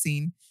found at the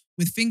scene,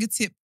 with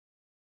fingertip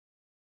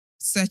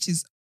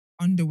searches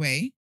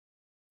underway,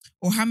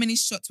 or how many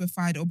shots were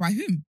fired or by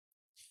whom.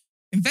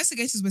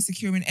 Investigators were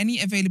securing any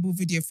available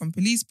video from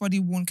police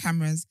body-worn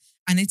cameras,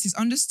 and it is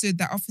understood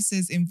that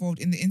officers involved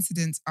in the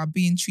incident are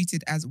being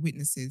treated as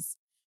witnesses.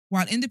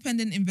 While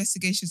independent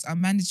investigations are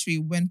mandatory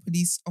when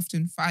police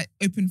often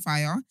open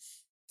fire,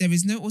 there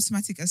is no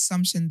automatic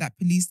assumption that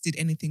police did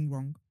anything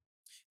wrong.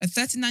 A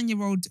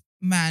 39-year-old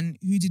man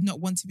who did not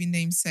want to be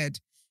named said,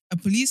 a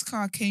police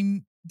car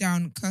came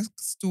down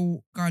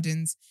Kirkstall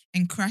Gardens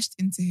and crashed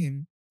into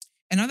him.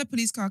 Another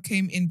police car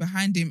came in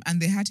behind him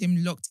and they had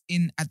him locked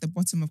in at the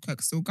bottom of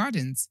Kirkstall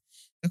Gardens.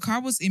 The car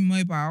was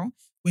immobile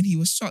when he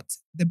was shot.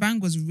 The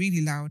bang was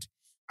really loud.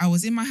 I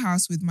was in my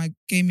house with my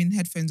gaming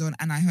headphones on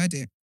and I heard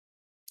it.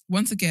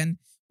 Once again,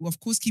 we'll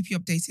of course keep you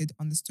updated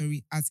on the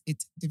story as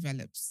it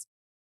develops.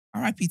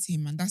 R.I.P. to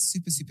him, man. That's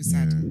super, super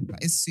sad. Yeah.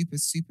 That is super,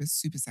 super,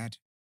 super sad.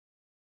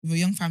 With a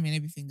young family and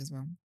everything as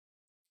well.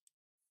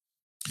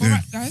 Yeah. All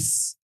right,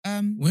 guys.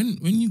 When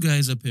you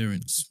guys are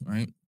parents,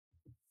 right?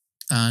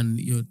 And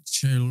your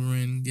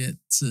children get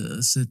to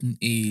a certain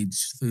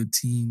age,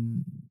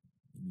 13,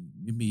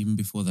 maybe even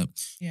before that,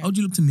 Yeah. how do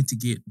you look to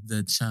mitigate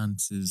the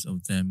chances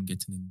of them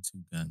getting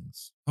into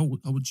gangs? How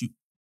would you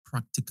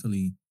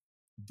practically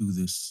do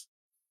this?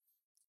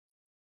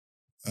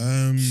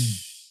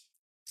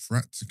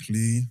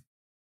 Practically,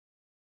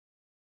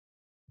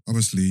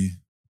 obviously,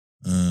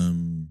 we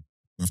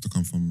have to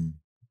come from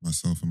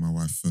myself and my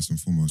wife first and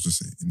foremost,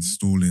 just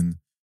installing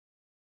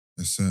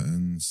a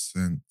certain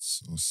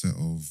sense or set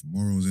of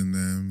morals in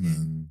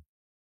them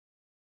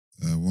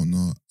and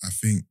whatnot. I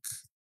think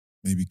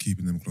maybe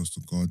keeping them close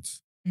to God.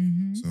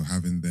 Mm-hmm. So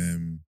having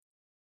them,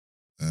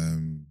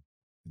 in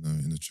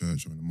the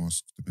church or in the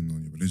mosque, depending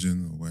on your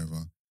religion or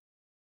whatever.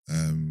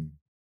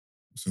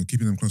 So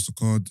keeping them close to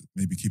God,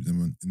 maybe keep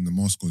them in the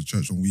mosque or the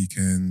church on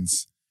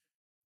weekends.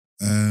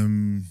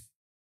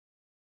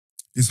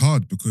 It's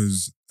hard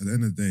because at the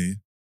end of the day,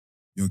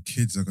 your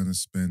kids are going to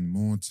spend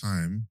more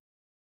time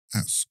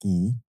at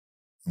school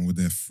and with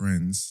their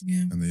friends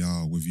than they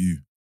are with you.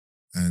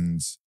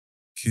 And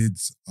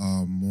kids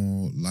are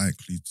more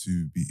likely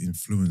to be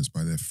influenced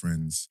by their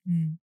friends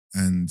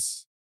and,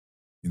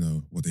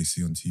 what they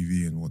see on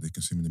TV and what they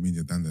consume in the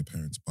media than their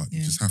parents. But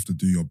you just have to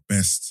do your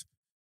best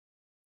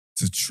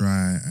to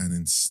try and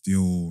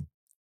instill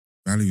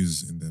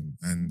values in them.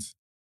 And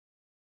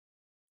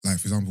like,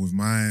 for example, with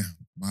my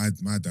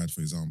dad,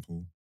 for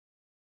example,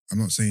 I'm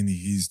not saying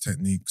his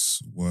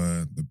techniques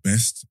were the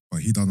best,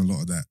 but he done a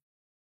lot of that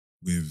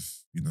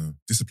with,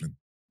 discipline.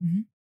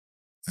 Mm-hmm.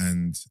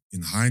 And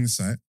in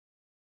hindsight,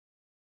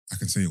 I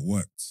can say it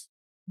worked.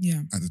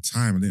 Yeah. At the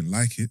time, I didn't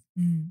like it,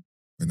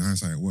 but in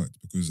hindsight, it worked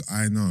because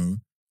I know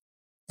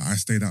that I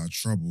stayed out of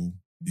trouble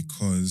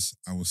because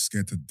I was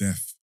scared to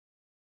death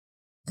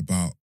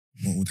about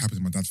what would happen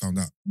if my dad found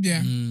out.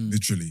 Yeah.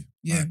 Literally.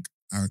 Yeah. Like,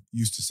 I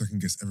used to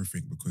second guess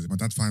everything because if my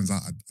dad finds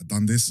out I'd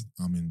done this,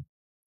 I'm in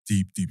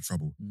deep, deep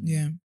trouble.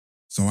 Yeah.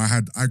 So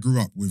I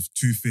grew up with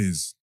two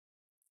fears.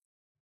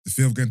 The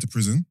fear of going to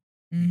prison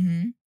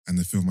and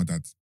the fear of my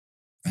dad.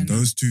 And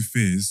those two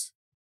fears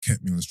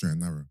kept me on the straight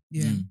and narrow.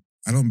 Yeah.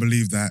 I don't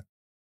believe that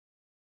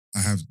I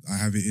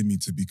have it in me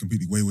to be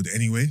completely wayward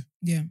anyway.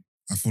 Yeah.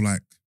 I feel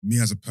like me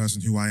as a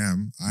person who I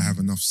am, I have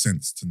enough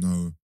sense to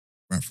know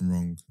right from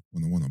wrong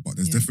when I want to. But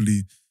there's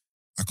definitely,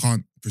 I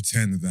can't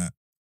pretend that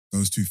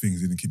those two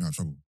things didn't keep me out of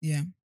trouble.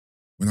 Yeah.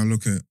 When I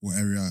look at what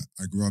area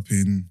I grew up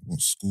in, what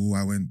school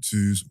I went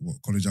to,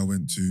 what college I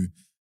went to,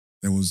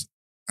 there was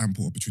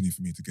ample opportunity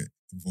for me to get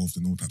involved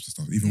in all types of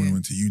stuff. Even when I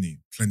went to uni,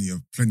 plenty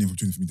of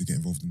opportunity for me to get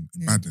involved in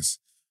badness.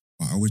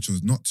 But I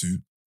chose not to.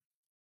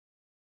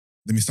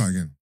 Let me start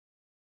again.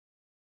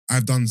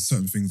 I've done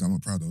certain things that I'm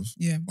not proud of,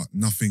 but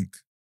nothing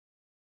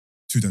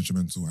too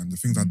detrimental. And the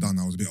things I've done,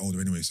 I was a bit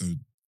older anyway, so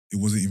it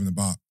wasn't even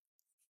about.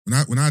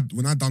 When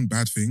I done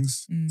bad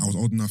things, I was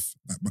old enough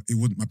that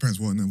my parents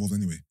weren't involved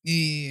anyway.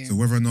 Yeah. So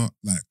whether or not,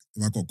 like,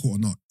 if I got caught or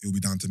not, it would be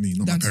down to me,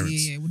 not my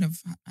parents.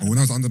 But when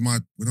I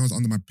was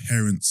under my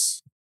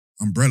parents'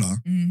 umbrella,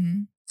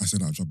 I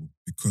stayed out of trouble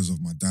because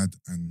of my dad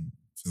and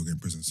still getting in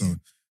prison. So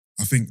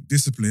I think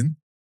discipline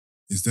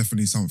is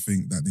definitely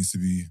something that needs to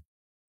be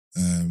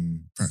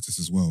practiced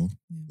as well.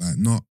 Like,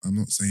 I'm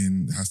not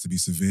saying it has to be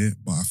severe,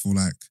 but I feel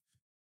like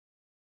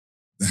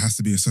there has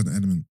to be a certain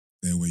element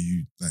there where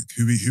you, like,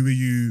 who are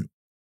you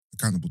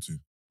accountable to?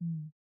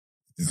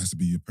 it has to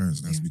be your parents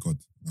and it has to be God.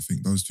 I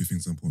think those two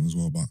things are important as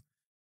well. But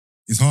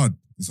it's hard.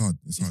 It's hard.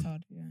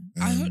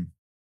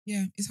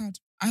 Yeah. It's hard.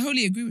 I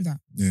wholly agree with that.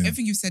 Yeah.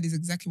 Everything you've said is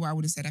exactly what I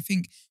would have said. I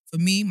think for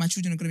me, my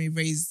children are going to be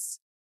raised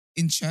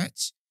in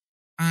church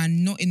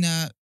and not in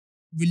a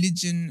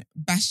religion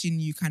bashing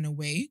you kind of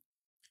way.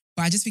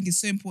 But I just think it's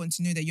so important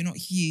to know that you're not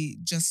here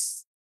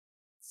just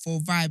for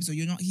vibes or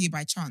you're not here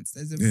by chance.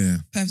 There's a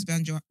purpose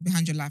behind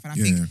your life. And I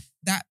think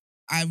that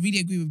I really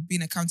agree with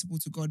being accountable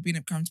to God, being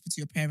accountable to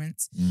your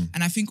parents.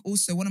 And I think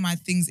also one of my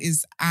things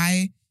is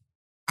I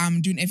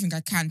am doing everything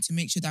I can to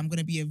make sure that I'm going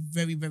to be a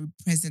very, very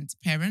present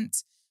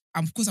parent.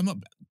 Of course, I'm not,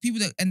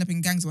 people that end up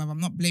in gangs or whatever, I'm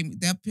not blaming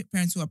their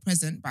parents who are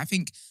present, but I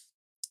think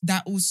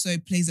that also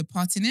plays a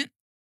part in it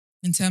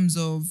in terms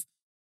of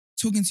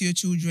talking to your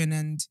children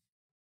and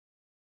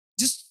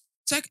just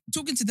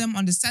talking to them,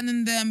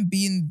 understanding them,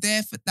 being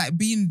there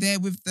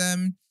with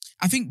them.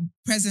 I think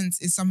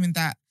presence is something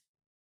that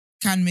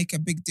can make a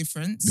big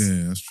difference.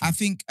 Yeah, that's true. I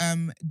think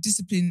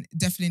discipline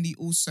definitely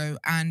also,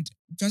 and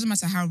it doesn't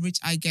matter how rich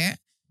I get,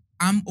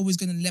 I'm always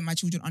going to let my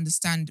children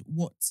understand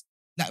what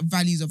like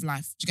values of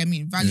life. Do you get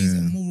me? Values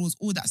and morals,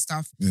 all that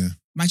stuff. Yeah.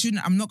 My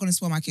children, I'm not going to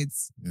spoil my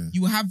kids. Yeah.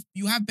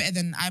 You have better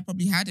than I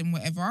probably had and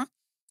whatever,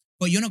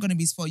 but you're not going to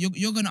be spoiled.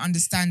 You're going to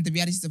understand the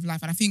realities of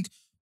life. And I think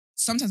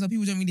sometimes when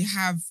people don't really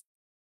have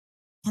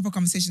proper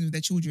conversations with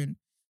their children,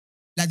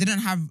 like they don't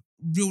have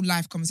real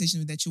life conversations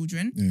with their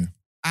children. Yeah.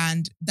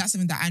 And that's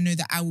something that I know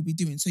that I will be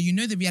doing. So you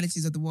know the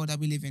realities of the world that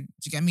we live in.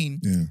 Do you get what I mean?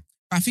 Yeah.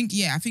 But I think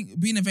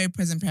being a very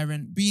present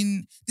parent,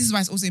 this is why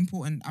it's also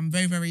important. I'm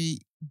very, very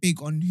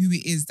big on who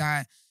it is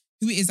I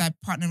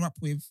partner up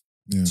with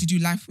to do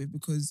life with,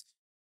 because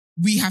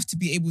we have to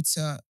be able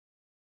to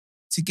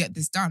get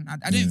this done.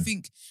 I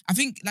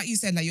think like you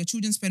said, like your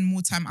children spend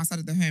more time outside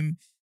of the home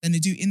than they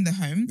do in the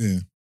home. Yeah.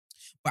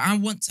 But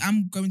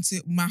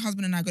my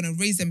husband and I are going to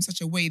raise them in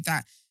such a way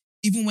that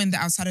even when they're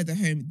outside of the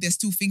home, they're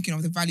still thinking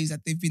of the values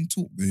that they've been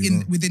taught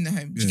within the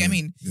home. Do you get what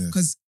I mean?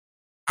 Because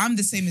I'm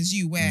the same as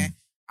you, where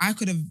I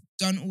could have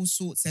done all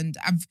sorts, and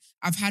I've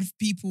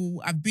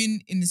been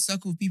in the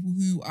circle of people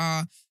who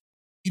are,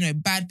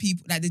 bad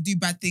people, like they do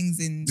bad things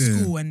in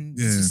school and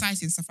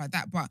society and stuff like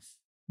that. But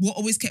what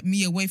always kept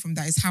me away from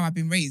that is how I've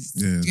been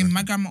raised. Yeah, exactly.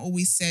 My grandma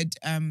always said,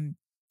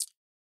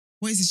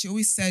 what is it? She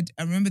always said,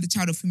 remember the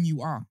child of whom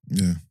you are.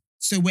 Yeah.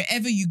 So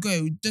wherever you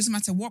go, doesn't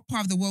matter what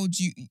part of the world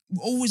you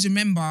always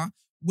remember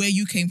where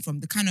you came from,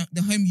 the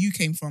home you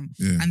came from.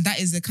 Yeah. And that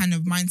is the kind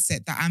of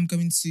mindset that I'm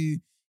going to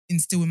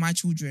instill in my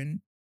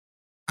children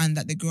and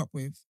that they grew up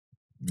with.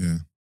 Yeah.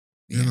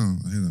 Yeah, no,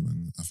 I hear that,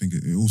 man. I think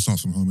it all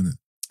starts from home, innit?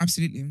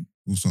 Absolutely. It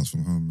all starts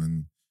from home.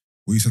 And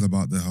what you said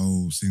about the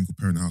whole single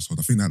parent household,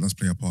 I think that does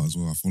play a part as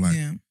well. I feel like,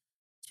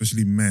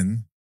 especially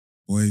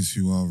boys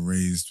who are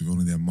raised with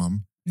only their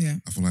mum,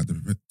 I feel like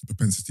the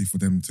propensity for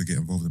them to get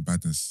involved in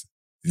badness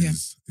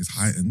is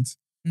heightened.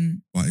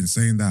 But in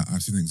saying that,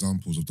 I've seen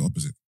examples of the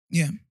opposite.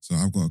 Yeah. So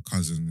I've got a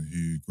cousin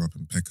who grew up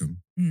in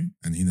Peckham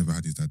and he never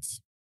had his dad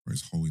for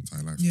his whole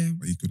entire life. Yeah.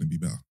 But he couldn't be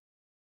better.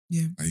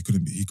 Yeah. Like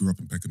he grew up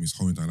in Peckham his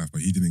whole entire life, but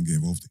he didn't get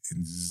involved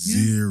in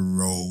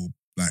zero,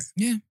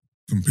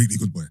 completely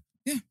good boy.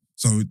 Yeah.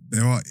 So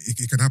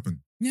it can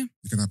happen. Yeah.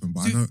 It can happen.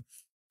 But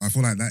I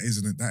feel like that is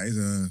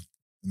an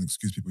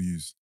excuse people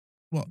use.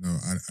 What?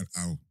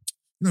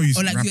 You use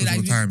rappers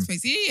all the time.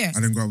 Yeah.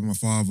 I didn't grow up with my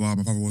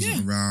father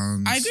wasn't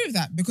around. I agree with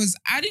that, because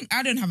I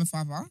don't have a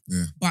father.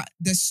 Yeah. But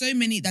there's so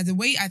many, that the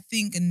way I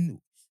think and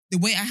the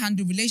way I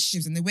handle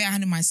relationships and the way I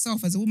handle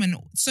myself as a woman,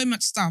 so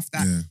much stuff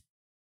that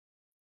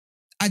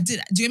I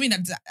did. Do you know what I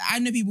mean? That I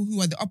know people who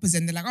are the opposite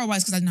and they're like, oh, why?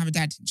 It's because I didn't have a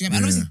dad. Do you know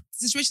what I mean? Obviously,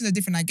 situations are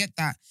different. I get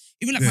that.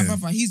 Even like my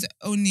brother, he's the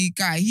only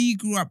guy. He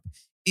grew up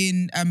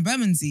in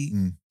Bermondsey.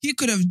 He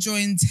could have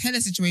joined hella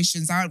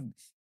situations. Do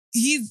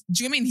you know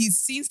what I mean? He's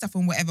seen stuff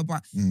and whatever,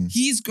 but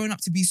he's grown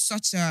up to be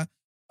such a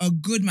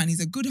good man. He's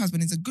a good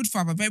husband. He's a good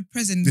father, very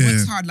present,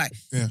 works hard. Like,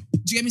 do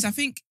you get me? So I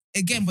think,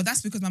 again, but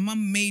that's because my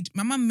mum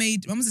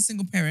was a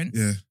single parent,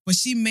 but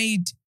she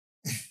made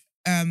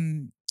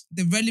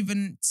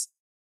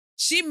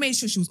she made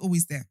sure she was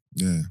always there.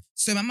 Yeah.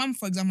 So my mum,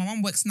 for example, my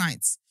mum works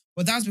nights,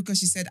 but that was because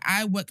she said,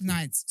 I work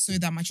nights so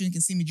that my children can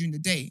see me during the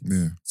day.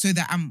 Yeah. So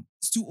that I'm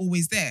still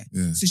always there.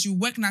 Yeah. So she would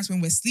work nights when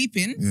we're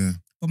sleeping,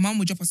 but mum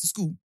would drop us to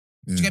school.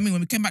 Yeah. Do you get me?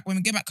 When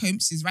we get back home,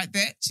 she's right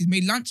there. She's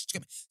made lunch.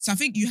 So I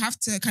think you have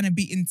to kind of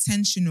be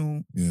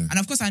intentional. Yeah. And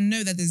of course, I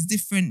know that there's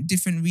different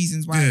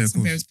reasons why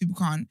some parents, people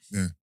can't.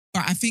 Yeah.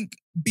 But I think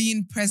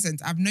being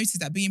present, I've noticed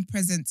that being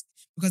present,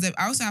 because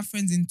I also have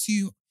friends in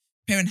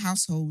 2-parent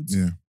households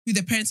who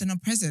their parents are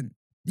not present.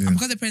 Yeah. And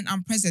because their parents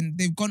aren't present,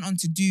 they've gone on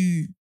to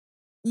do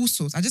all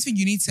sorts. I just think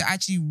you need to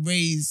actually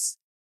raise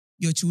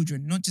your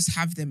children, not just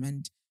have them.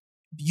 And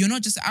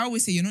I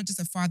always say, you're not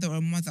just a father or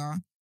a mother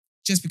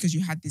just because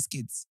you had these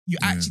kids. You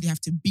actually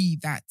have to be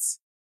that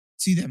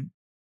to them.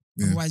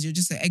 Yeah. Otherwise, you're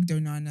just an egg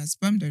donor and a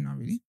sperm donor,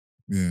 really.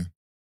 Yeah.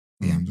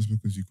 Just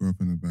because you grew up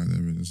in a bad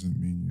area doesn't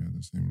mean you have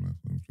the same life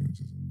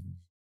influences on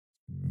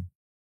these.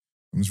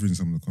 I'm just reading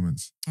some of the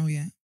comments. Oh,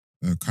 yeah.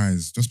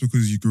 Kai's, just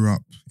because you grew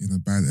up in a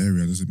bad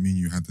area doesn't mean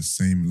you had the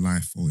same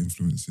life or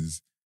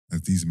influences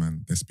as these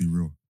man. Let's be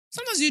real.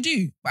 Sometimes you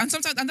do, and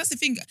that's the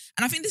thing.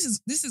 And I think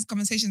this is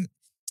conversation.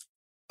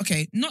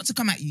 Okay, not to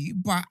come at you,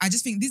 but I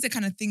just think these are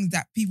kind of things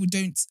that people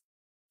don't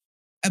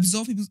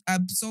absolve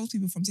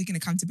people from taking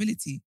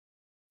accountability.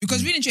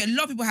 Because really, a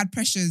lot of people had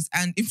pressures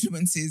and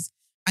influences,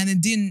 and they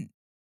didn't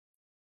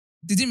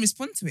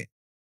respond to it.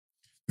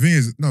 The thing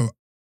is, no,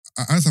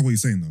 I understand what you're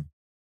saying though.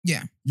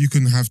 Yeah. You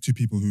can have two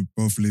people who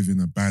both live in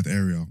a bad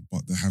area,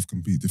 but they have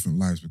completely different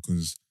lives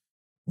because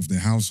of their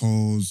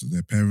households,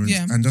 their parents,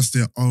 and just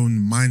their own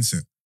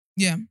mindset.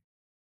 Yeah.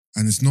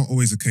 And it's not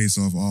always a case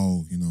of,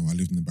 oh, you know, I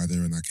lived in a bad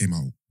area and I came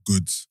out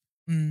good.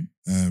 You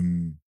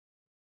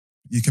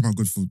came out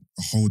good for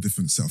a whole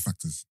different set of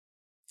factors.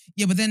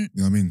 Yeah, but then...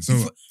 You know what I mean? So,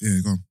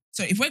 go on.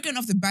 So if we're going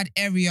off the bad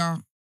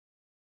area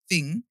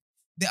thing,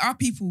 there are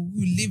people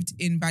who lived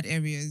in bad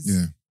areas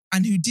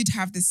and who did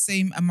have the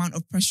same amount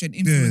of pressure and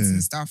influence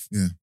and stuff.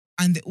 Yeah.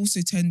 And they also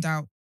turned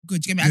out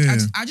good. Do you get me?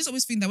 I just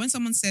always think that when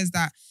someone says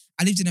that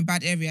I lived in a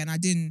bad area and I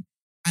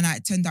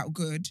turned out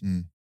good,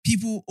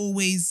 people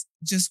always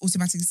just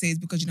automatically say it's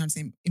because you don't have the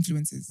same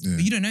influences. Yeah.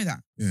 But you don't know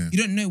that. Yeah. You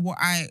don't know what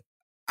I've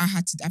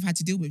had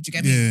to deal with. Do you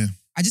get me? Yeah.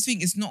 I just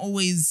think it's not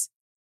always...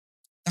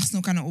 That's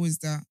not kind of always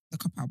the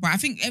cop-out. But I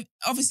think,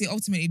 obviously,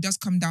 ultimately, it does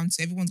come down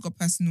to everyone's got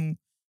personal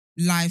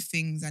life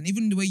things. And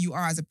even the way you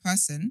are as a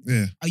person,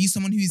 are you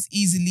someone who's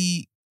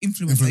easily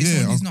influenced? Or are you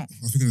someone who's not?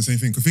 I'm thinking the same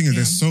thing. Because the thing is,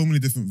 there's so many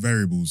different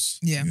variables.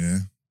 Yeah.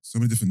 So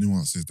many different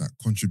nuances that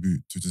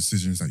contribute to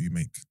decisions that you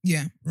make.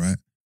 Yeah. Right?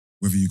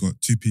 Whether you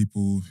got two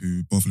people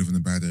who both live in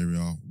a bad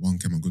area, one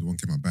came out good, one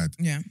came out bad.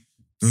 Yeah.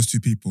 Those two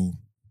people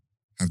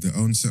have their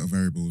own set of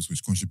variables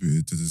which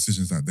contributed to the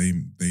decisions that they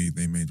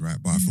made,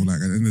 right? But I feel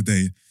like at the end of the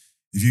day,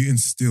 if you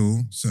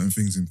instill certain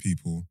things in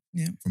people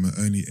from an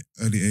early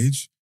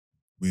age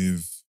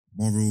with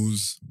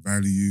morals,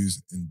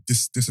 values, and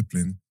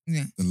discipline,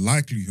 the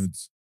likelihood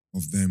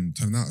of them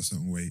turning out a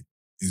certain way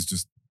is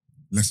just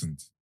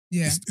lessened.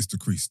 Yeah. It's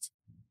decreased.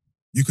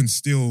 You can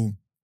still,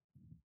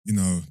 you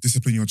know,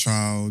 discipline your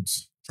child,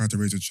 try to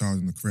raise your child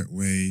in the correct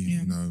way,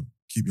 you know,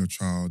 keep your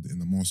child in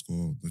the mosque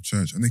or the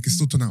church, and they can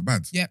still turn out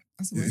bad. Yeah,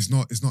 that's the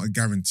word. It's not a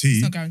guarantee.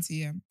 It's not a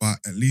guarantee, but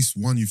at least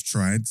one, you've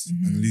tried,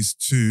 and at least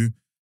two,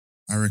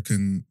 I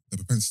reckon the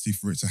propensity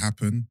for it to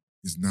happen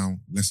is now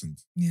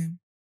lessened. Yeah.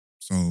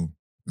 So, you know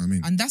what I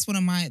mean? And that's one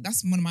of my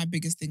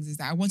biggest things is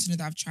that I want to know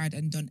that I've tried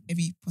and done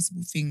every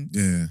possible thing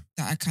that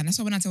I can. That's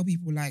why when I tell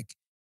people like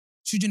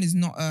children is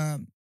not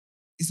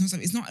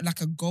it's not like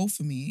a goal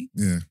for me.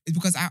 Yeah. It's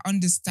because I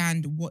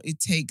understand what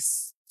it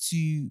takes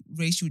to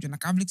raise children.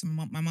 Like I've looked at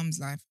my mum's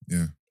life.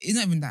 Yeah. It's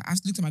not even that. I've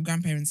looked at my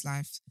grandparents'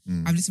 life.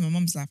 I've looked at my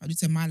mum's life. I've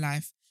looked at my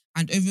life.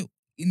 And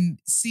in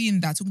seeing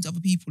that, talking to other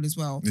people as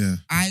well,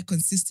 I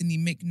consistently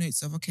make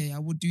notes of, okay, I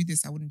would do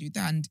this, I wouldn't do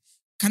that. And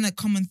kind of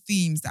common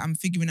themes that I'm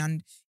figuring,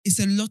 and it's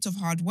a lot of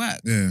hard work.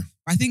 Yeah.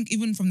 I think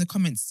even from the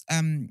comments,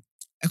 a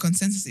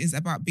consensus is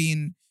about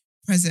being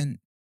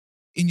present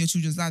in your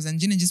children's lives. And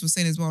Gina just was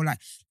saying as well, like,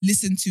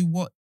 listen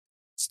to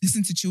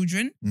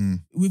children,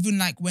 even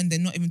like when they're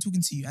not even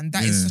talking to you. And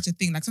that is such a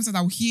thing. Like sometimes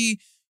I'll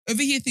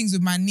overhear things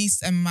with my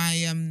niece and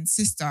my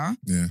sister.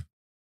 Yeah.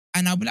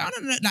 And I'll be like, I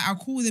don't know, like I'll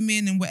call them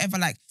in and whatever.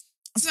 Like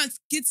sometimes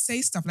kids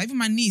say stuff. Like even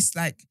my niece,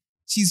 like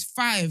she's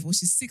 5 or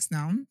she's 6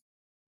 now.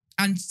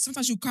 And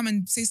sometimes she'll come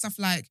and say stuff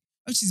like,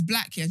 oh, she's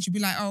black here. And she'll be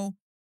like, oh,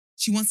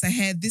 she wants her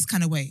hair this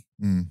kind of way.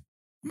 I'm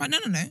like, no.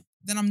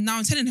 Then I'm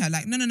now telling her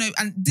like, no.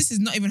 And this is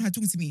not even her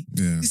talking to me.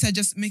 Yeah. This is her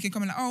just making a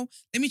comment like, oh,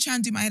 let me try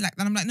and do my hair like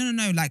that. And I'm like,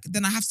 no. Like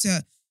then I have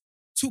to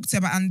talk to her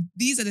about, and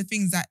these are the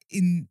things that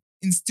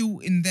instill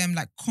in them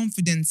like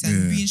confidence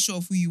and being sure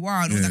of who you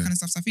are and all that kind of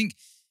stuff. So I think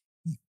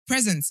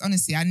presence,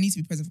 honestly, I need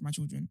to be present for my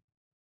children.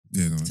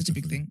 Yeah, no, such a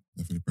big thing.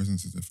 Definitely,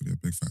 presence is definitely a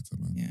big factor,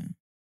 man. Yeah.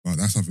 But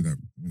that's something that,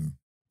 you know,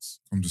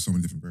 comes to so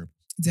many different variables.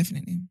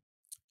 Definitely.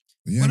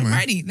 But yeah, well, man.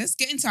 alrighty, let's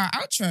get into our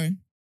outro.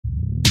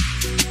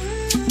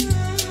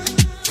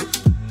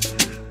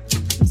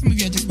 Some of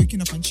you are just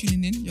waking up and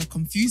tuning in. You're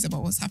confused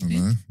about what's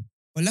happening.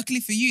 But luckily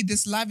for you,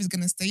 this live is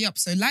going to stay up.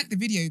 So like the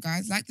video,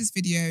 guys. Like this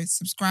video.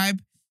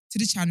 Subscribe to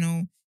the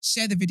channel.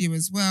 Share the video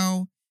as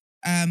well.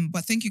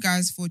 But thank you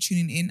guys for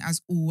tuning in as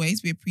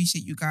always. We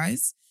appreciate you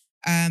guys.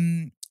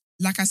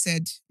 Like I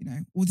said, you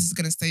know, all this is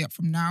going to stay up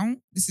from now.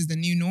 This is the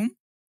new norm,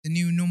 the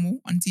new normal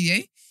on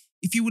TA.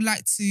 If you would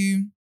like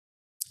to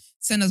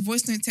send us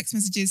voice note, text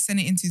messages, send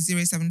it into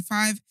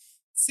 075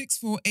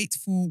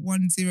 6484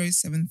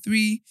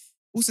 1073.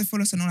 Also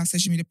follow us on all our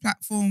social media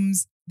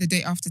platforms, The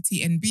Day After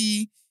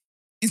TNB,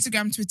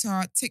 Instagram,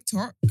 Twitter,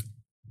 TikTok.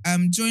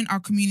 Join our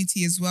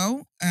community as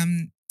well.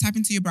 Type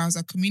into your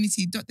browser,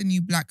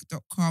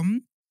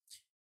 community.thenewblack.com.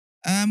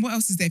 What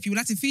else is there? If you would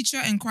like to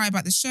feature, inquire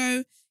about the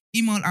show,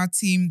 email our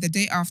team,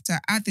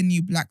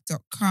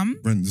 thedayafter@thenewblack.com.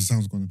 Brent, the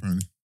sound's gone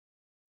apparently.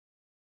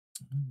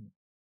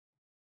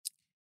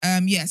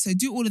 Yeah, so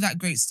do all of that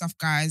great stuff,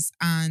 guys.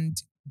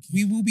 And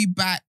we will be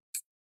back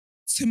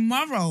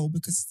tomorrow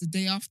because it's the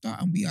day after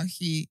and we are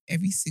here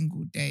every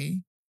single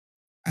day.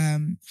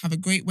 Have a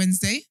great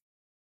Wednesday.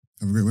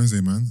 Have a great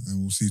Wednesday, man.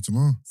 And we'll see you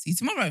tomorrow. See you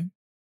tomorrow.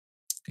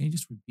 Can you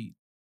just repeat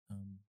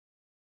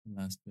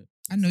Last bit.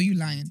 I know you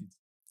lying.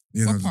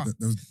 Yeah, there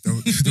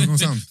was no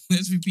sound.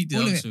 Let's repeat the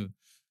outro.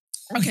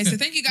 Okay, so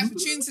thank you guys for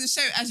tuning to the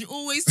show as you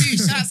always do.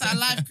 Shout out to our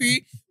live crew.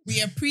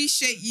 We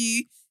appreciate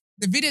you.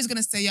 The video is going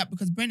to stay up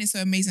because Brent is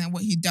so amazing at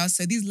what he does.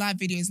 So these live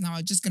videos now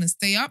are just going to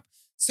stay up.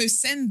 So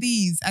send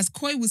these, as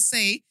Koi would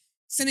say,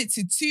 send it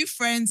to 2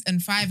 friends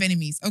and 5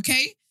 enemies,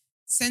 okay?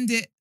 Send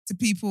it to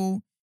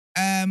people.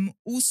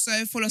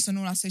 Also, follow us on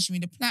all our social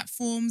media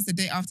platforms, The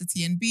Day After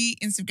TNB,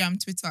 Instagram,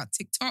 Twitter,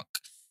 TikTok.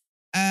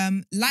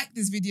 Like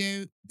this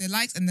video. The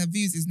likes and the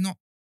views is not,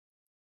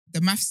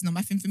 the maths is not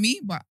mathing for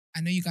me, but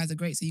I know you guys are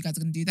great, so you guys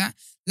are going to do that.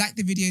 Like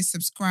the video,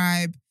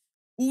 subscribe.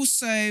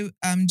 Also,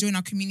 join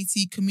our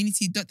community,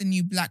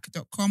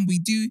 community.thenewblack.com. We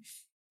do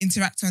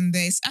interact on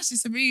this. Actually,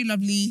 it's a really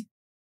lovely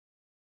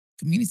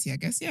community, I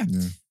guess, yeah.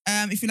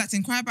 If you'd like to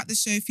inquire about the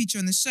show, feature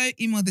on the show,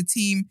 email the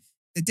team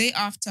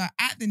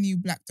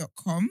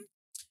thedayafter@thenewblack.com.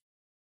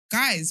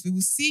 Guys, we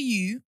will see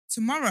you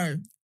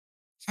tomorrow.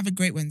 Have a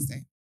great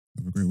Wednesday.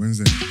 Have a great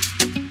Wednesday.